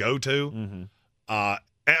things to go to. Mm-hmm.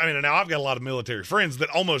 I mean, now I've got a lot of military friends that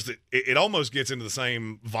it almost gets into the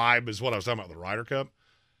same vibe as what I was talking about with the Ryder Cup.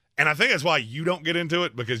 And I think that's why you don't get into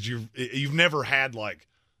it, because you've never had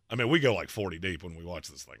we go like 40 deep when we watch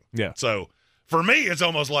this thing. Yeah. So for me, it's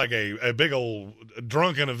almost like a big old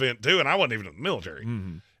drunken event too. And I wasn't even in the military.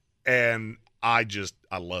 Mm-hmm. And I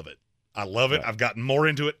love it. I love it. I've gotten more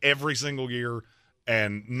into it every single year.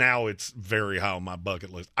 and now it's very high on my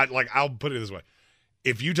bucket list. I'll put it this way.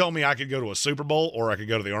 If you told me I could go to a Super Bowl or I could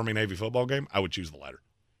go to the Army-Navy football game, I would choose the latter.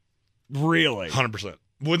 Really? 100%.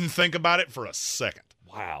 Wouldn't think about it for a second.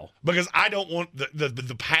 Wow. Because I don't want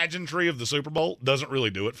the pageantry of the Super Bowl doesn't really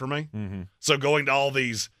do it for me. Mm-hmm. So going to all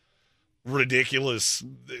these ridiculous,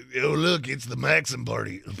 oh, look, it's the Maxim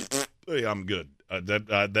party. I'm good. I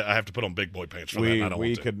have to put on big boy pants for that. And I don't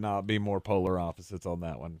want to. Could not be more polar opposites on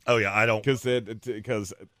that one. Oh, yeah, I don't.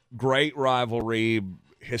 Because great rivalry,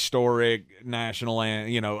 historic, national,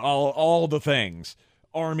 and all the things.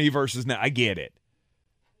 Army versus I get it.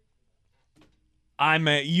 I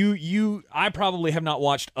probably have not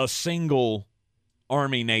watched a single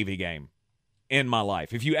Army-Navy game in my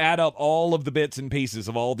life. If you add up all of the bits and pieces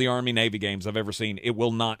of all the Army-Navy games I've ever seen, it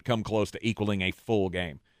will not come close to equaling a full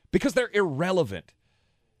game because they're irrelevant.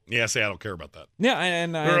 Yeah, see, I don't care about that. Yeah,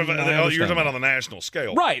 and you're talking about on the national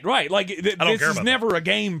scale. Right. Like, this is never a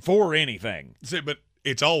game for anything. See, but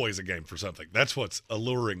it's always a game for something. That's what's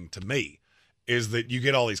alluring to me, is that you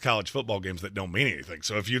get all these college football games that don't mean anything.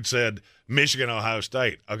 So if you'd said Michigan, Ohio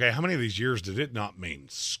State, okay, how many of these years did it not mean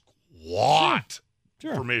squat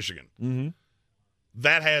for Michigan? Mm-hmm.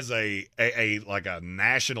 That has a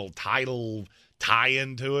national title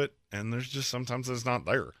tie-in to it, and there's just sometimes it's not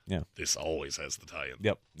there. Yeah. This always has the tie-in.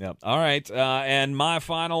 Yep. All right, and my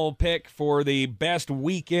final pick for the best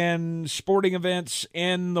weekend sporting events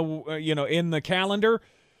in the calendar,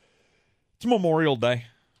 it's Memorial Day.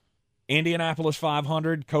 Indianapolis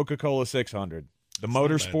 500, Coca-Cola 600. The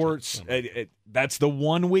motorsports, that's the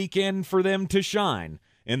one weekend for them to shine.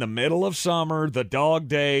 In the middle of summer, the dog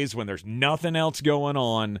days, when there's nothing else going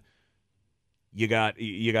on, you got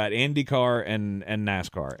IndyCar and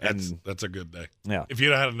NASCAR. That's a good day. Yeah. If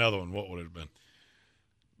you'd had another one, what would it have been?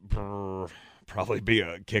 Probably be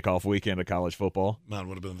a kickoff weekend of college football. Mine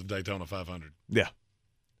would have been the Daytona 500. Yeah.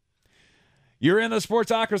 You're in the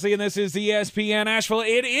Sportsocracy, and this is ESPN Asheville.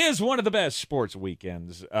 It is one of the best sports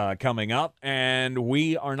weekends coming up, and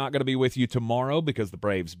we are not going to be with you tomorrow because the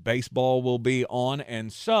Braves baseball will be on,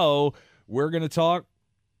 and so we're going to talk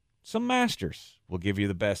some Masters. We'll give you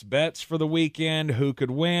the best bets for the weekend, who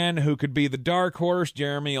could win, who could be the dark horse.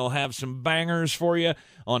 Jeremy will have some bangers for you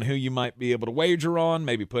on who you might be able to wager on,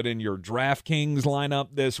 maybe put in your DraftKings lineup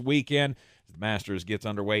this weekend. The Masters gets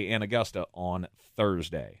underway in Augusta on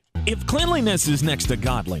Thursday. If cleanliness is next to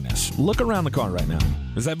godliness, look around the car right now.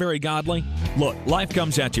 Is that very godly? Look, life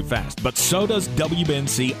comes at you fast, but so does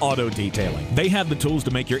WNC Auto Detailing. They have the tools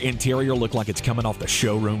to make your interior look like it's coming off the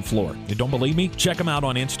showroom floor. You don't believe me? Check them out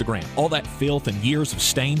on Instagram. All that filth and years of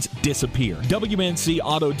stains disappear. WNC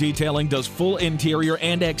Auto Detailing does full interior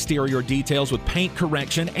and exterior details with paint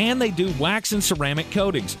correction, and they do wax and ceramic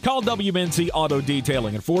coatings. Call WNC Auto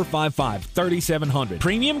Detailing at 455-3700.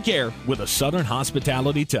 Premium care with a Southern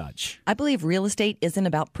hospitality touch. I believe real estate isn't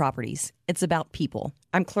about properties. It's about people.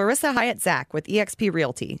 I'm Clarissa Hyatt-Zach with eXp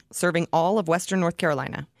Realty, serving all of Western North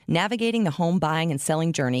Carolina. Navigating the home buying and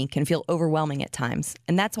selling journey can feel overwhelming at times,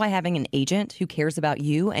 and that's why having an agent who cares about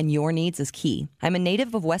you and your needs is key. I'm a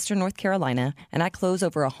native of Western North Carolina, and I close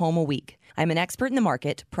over a home a week. I'm an expert in the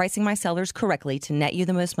market, pricing my sellers correctly to net you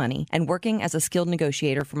the most money, and working as a skilled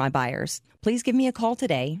negotiator for my buyers. Please give me a call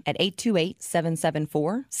today at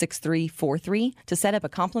 828-774-6343 to set up a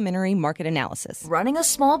complimentary market analysis. Running a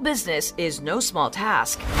small business is no small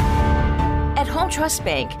task. At Home Trust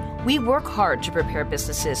Bank, we work hard to prepare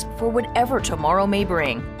businesses for whatever tomorrow may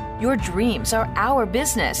bring. Your dreams are our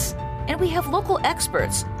business, and we have local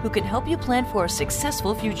experts who can help you plan for a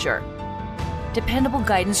successful future. Dependable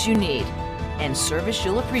guidance you need, and service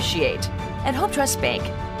you'll appreciate. At Home Trust Bank,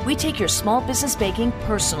 we take your small business banking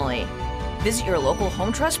personally. Visit your local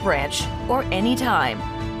Home Trust branch or anytime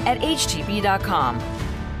at htb.com.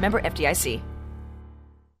 Member FDIC.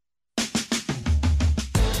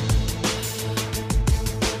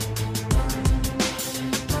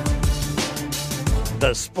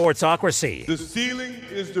 The Sportsocracy. The ceiling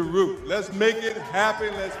is the roof. Let's make it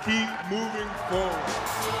happen. Let's keep moving forward.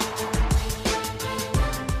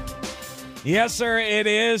 Yes, sir, it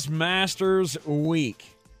is Masters Week.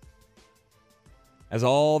 As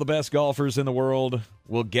all the best golfers in the world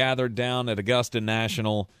will gather down at Augusta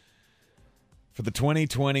National for the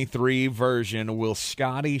 2023 version. Will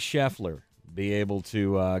Scottie Scheffler be able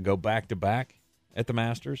to go back-to-back at the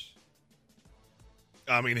Masters?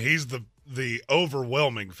 I mean, he's the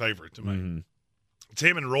overwhelming favorite to me. Mm-hmm. It's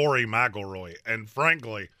him and Rory McIlroy. And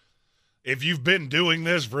frankly, if you've been doing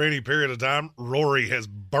this for any period of time, Rory has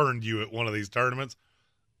burned you at one of these tournaments.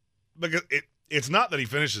 Because it's not that he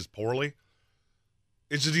finishes poorly.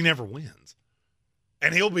 It's just he never wins.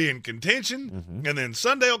 And he'll be in contention, and then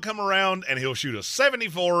Sunday will come around, and he'll shoot a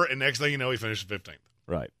 74, and next thing you know, he finishes 15th.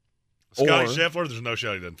 Right. Scotty Scheffler, there's no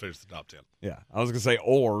shot he doesn't finish the top 10. Yeah, I was going to say,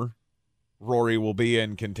 or Rory will be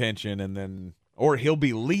in contention, or he'll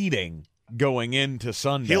be leading going into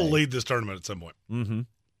Sunday. He'll lead this tournament at some point. Mm-hmm.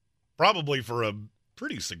 Probably for a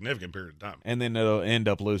pretty significant period of time. And then it'll end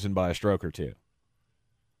up losing by a stroke or two.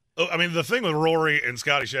 I mean, the thing with Rory and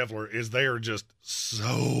Scotty Scheffler is they are just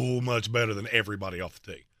so much better than everybody off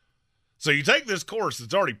the tee. So you take this course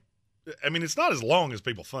that's already – I mean, it's not as long as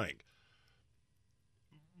people think.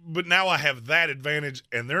 But now I have that advantage,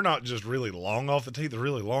 and they're not just really long off the tee. They're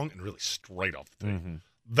really long and really straight off the tee. Mm-hmm.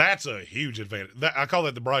 That's a huge advantage. I call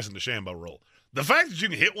that the Bryson DeChambeau rule. The fact that you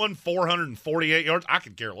can hit one 448 yards, I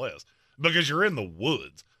could care less because you're in the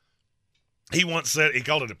woods. He once said he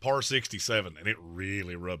called it a par 67, and it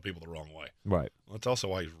really rubbed people the wrong way. Right. Well, that's also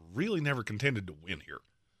why he's really never contended to win here.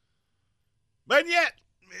 But yet,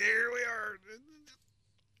 here we are.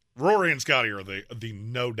 Rory and Scotty are the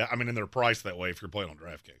no doubt. I mean, and they're priced that way if you're playing on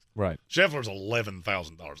DraftKings. Right. Scheffler's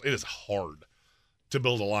 $11,000. It is hard to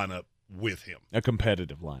build a lineup with him. A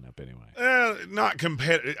competitive lineup, anyway. Not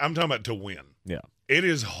competitive. I'm talking about to win. Yeah. It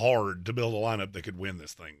is hard to build a lineup that could win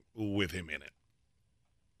this thing with him in it.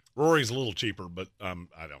 Rory's a little cheaper, but I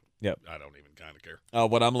don't. Yep. I don't even kind of care.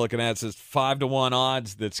 What I'm looking at says 5-1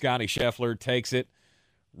 odds that Scotty Scheffler takes it.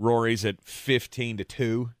 Rory's at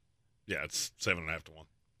 15-2. Yeah, it's 7.5 to 1.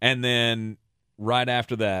 And then right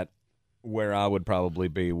after that, where I would probably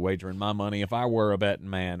be wagering my money if I were a betting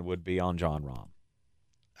man would be on Jon Rahm.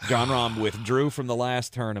 Jon Rahm withdrew from the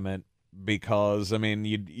last tournament because, I mean,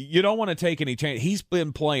 you don't want to take any chance. He's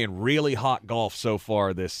been playing really hot golf so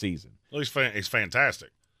far this season. Well, he's fantastic.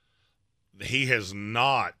 He has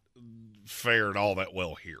not fared all that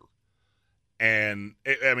well here. And,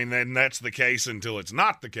 and that's the case until it's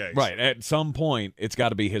not the case. Right. At some point, it's got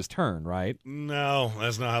to be his turn, right? No,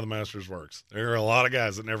 that's not how the Masters works. There are a lot of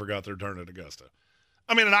guys that never got their turn at Augusta.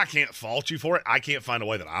 I mean, and I can't fault you for it. I can't find a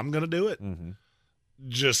way that I'm going to do it. Mm-hmm.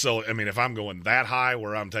 Just so, I mean, if I'm going that high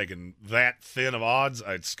where I'm taking that thin of odds,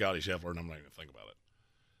 it's Scotty Scheffler, and I'm not even going to think about it.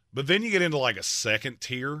 But then you get into like a second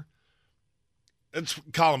tier. It's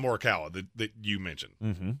Colin Morikawa that you mentioned.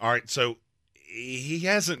 Mm-hmm. All right, so he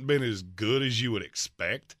hasn't been as good as you would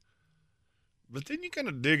expect. But then you kind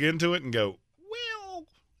of dig into it and go, well,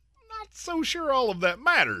 I'm not so sure all of that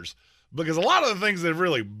matters. Because a lot of the things that have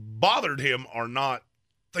really bothered him are not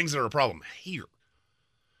things that are a problem here.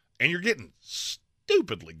 And you're getting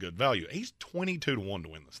stupidly good value. He's 22-1 to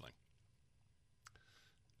win this thing.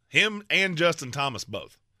 Him and Justin Thomas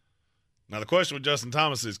both. Now, the question with Justin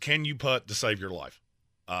Thomas is, can you putt to save your life?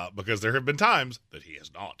 Because there have been times that he has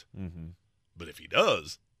not. Mm-hmm. But if he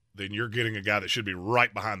does, then you're getting a guy that should be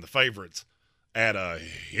right behind the favorites at a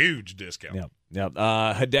huge discount. Yep.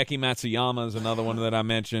 Hideki Matsuyama is another one that I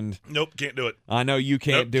mentioned. Nope, can't do it. I know you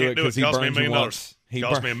can't do it because he cost me burns $1 you million. once.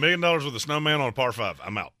 Cost me $1 million with a snowman on a par 5.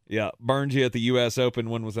 I'm out. Yeah, burned you at the U.S. Open.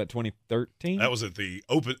 When was that? 2013. That was at the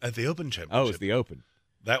Open Championship. Oh, it's the Open.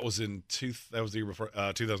 That was in that was the year before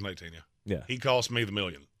 2018. Yeah. He cost me the $1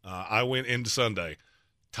 million. I went into Sunday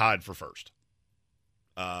tied for first,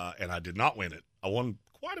 and I did not win it. I won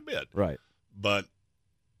quite a bit, right?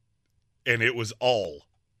 And it was all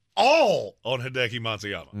on Hideki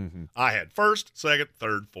Matsuyama. Mm-hmm. I had first, second,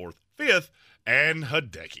 third, fourth, fifth, and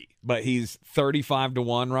Hideki. But he's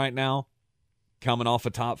 35-1 right now, coming off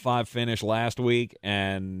a top 5 finish last week,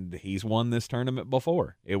 and he's won this tournament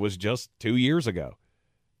before. It was just 2 years ago,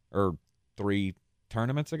 or 3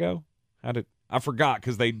 tournaments ago. I forgot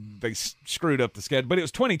because they screwed up the schedule, but it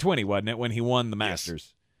was 2020, wasn't it, when he won the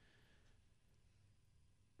Masters?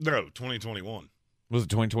 Yes. No, 2021. Was it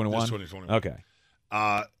 2021? It's 2021. Okay.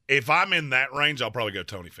 If I'm in that range, I'll probably go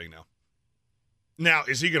Tony Finau. Now,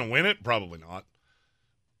 is he going to win it? Probably not.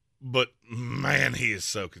 But, man, he is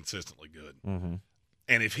so consistently good. Mm-hmm.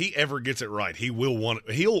 And if he ever gets it right, he'll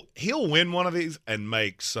win one of these and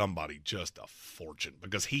make somebody just a fortune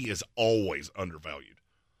because he is always undervalued.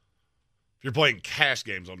 If you're playing cash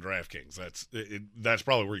games on DraftKings, that's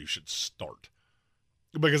probably where you should start.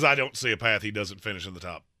 Because I don't see a path he doesn't finish in the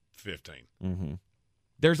top 15. Mm-hmm.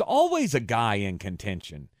 There's always a guy in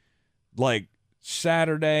contention. Like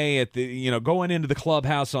Saturday at the, going into the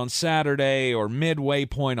clubhouse on Saturday or midway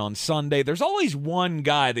point on Sunday, there's always one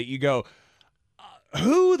guy that you go,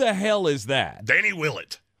 who the hell is that? Danny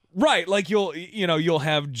Willett. Right, like you'll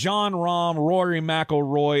have Jon Rahm, Rory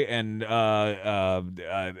McIlroy, and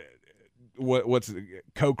what's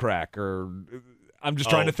Kokrak, or I'm just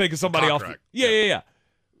trying to think of somebody off. Yeah.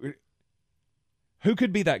 Who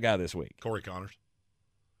could be that guy this week? Corey Connors.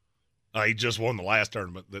 He just won the last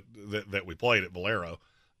tournament that we played at Valero,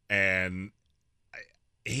 and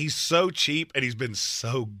he's so cheap, and he's been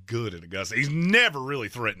so good at Augusta. He's never really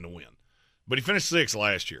threatened to win, but he finished 6th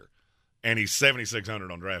last year, and he's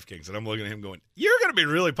 7,600 on DraftKings, and I'm looking at him going, you're going to be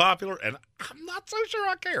really popular, and I'm not so sure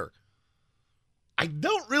I care. I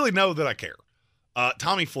don't really know that I care.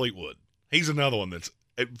 Tommy Fleetwood, he's another one that's,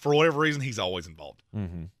 for whatever reason, he's always involved.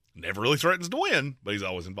 Mm-hmm. Never really threatens to win, but he's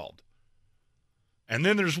always involved. And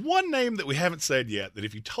then there's one name that we haven't said yet that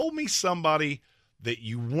if you told me somebody that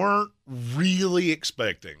you weren't really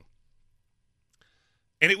expecting,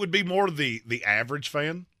 and it would be more the average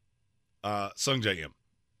fan, Sung J M.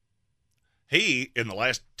 He, in the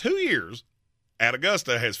last 2 years at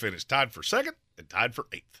Augusta, has finished tied for 2nd and tied for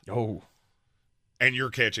 8th. Oh. And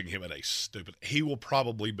you're catching him at a stupid – he will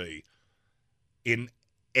probably be in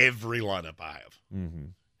every lineup I have. Mm-hmm.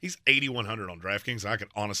 He's 8,100 on DraftKings, and I can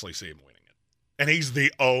honestly see him winning it. And he's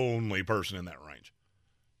the only person in that range.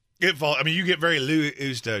 You get very Louis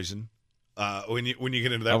Oosthuizen when you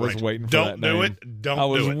get into that range. I was waiting for Don't that do name. it. Don't do it. I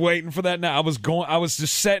was waiting for that now. I was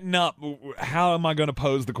just setting up. How am I going to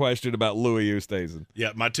pose the question about Louis Oosthuizen?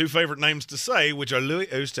 Yeah, my 2 favorite names to say, which are Louis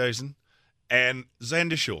Oosthuizen and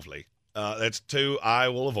Xander Schauffele. That's 2 I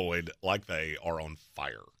will avoid like they are on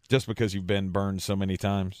fire. Just because you've been burned so many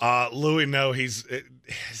times? Louis, no,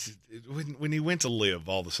 when he went to live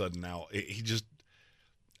all of a sudden now, he just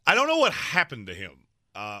 – I don't know what happened to him,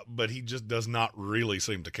 but he just does not really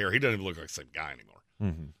seem to care. He doesn't even look like the same guy anymore.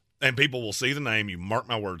 Mm-hmm. And people will see the name. You mark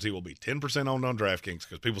my words, he will be 10% owned on DraftKings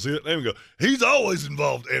because people see that name and go, he's always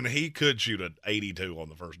involved. And he could shoot an 82 on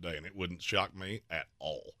the first day, and it wouldn't shock me at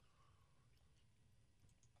all.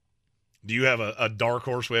 Do you have a dark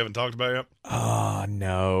horse we haven't talked about yet?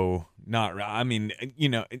 No, not. I mean,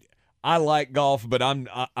 I like golf, but I'm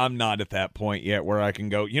not at that point yet where I can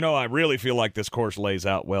go. I really feel like this course lays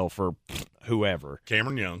out well for whoever.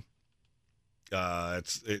 Cameron Young.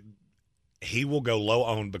 He will go low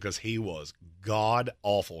owned because he was god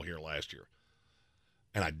awful here last year,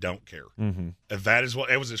 and I don't care. Mm-hmm. That is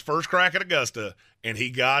what it was his first crack at Augusta, and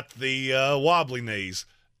he got the wobbly knees,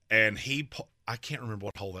 and I can't remember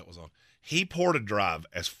what hole that was on. He poured a drive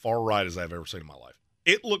as far right as I've ever seen in my life.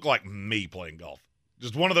 It looked like me playing golf.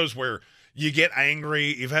 Just one of those where you get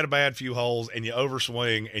angry, you've had a bad few holes, and you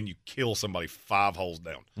overswing, and you kill somebody 5 holes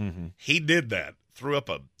down. Mm-hmm. He did that, threw up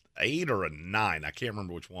a 8 or a 9. I can't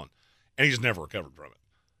remember which one. And he's never recovered from it.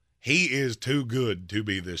 He is too good to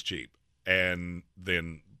be this cheap. And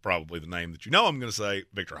then probably the name that I'm going to say,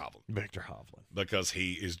 Victor Hovland. Victor Hovland. Because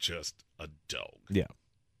he is just a dog. Yeah.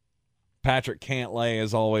 Patrick Cantlay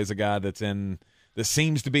is always a guy that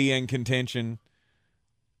seems to be in contention.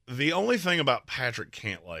 The only thing about Patrick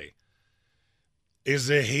Cantlay is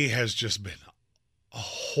that he has just been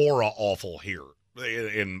horror awful here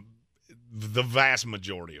in the vast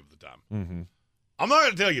majority of the time. Mm-hmm. I'm not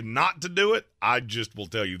going to tell you not to do it. I just will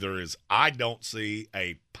tell you I don't see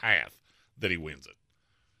a path that he wins it.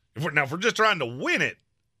 If we're just trying to win it,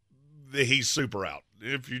 he's super out.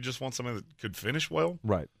 If you just want somebody that could finish well.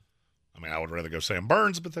 Right. I mean, I would rather go Sam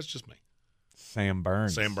Burns, but that's just me. Sam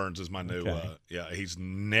Burns. Sam Burns is my new, okay. He's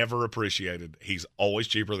never appreciated. He's always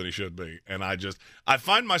cheaper than he should be. And I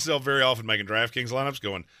find myself very often making DraftKings lineups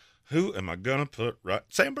going, who am I going to put right?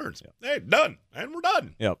 Sam Burns. Yep. Hey, done. And we're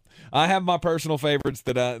done. Yep. I have my personal favorites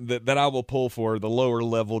that I will pull for the lower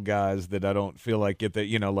level guys that I don't feel like get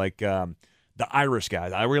that, the Irish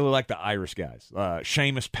guys. I really like the Irish guys.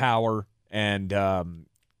 Seamus Power and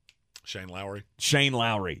Shane Lowry. Shane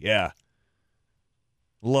Lowry, yeah.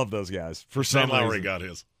 Love those guys. For some Shane Lowry reason. got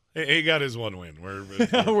his. He got his one win.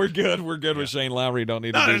 We're good. We're good with Shane Lowry. Don't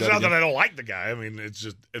need to do it's that not again. that I don't like the guy. I mean, it's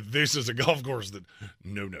just this is a golf course that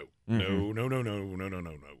no.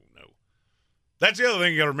 That's the other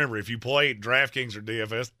thing you got to remember. If you play DraftKings or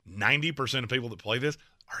DFS, 90% of people that play this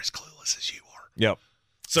are as clueless as you are. Yep.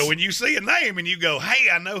 So when you see a name and you go, hey,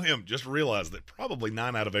 I know him, just realize that probably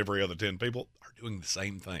 9 out of every other 10 people are doing the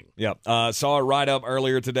same thing. Yep. Saw a write-up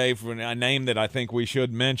earlier today for a name that I think we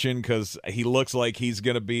should mention because he looks like he's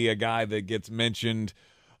going to be a guy that gets mentioned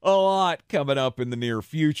a lot coming up in the near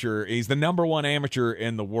future. He's the #1 amateur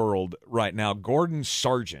in the world right now, Gordon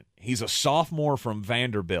Sargent. He's a sophomore from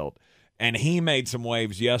Vanderbilt, and he made some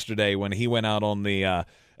waves yesterday when he went out on the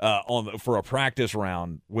for a practice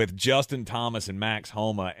round with Justin Thomas and Max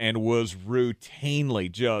Homa and was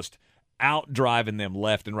routinely just out driving them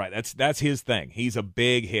left and right. That's his thing. He's a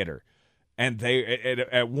big hitter. And they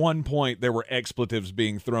at one point there were expletives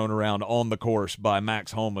being thrown around on the course by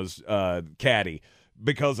Max Homa's caddy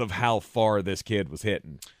because of how far this kid was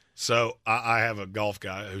hitting. So I have a golf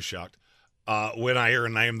guy who's shocked. When I hear a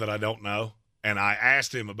name that I don't know, and I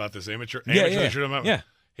asked him about this amateur Yeah. tournament. Yeah.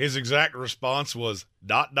 His exact response was ...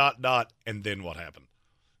 and then what happened?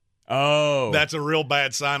 Oh. That's a real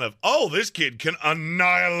bad sign of, this kid can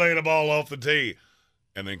annihilate a ball off the tee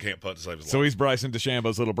and then can't putt to save his life. So he's Bryson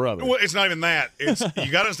DeChambeau's little brother. Well, it's not even that. It's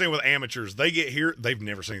you got to understand with amateurs, they get here, they've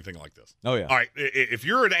never seen anything like this. Oh, yeah. All right, if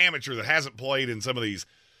you're an amateur that hasn't played in some of these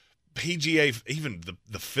PGA, even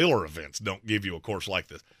the filler events don't give you a course like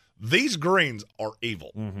this. These greens are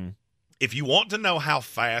evil. Mm-hmm. If you want to know how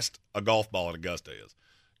fast a golf ball at Augusta is,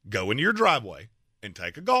 go into your driveway and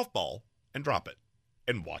take a golf ball and drop it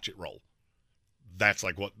and watch it roll.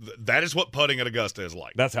 That is what putting at Augusta is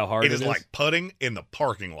like. That's how hard it is. It is like putting in the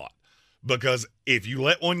parking lot, because if you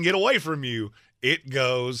let one get away from you, it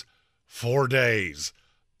goes for days.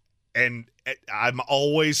 And I'm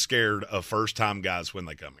always scared of first-time guys when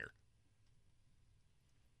they come here.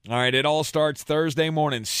 All right, it all starts Thursday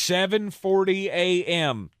morning, 7:40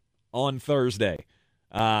 a.m. on Thursday.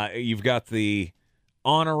 You've got the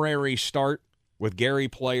honorary start with Gary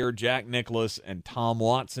Player, Jack Nicklaus, and Tom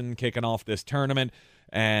Watson kicking off this tournament,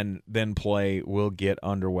 and then play will get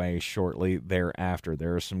underway shortly thereafter.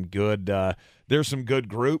 There's some good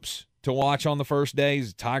groups to watch on the first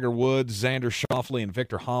days. Tiger Woods, Xander Schauffele, and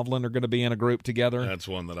Victor Hovland are going to be in a group together. That's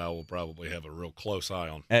one that I will probably have a real close eye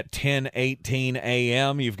on. At 10:18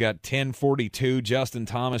 a.m., you've got 10:42, Justin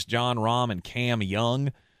Thomas, John Rahm, and Cam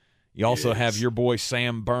Young. You also have your boy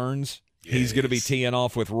Sam Burns. Yes. He's going to be teeing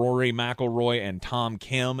off with Rory McIlroy and Tom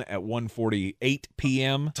Kim at 1:48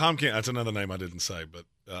 p.m. Tom Kim, that's another name I didn't say, but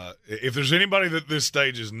if there's anybody that this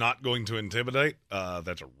stage is not going to intimidate,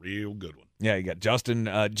 that's a real good one. Yeah, you got Dustin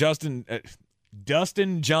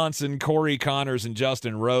Johnson, Corey Connors, and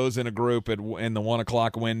Justin Rose in a group in the 1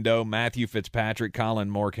 o'clock window. Matthew Fitzpatrick,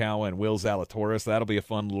 Colin Morikawa, and Will Zalatoris. That'll be a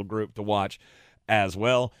fun little group to watch as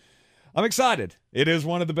well. I'm excited. It is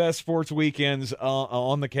one of the best sports weekends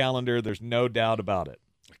on the calendar. There's no doubt about it.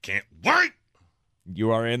 I can't wait.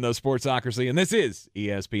 You are in the Sportsocracy, and this is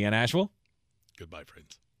ESPN Asheville. Goodbye,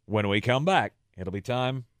 friends. When we come back, it'll be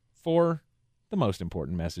time for the most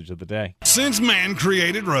important message of the day. Since man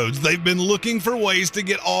created roads, they've been looking for ways to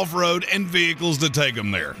get off-road and vehicles to take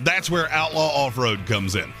them there. That's where Outlaw Off-Road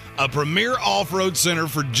comes in. A premier off-road center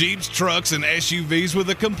for Jeeps, trucks, and SUVs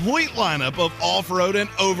with a complete lineup of off-road and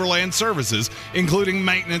overland services, including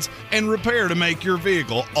maintenance and repair to make your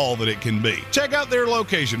vehicle all that it can be. Check out their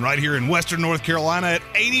location right here in Western North Carolina at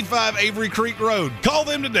 85 Avery Creek Road. Call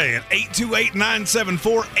them today at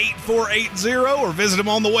 828-974-8480 or visit them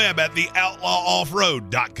on the web at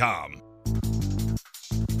theoutlawoffroad.com.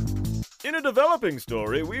 In a developing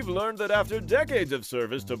story, we've learned that after decades of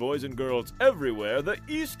service to boys and girls everywhere, the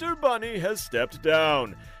Easter Bunny has stepped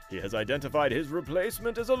down. He has identified his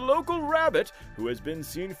replacement as a local rabbit who has been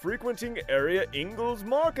seen frequenting area Ingalls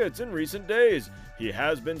markets in recent days. He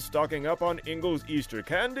has been stocking up on Ingalls Easter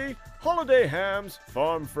candy, holiday hams,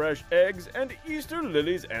 farm fresh eggs, and Easter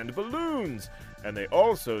lilies and balloons. And they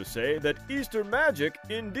also say that Easter magic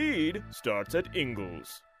indeed starts at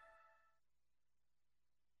Ingalls.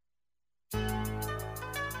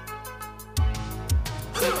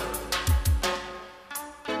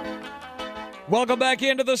 Welcome back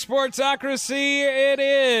into the Sportsocracy. It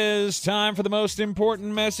is time for the most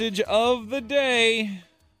important message of the day.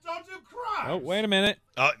 Don't do crimes. Oh, wait a minute.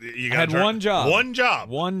 You I had one job. One job.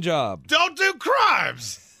 One job. Don't do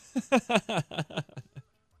crimes.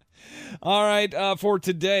 All right, for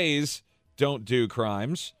today's Don't Do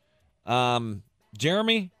Crimes,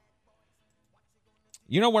 Jeremy,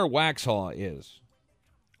 you know where Waxhaw is?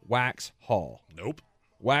 Waxhaw. Nope.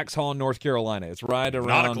 Waxhaw, North Carolina. It's right around.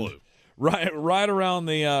 Not a clue. Right around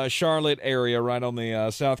the Charlotte area, right on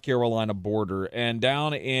the South Carolina border. And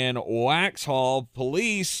down in Waxhaw,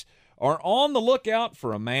 police are on the lookout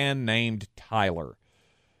for a man named Tyler.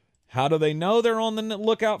 How do they know they're on the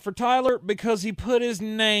lookout for Tyler? Because he put his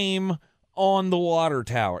name on the water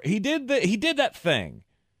tower. He did that thing.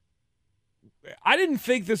 I didn't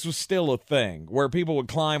think this was still a thing where people would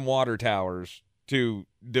climb water towers to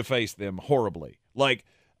deface them horribly. Like,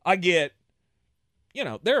 I get,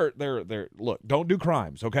 they're look, don't do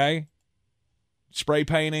crimes, okay? Spray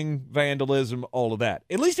painting, vandalism, all of that.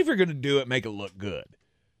 At least if you're going to do it, make it look good.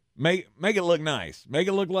 Make it look nice. Make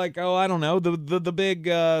it look like, I don't know, the big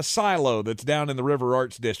silo that's down in the River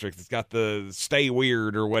Arts District that's got the Stay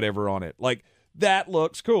Weird or whatever on it. Like, that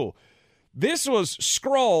looks cool. This was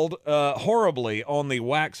scrawled horribly on the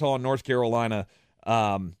Waxhaw, North Carolina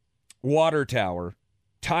water tower.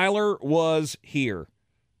 Tyler was here.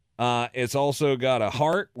 It's also got a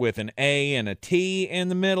heart with an A and a T in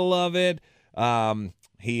the middle of it.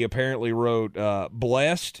 He apparently wrote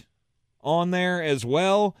blessed on there as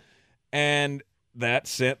well. And that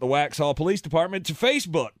sent the Waxhaw Police Department to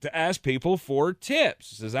Facebook to ask people for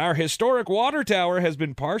tips. It says, our historic water tower has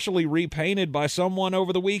been partially repainted by someone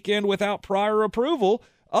over the weekend without prior approval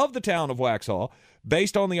of the town of Waxhaw.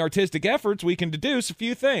 Based on the artistic efforts, we can deduce a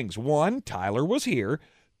few things. 1, Tyler was here.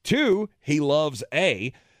 2, he loves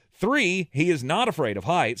A. 3, he is not afraid of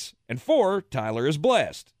heights. And 4, Tyler is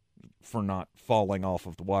blessed. For not falling off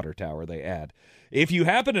of the water tower, they add. If you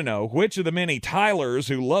happen to know which of the many Tylers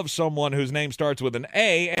who love someone whose name starts with an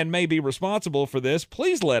A and may be responsible for this,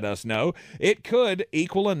 please let us know. It could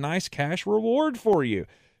equal a nice cash reward for you. It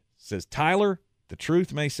says, Tyler, the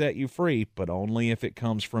truth may set you free, but only if it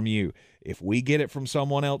comes from you. If we get it from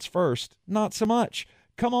someone else first, not so much.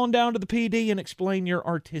 Come on down to the PD and explain your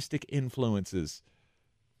artistic influences.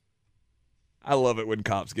 I love it when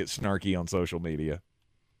cops get snarky on social media.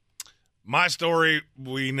 My story,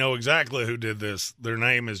 we know exactly who did this. Their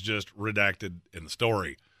name is just redacted in the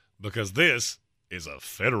story because this is a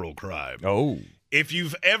federal crime. Oh. If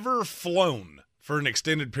you've ever flown for an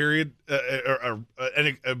extended period,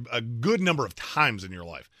 a good number of times in your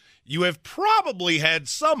life, you have probably had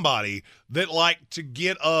somebody that liked to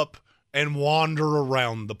get up and wander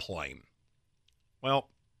around the plane. Well,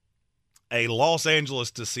 a Los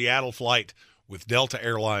Angeles to Seattle flight with Delta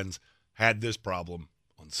Airlines had this problem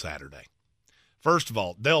on Saturday. First of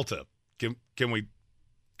all, Delta, can we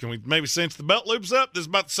maybe cinch the belt loops up? This is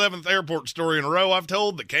about the 7th airport story in a row I've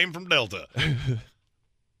told that came from Delta.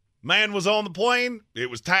 Man was on the plane. It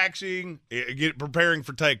was taxiing, preparing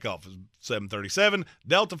for takeoff. It was 7:37.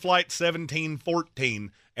 Delta flight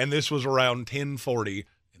 1714, and this was around 10:40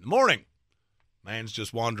 in the morning. Man's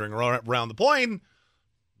just wandering around the plane.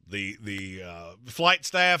 The flight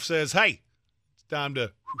staff says, hey, it's time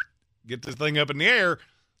to get this thing up in the air,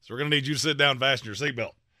 so we're going to need you to sit down and fasten your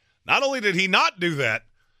seatbelt. Not only did he not do that,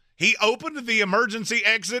 he opened the emergency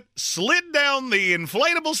exit, slid down the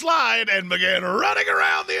inflatable slide, and began running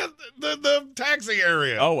around the taxi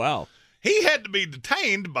area. Oh, wow. He had to be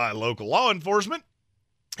detained by local law enforcement.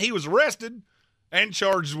 He was arrested and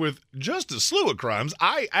charged with just a slew of crimes.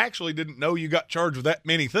 I actually didn't know you got charged with that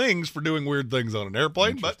many things for doing weird things on an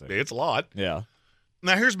airplane, but it's a lot. Yeah.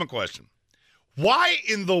 Now, here's my question. Why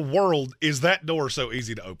in the world is that door so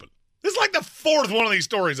easy to open? This is like the 4th one of these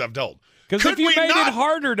stories I've told. Because if you made it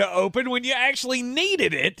harder to open when you actually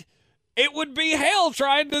needed it, it would be hell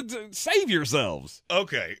trying to save yourselves.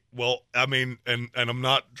 Okay, well, I mean, and I'm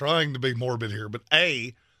not trying to be morbid here, but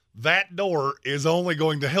A, that door is only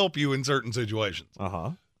going to help you in certain situations.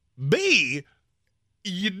 Uh-huh. B,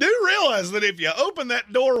 you do realize that if you open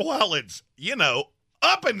that door while it's,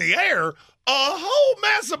 up in the air, a whole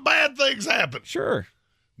mess of bad things happen. Sure.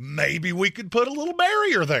 Maybe we could put a little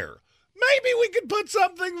barrier there. Maybe we could put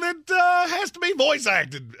something that has to be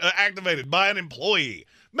activated by an employee.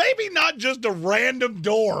 Maybe not just a random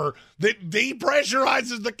door that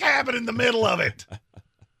depressurizes the cabin in the middle of it.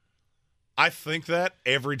 I think that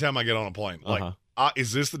every time I get on a plane. Like,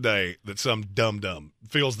 is this the day that some dum-dum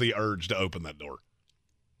feels the urge to open that door?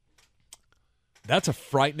 That's a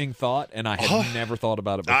frightening thought, and I had never thought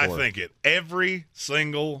about it before. I think it every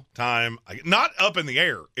single time. Not up in the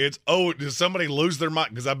air. It's, does somebody lose their mind?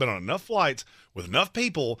 Because I've been on enough flights with enough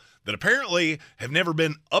people that apparently have never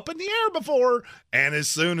been up in the air before, and as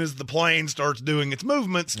soon as the plane starts doing its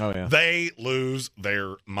movements, they lose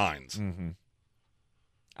their minds. Mm-hmm.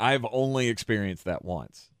 I've only experienced that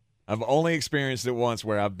once. I've only experienced it once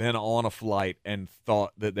where I've been on a flight and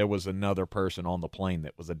thought that there was another person on the plane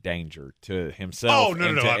that was a danger to himself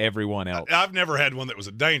and to everyone else. I've never had one that was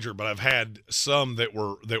a danger, but I've had some that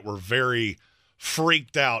were very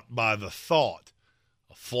freaked out by the thought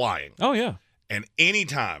of flying. Oh, yeah. And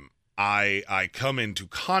anytime I come into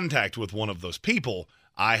contact with one of those people,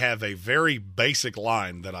 I have a very basic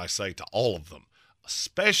line that I say to all of them,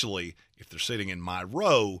 especially if they're sitting in my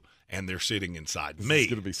row and they're sitting inside me. It's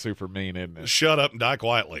going to be super mean, isn't it? Shut up and die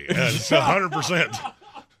quietly. It's 100%.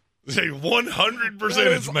 100%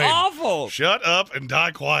 it's mean. Awful. Shut up and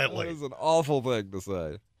die quietly. That is an awful thing to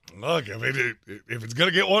say. Look, I mean, if it's going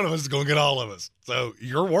to get one of us, it's going to get all of us. So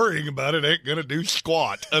you're worrying about it ain't going to do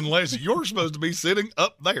squat unless you're supposed to be sitting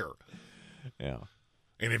up there. Yeah.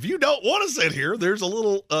 And if you don't want to sit here, there's a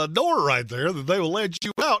little door right there that they will let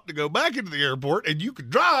you out to go back into the airport, and you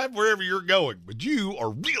can drive wherever you're going. But you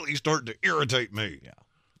are really starting to irritate me. Yeah.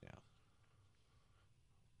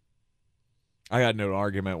 I got into an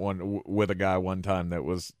argument with a guy one time that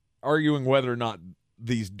was arguing whether or not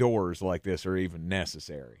these doors like this are even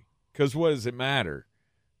necessary. Because what does it matter?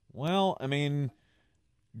 Well, I mean,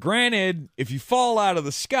 granted, if you fall out of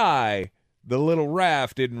the sky, the little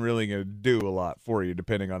raft isn't really going to do a lot for you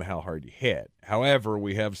depending on how hard you hit. However,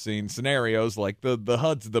 we have seen scenarios like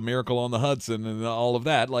the Miracle on the Hudson and all of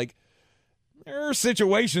that. Like, there are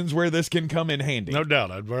situations where this can come in handy. No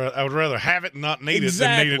doubt. I would rather have it and not need it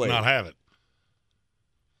than need it and not have it.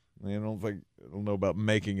 I don't know about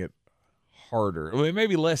making it harder. I mean,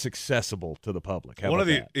 maybe less accessible to the public. How about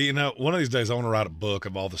that? One of these days I want to write a book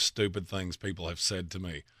of all the stupid things people have said to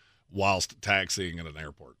me whilst taxiing at an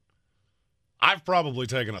airport. I've probably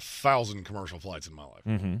taken 1,000 commercial flights in my life.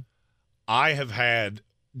 Mm-hmm. I have had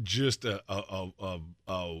just an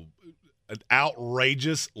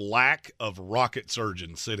outrageous lack of rocket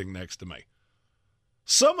surgeons sitting next to me.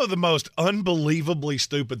 Some of the most unbelievably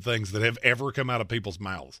stupid things that have ever come out of people's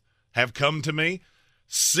mouths have come to me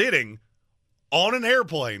sitting on an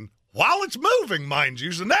airplane while it's moving, mind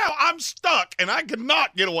you. So now I'm stuck and I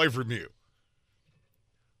cannot get away from you.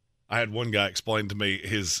 I had one guy explain to me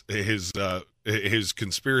his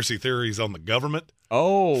conspiracy theories on the government.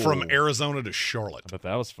 From Arizona to Charlotte. I bet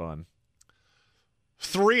that was fun.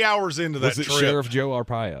 3 hours into that trip. Was it Sheriff Joe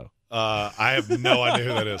Arpaio? I have no idea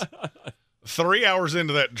who that is. 3 hours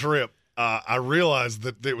into that trip, I realized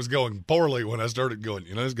that it was going poorly when I started going,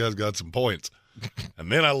 this guy's got some points. And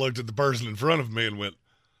then I looked at the person in front of me and went,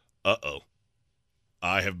 uh-oh.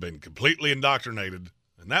 I have been completely indoctrinated.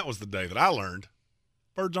 And that was the day that I learned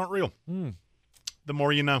birds aren't real. The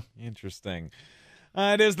more you know. Interesting.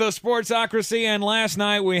 It is the Sportsocracy, and last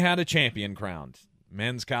night we had a champion crowned.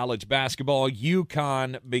 Men's college basketball,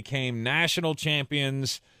 UConn became national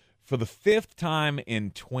champions for the 5th time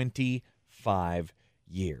in 25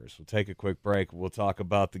 years. We'll take a quick break. We'll talk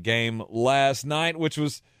about the game last night, which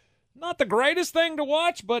was not the greatest thing to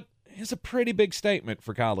watch, but is a pretty big statement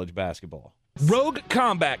for college basketball. Rogue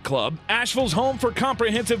Combat Club, Asheville's home for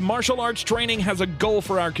comprehensive martial arts training, has a goal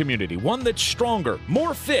for our community, one that's stronger,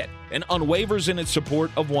 more fit, and unwavers in its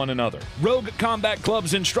support of one another. Rogue Combat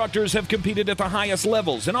Club's instructors have competed at the highest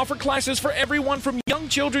levels and offer classes for everyone from young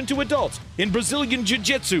children to adults in Brazilian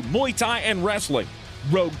Jiu-Jitsu, Muay Thai, and wrestling.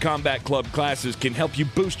 Rogue Combat Club classes can help you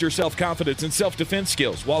boost your self-confidence and self-defense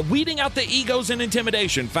skills while weeding out the egos and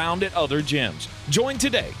intimidation found at other gyms. Join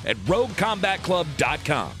today at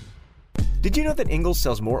roguecombatclub.com. Did you know that Ingles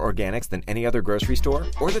sells more organics than any other grocery store?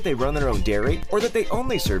 Or that they run their own dairy? Or that they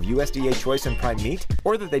only serve USDA choice and prime meat?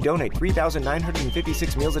 Or that they donate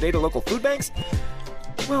 3,956 meals a day to local food banks?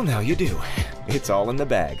 Well, now you do. It's all in the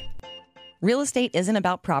bag. Real estate isn't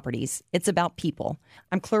about properties, it's about people.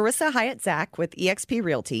 I'm Clarissa Hyatt-Zach with eXp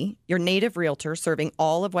Realty, your native realtor serving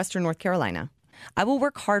all of Western North Carolina. I will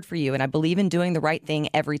work hard for you, and I believe in doing the right thing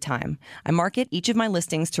every time. I market each of my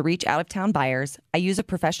listings to reach out-of-town buyers. I use a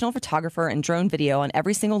professional photographer and drone video on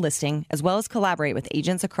every single listing, as well as collaborate with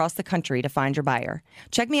agents across the country to find your buyer.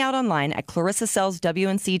 Check me out online at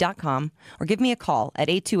clarissasellswnc.com or give me a call at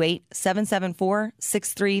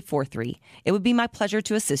 828-774-6343. It would be my pleasure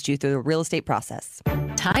to assist you through the real estate process.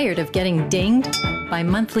 Tired of getting dinged by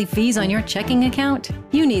monthly fees on your checking account?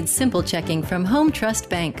 You need Simple Checking from Home Trust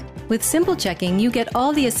Bank. With Simple Checking, you get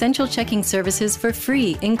all the essential checking services for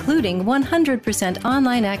free, including 100%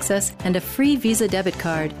 online access and a free Visa debit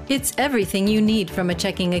card. It's everything you need from a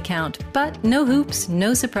checking account, but no hoops,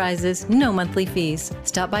 no surprises, no monthly fees.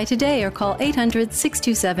 Stop by today or call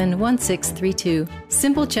 800-627-1632.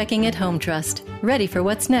 Simple Checking at Home Trust. Ready for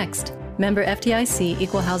what's next. Member FDIC,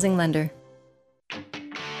 Equal Housing Lender.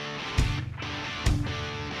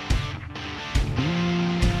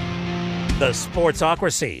 The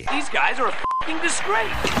Sportsocracy. These guys are a f***ing disgrace.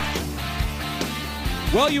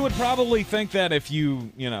 Well, you would probably think that if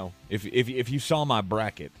you saw my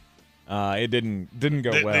bracket, it didn't go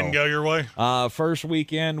well. Didn't go your way? First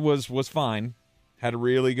weekend was fine. Had a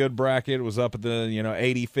really good bracket. It was up at the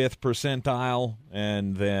 85th percentile,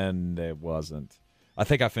 and then it wasn't. I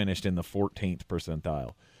think I finished in the 14th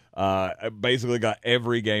percentile. I basically got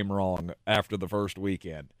every game wrong after the first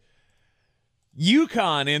weekend.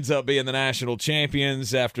 UConn ends up being the national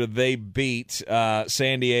champions after they beat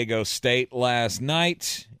San Diego State last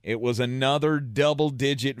night. It was another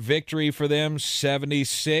double-digit victory for them,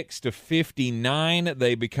 76-59.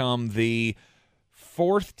 They become the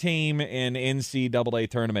 4th team in NCAA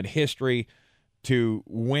tournament history to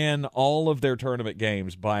win all of their tournament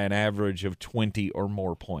games by an average of 20 or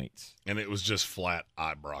more points. And it was just flat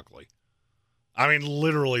eye broccoli. I mean,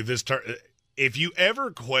 literally, if you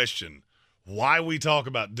ever question why we talk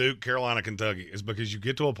about Duke, Carolina, Kentucky, is because you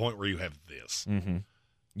get to a point where you have this. Mm-hmm.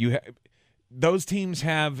 Those teams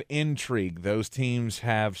have intrigue. Those teams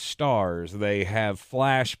have stars. They have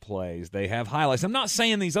flash plays. They have highlights. I'm not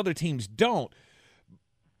saying these other teams don't,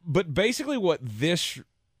 but basically what this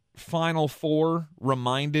Final Four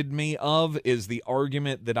reminded me of is the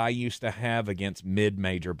argument that I used to have against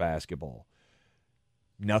mid-major basketball.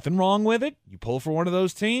 Nothing wrong with it. You pull for one of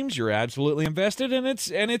those teams, you're absolutely invested, and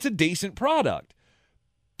it's a decent product.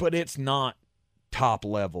 But it's not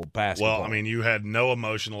top-level basketball. Well, I mean, you had no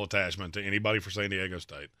emotional attachment to anybody for San Diego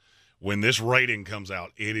State. When this rating comes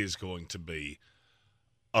out, it is going to be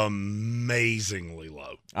amazingly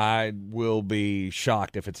low. I will be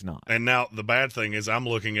shocked if it's not. And now the bad thing is I'm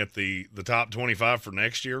looking at the top 25 for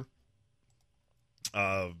next year.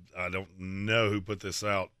 I don't know who put this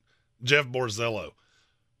out. Jeff Borzello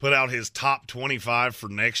put out his top 25 for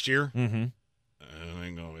next year. Mm-hmm. It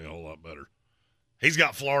ain't going to be a whole lot better. He's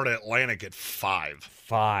got Florida Atlantic at 5.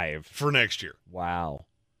 5 for next year. Wow.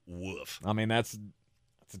 Woof. I mean, that's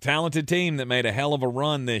a talented team that made a hell of a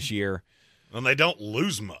run this year. And they don't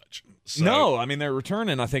lose much. So no, I mean, they're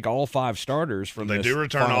returning, I think, all 5 starters from this. They do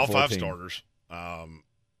return Final all Four 5 team. starters.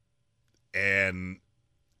 And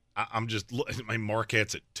I'm just – I mean,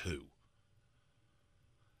 Marquette's at 2.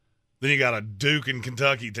 Then you got a Duke and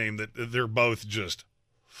Kentucky team that they're both just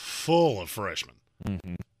full of freshmen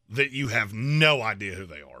that you have no idea who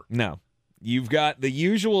they are. No. You've got the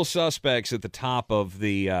usual suspects at the top of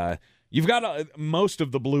the you've got most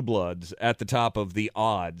of the blue bloods at the top of the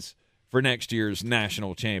odds for next year's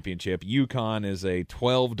national championship. UConn is a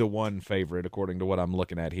 12-1 favorite, according to what I'm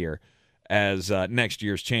looking at here, as next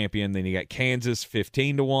year's champion. Then you got Kansas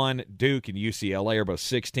 15-1, Duke and UCLA are both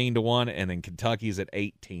 16-1, and then Kentucky's at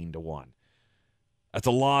 18-1. That's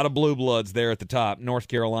a lot of blue bloods there at the top. North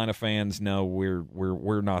Carolina fans, no,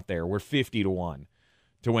 we're not there. We're 50-1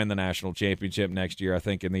 to win the national championship next year. I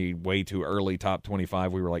think in the way too early top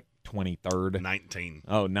 25, we were like 23rd. 19.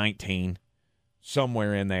 Oh, 19.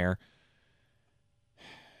 Somewhere in there.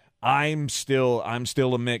 I'm still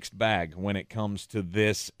a mixed bag when it comes to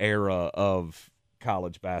this era of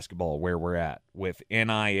college basketball where we're at with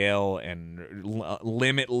NIL and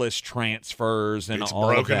limitless transfers and it's all of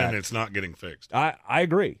that. It's broken and it's not getting fixed. I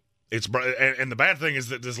agree. It's and the bad thing is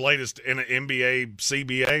that this latest NBA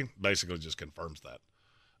CBA basically just confirms that.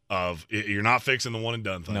 Of you're not fixing the one and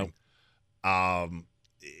done thing. Nope.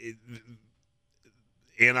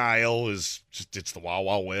 NIL is just it's the Wild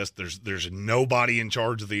Wild West. There's nobody in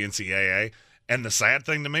charge of the NCAA, and the sad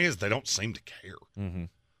thing to me is they don't seem to care. Mm-hmm.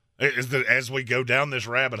 Is that as we go down this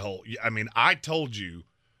rabbit hole? I mean, I told you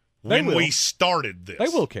when we started this, they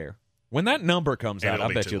will care. When that number comes out,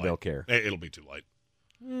 I bet you late. they'll care. It'll be too late.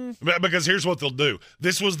 Because here's what they'll do.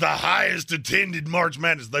 This was the highest attended March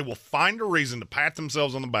Madness. They will find a reason to pat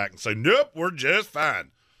themselves on the back and say, nope, we're just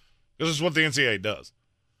fine. This is what the NCAA does.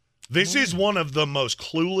 This is one of the most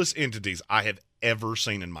clueless entities I have ever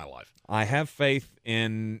seen in my life. I have faith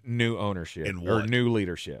in new ownership or new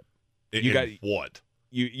leadership. What?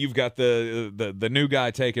 You've got the new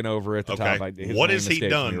guy taking over at the top. What has he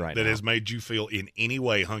done that has made you feel in any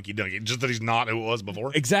way hunky-dunky? Just that he's not who it was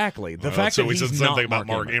before? Exactly. The fact that we he's said the same not thing about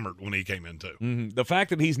Mark Emmert when he came in, too. Mm-hmm. The fact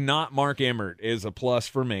that he's not Mark Emmert is a plus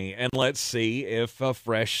for me. And let's see if a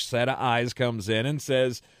fresh set of eyes comes in and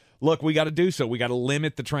says, look, we got to do so. We got to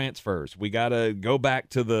limit the transfers. We got to go back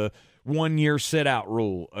to the 1-year sit-out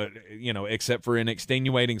rule, except for in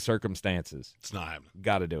extenuating circumstances. It's not happening.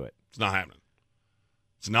 Got to do it. It's not happening.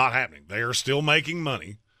 It's not happening. They are still making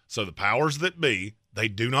money. So the powers that be, they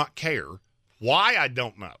do not care. Why, I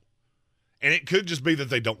don't know. And it could just be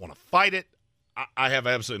that they don't want to fight it. I have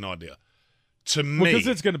absolutely no idea. To me, because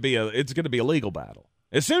it's going to be a legal battle.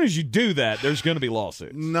 As soon as you do that, there's going to be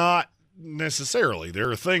lawsuits. Not necessarily.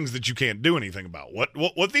 There are things that you can't do anything about. What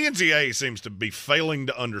the NCAA seems to be failing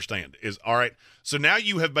to understand is, all right, so now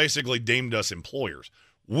you have basically deemed us employers.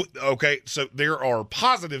 Okay, so there are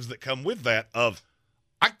positives that come with that of,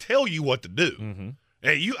 I tell you what to do. Mm-hmm.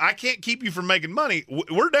 Hey, I can't keep you from making money.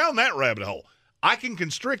 We're down that rabbit hole. I can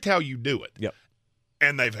constrict how you do it. Yep.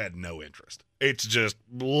 And they've had no interest. It's just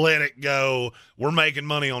let it go. We're making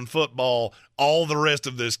money on football. All the rest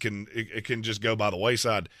of this can just go by the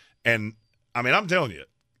wayside. And, I mean, I'm telling you,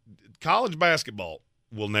 college basketball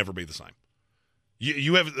will never be the same.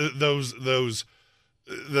 You have the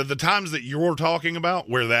times that you're talking about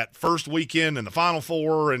where that first weekend and the Final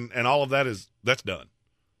Four and all of that that's done.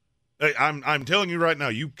 I'm telling you right now,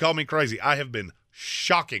 you call me crazy. I have been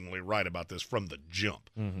shockingly right about this from the jump.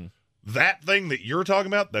 Mm-hmm. That thing that you're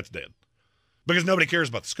talking about, that's dead. Because nobody cares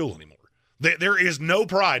about the school anymore. There is no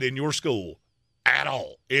pride in your school at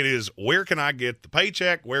all. It is, where can I get the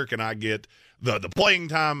paycheck? Where can I get the playing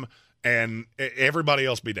time? And everybody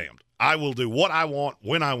else be damned. I will do what I want,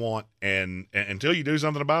 when I want, and until you do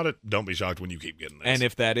something about it, don't be shocked when you keep getting this. And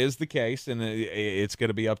if that is the case, then it's going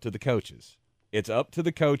to be up to the coaches. It's up to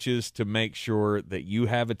the coaches to make sure that you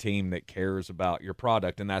have a team that cares about your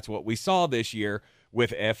product, and that's what we saw this year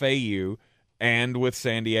with FAU and with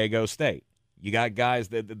San Diego State. You got guys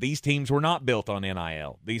that these teams were not built on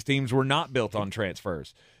NIL. These teams were not built on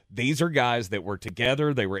transfers. These are guys that were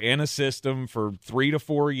together. They were in a system for 3 to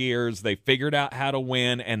 4 years. They figured out how to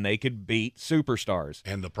win, and they could beat superstars.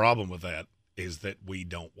 And the problem with that is that we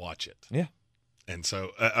don't watch it. Yeah. And so,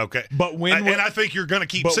 okay. But I think you're going to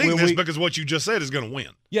keep seeing this because what you just said is going to win.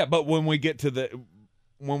 Yeah, but when we get to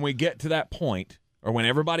that point, or when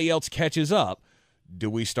everybody else catches up, do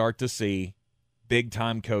we start to see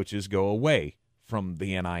big-time coaches go away from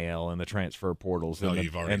the NIL and the transfer portals and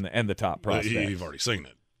the top prospects? You've already seen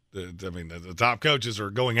it. The top coaches are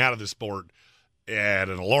going out of the sport at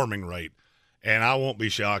an alarming rate. And I won't be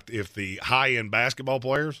shocked if the high-end basketball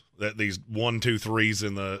players, that these 1, 2, 3s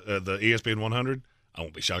in the ESPN 100, I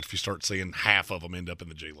won't be shocked if you start seeing half of them end up in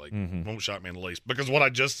the G League. Won't shock me in the least, because what I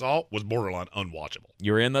just saw was borderline unwatchable.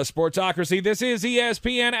 You're in the Sportsocracy. This is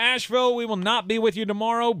ESPN Asheville. We will not be with you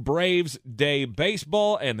tomorrow. Braves Day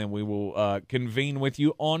baseball, and then we will convene with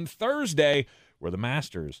you on Thursday, where the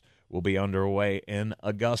Masters will be underway in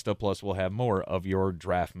Augusta. Plus, we'll have more of your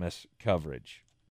draft miss coverage.